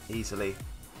easily.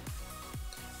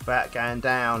 Back going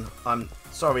down. I'm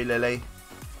sorry, Lily.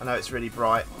 I know it's really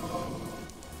bright.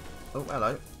 Oh,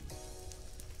 hello.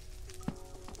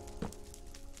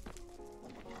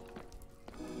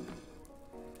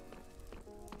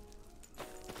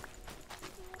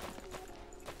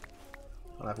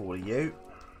 I'll have all of you.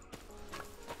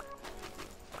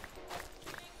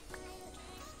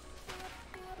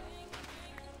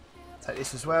 Take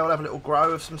this as well. I'll have a little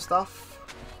grow of some stuff.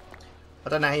 I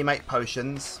don't know how you make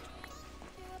potions.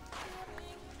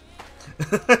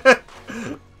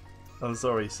 I'm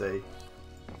sorry, C.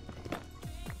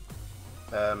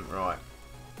 Right.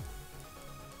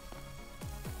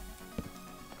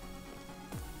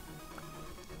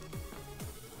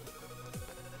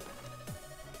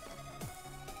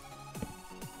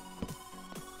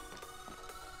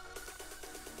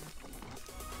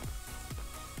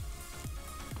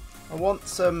 I want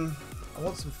some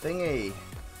thingy.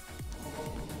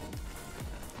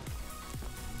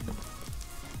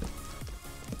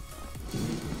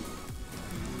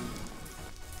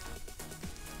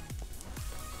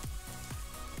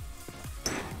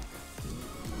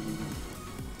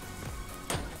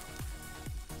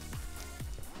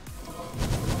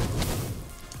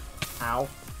 Ow.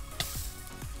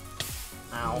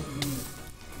 Ow.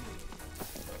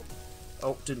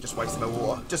 Oh, didn't just waste my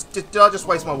water. Did I just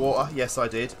waste my water? Yes, I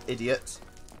did. Idiot.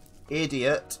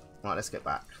 Idiot. Right, let's get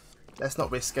back. Let's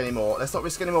not risk any more. Let's not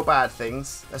risk any more bad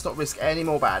things. Let's not risk any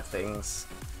more bad things.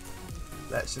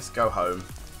 Let's just go home.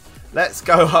 Let's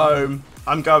go home.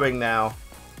 I'm going now.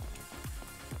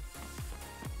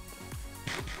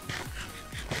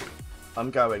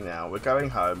 I'm going now. We're going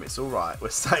home. It's alright. We're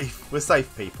safe. We're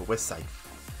safe, people. We're safe.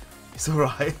 It's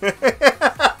alright.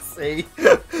 See?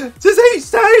 Just eat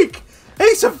steak!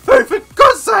 Eat some food, for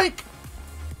God's sake!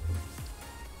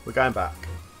 We're going back.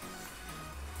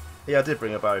 Yeah, I did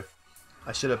bring a bow.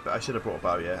 I should have brought a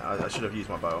bow, yeah. I should have used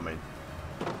my bow, I mean.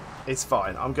 It's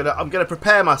fine. I'm gonna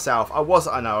prepare myself. I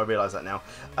know, I realise that now.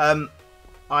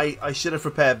 I should have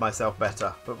prepared myself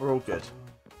better, but we're all good.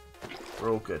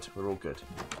 We're all good. We're all good.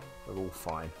 We're all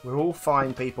fine. We're all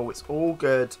fine, people. It's all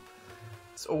good.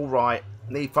 It's all right.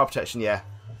 Need fire protection, yeah.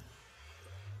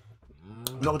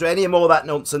 I'm not going to do any more of that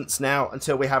nonsense now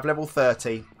until we have level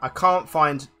 30. I can't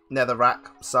find netherrack,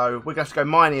 so we're going to have to go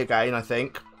mining again, I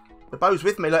think. The bow's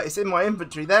with me. Look, it's in my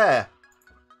inventory there.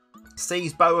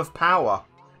 C's bow of power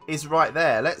is right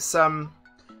there. Let's I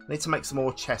need to make some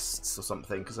more chests or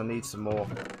something because I need some more.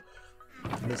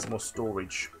 I need some more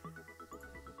storage.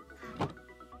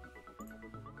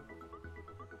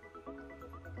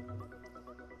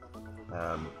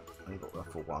 I only got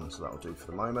level 1, so that'll do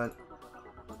for the moment.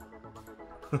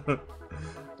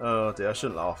 Oh dear, I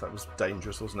shouldn't laugh. That was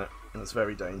dangerous, wasn't it? That's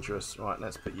very dangerous. Right,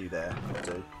 let's put you there.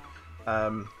 That'll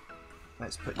do.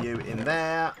 Let's put you in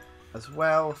there as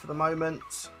well for the moment.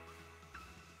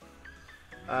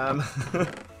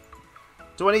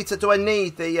 Do I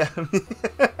need the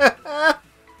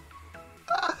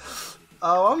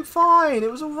Oh, I'm fine.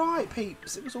 It was alright,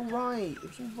 peeps. It was alright. It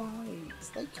was alright.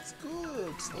 Snake is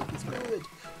good. Snake is good.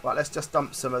 Right, let's just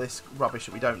dump some of this rubbish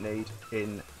that we don't need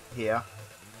in here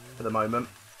for the moment.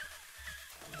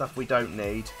 Stuff we don't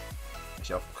need.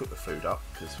 Actually, I'll cook the food up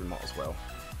because we might as well.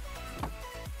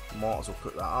 Might as well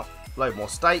cook that up. Load more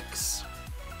steaks.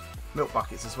 Milk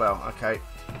buckets as well. Okay.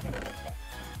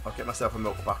 I'll get myself a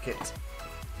milk bucket.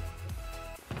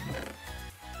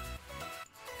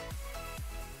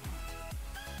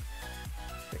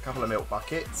 Get a couple of milk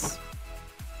buckets.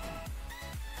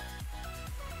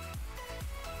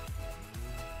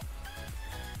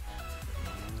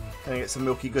 And get some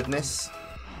milky goodness.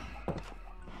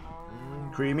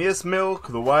 Creamiest milk,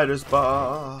 the widest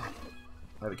bar.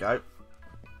 There we go.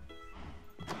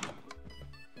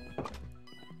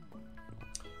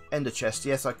 Ender chest,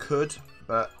 yes I could,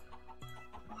 but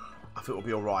I think we'll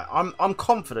be alright. I'm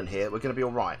confident here that we're going to be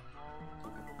alright.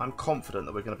 I'm confident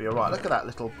that we're going to be alright. Look at that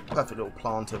little perfect little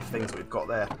plant of things that we've got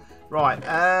there. Right,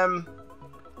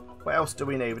 what else do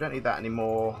we need? We don't need that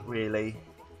anymore, really.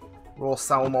 Raw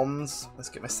salmons. Let's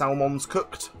get my salmons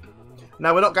cooked.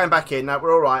 No, we're not going back in. No,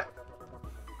 we're alright.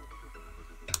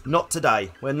 Not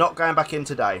today. We're not going back in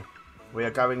today. We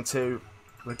are going to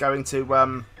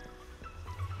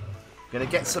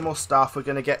get some more stuff. We're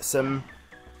going to get some...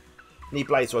 Need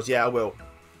blaze rods? Yeah, I will.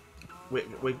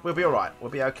 We'll be alright. We'll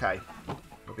be okay.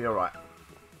 We'll be alright.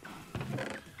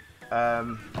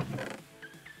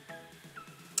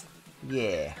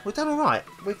 Yeah, we've done alright.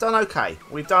 We've done okay.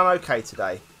 We've done okay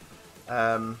today.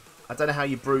 I don't know how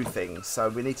you brew things, so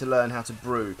we need to learn how to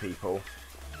brew, people.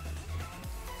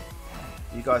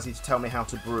 You guys need to tell me how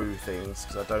to brew things,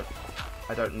 because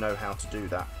I don't know how to do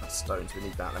that. That's stones. We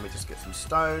need that. Let me just get some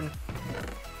stone.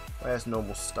 Where's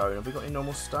normal stone? Have we got any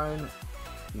normal stone?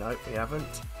 No, we haven't.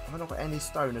 Have I not got any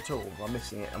stone at all? I'm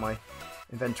missing it. Am I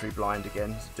inventory blind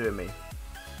again? It's doing me.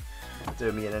 It's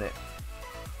doing me in it.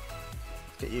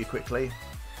 Get you quickly.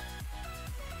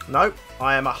 No,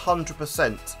 I am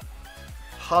 100%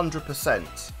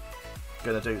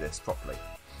 going to do this properly.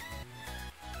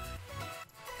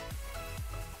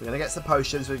 We're going to get some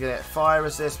potions. We're going to get fire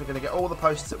resist. We're going to get all the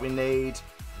potions that we need.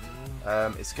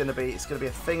 It's going to be a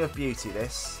thing of beauty.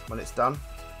 This when it's done.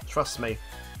 Trust me.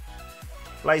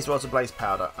 Blaze rods and blaze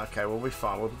powder. Okay, we'll be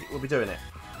fine. We'll be doing it.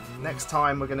 Next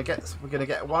time we're going to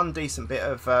get one decent bit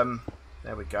of.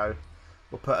 There we go.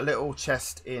 We'll put a little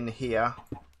chest in here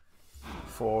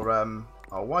for.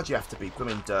 Oh, why do you have to be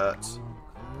blooming dirt?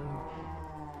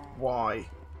 Why?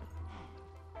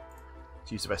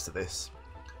 Let's use the rest of this.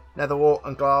 Nether wart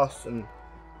and glass and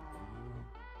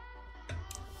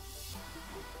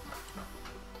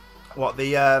what the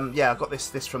yeah, I got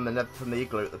this from the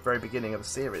igloo at the very beginning of the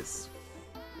series.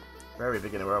 Very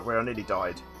beginning where I nearly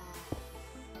died.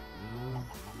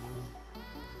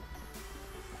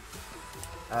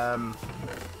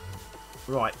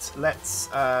 Right, let's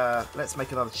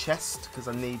make another chest because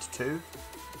I need to.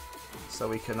 So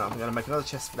we can. I'm going to make another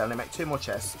chest for them. Let me make 2 more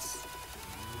chests.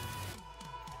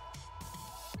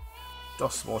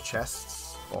 DOS more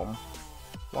chests.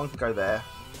 One can go there,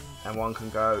 and one can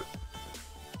go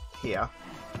here.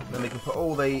 And then we can put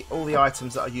all the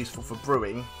items that are useful for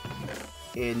brewing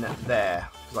in there,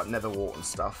 like nether wart and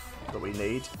stuff that we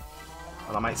need.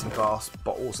 And I'll make some glass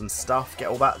bottles and stuff. Get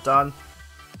all that done.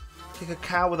 Kick a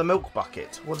cow with a milk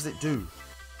bucket. What does it do?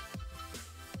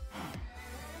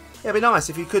 Yeah, it'd be nice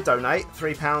if you could donate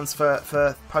 £3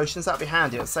 for potions. That'd be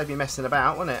handy. It'd save me messing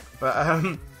about, wouldn't it? But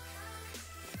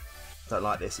don't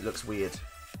like this. It looks weird.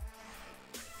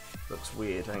 Looks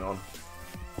weird. Hang on.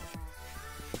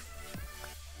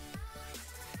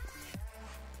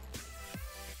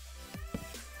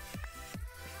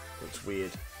 Looks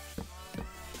weird.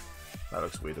 That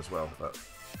looks weird as well, but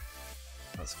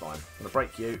that's fine. I'm gonna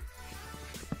break you.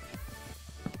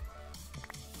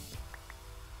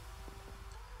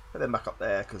 Put them back up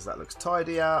there because that looks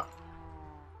tidier.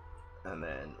 and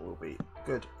then we'll be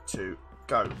good to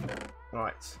go.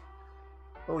 Right,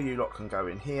 all you lot can go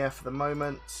in here for the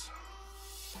moment.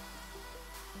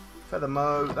 Feather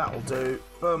mow, that will do.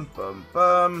 Boom, boom,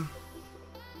 boom.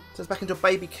 So it's back into a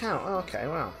baby cow. Oh, okay,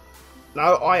 wow.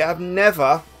 No, I have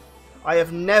never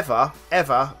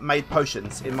ever made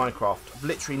potions in Minecraft. I've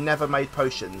literally never made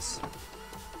potions.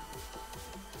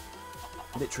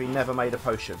 Literally never made a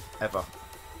potion, ever.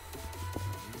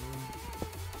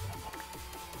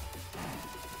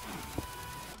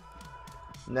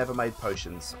 Never made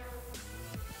potions.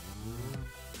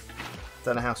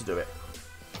 Don't know how to do it.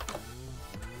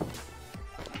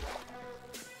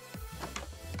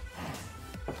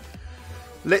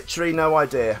 Literally no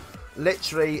idea.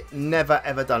 Literally never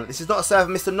ever done it. This is not a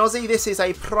server, Mr. Nozzy. This is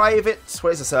a private...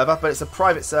 Well, it's a server, but it's a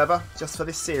private server just for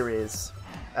this series.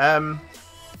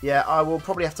 Yeah, I will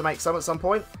probably have to make some at some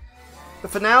point.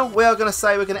 But for now, we are going to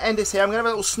say we're going to end this here. I'm going to have a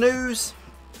little snooze.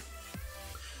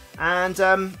 And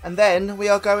then we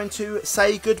are going to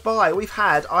say goodbye. We've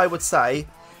had, I would say,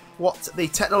 what the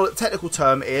technical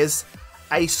term is,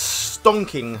 a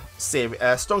stonking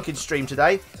stream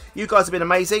today. You guys have been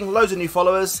amazing. Loads of new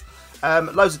followers.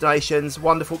 Loads of donations.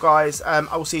 Wonderful, guys.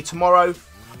 I will see you tomorrow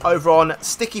over on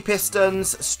Sticky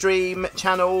Pistons stream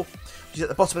channel, which is at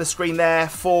the bottom of the screen there,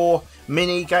 for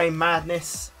Mini Game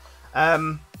Madness.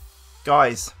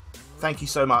 Guys, thank you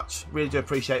so much. Really do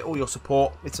appreciate all your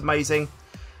support. It's amazing.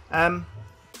 Yeah,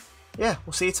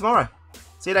 we'll see you tomorrow.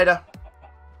 See you later.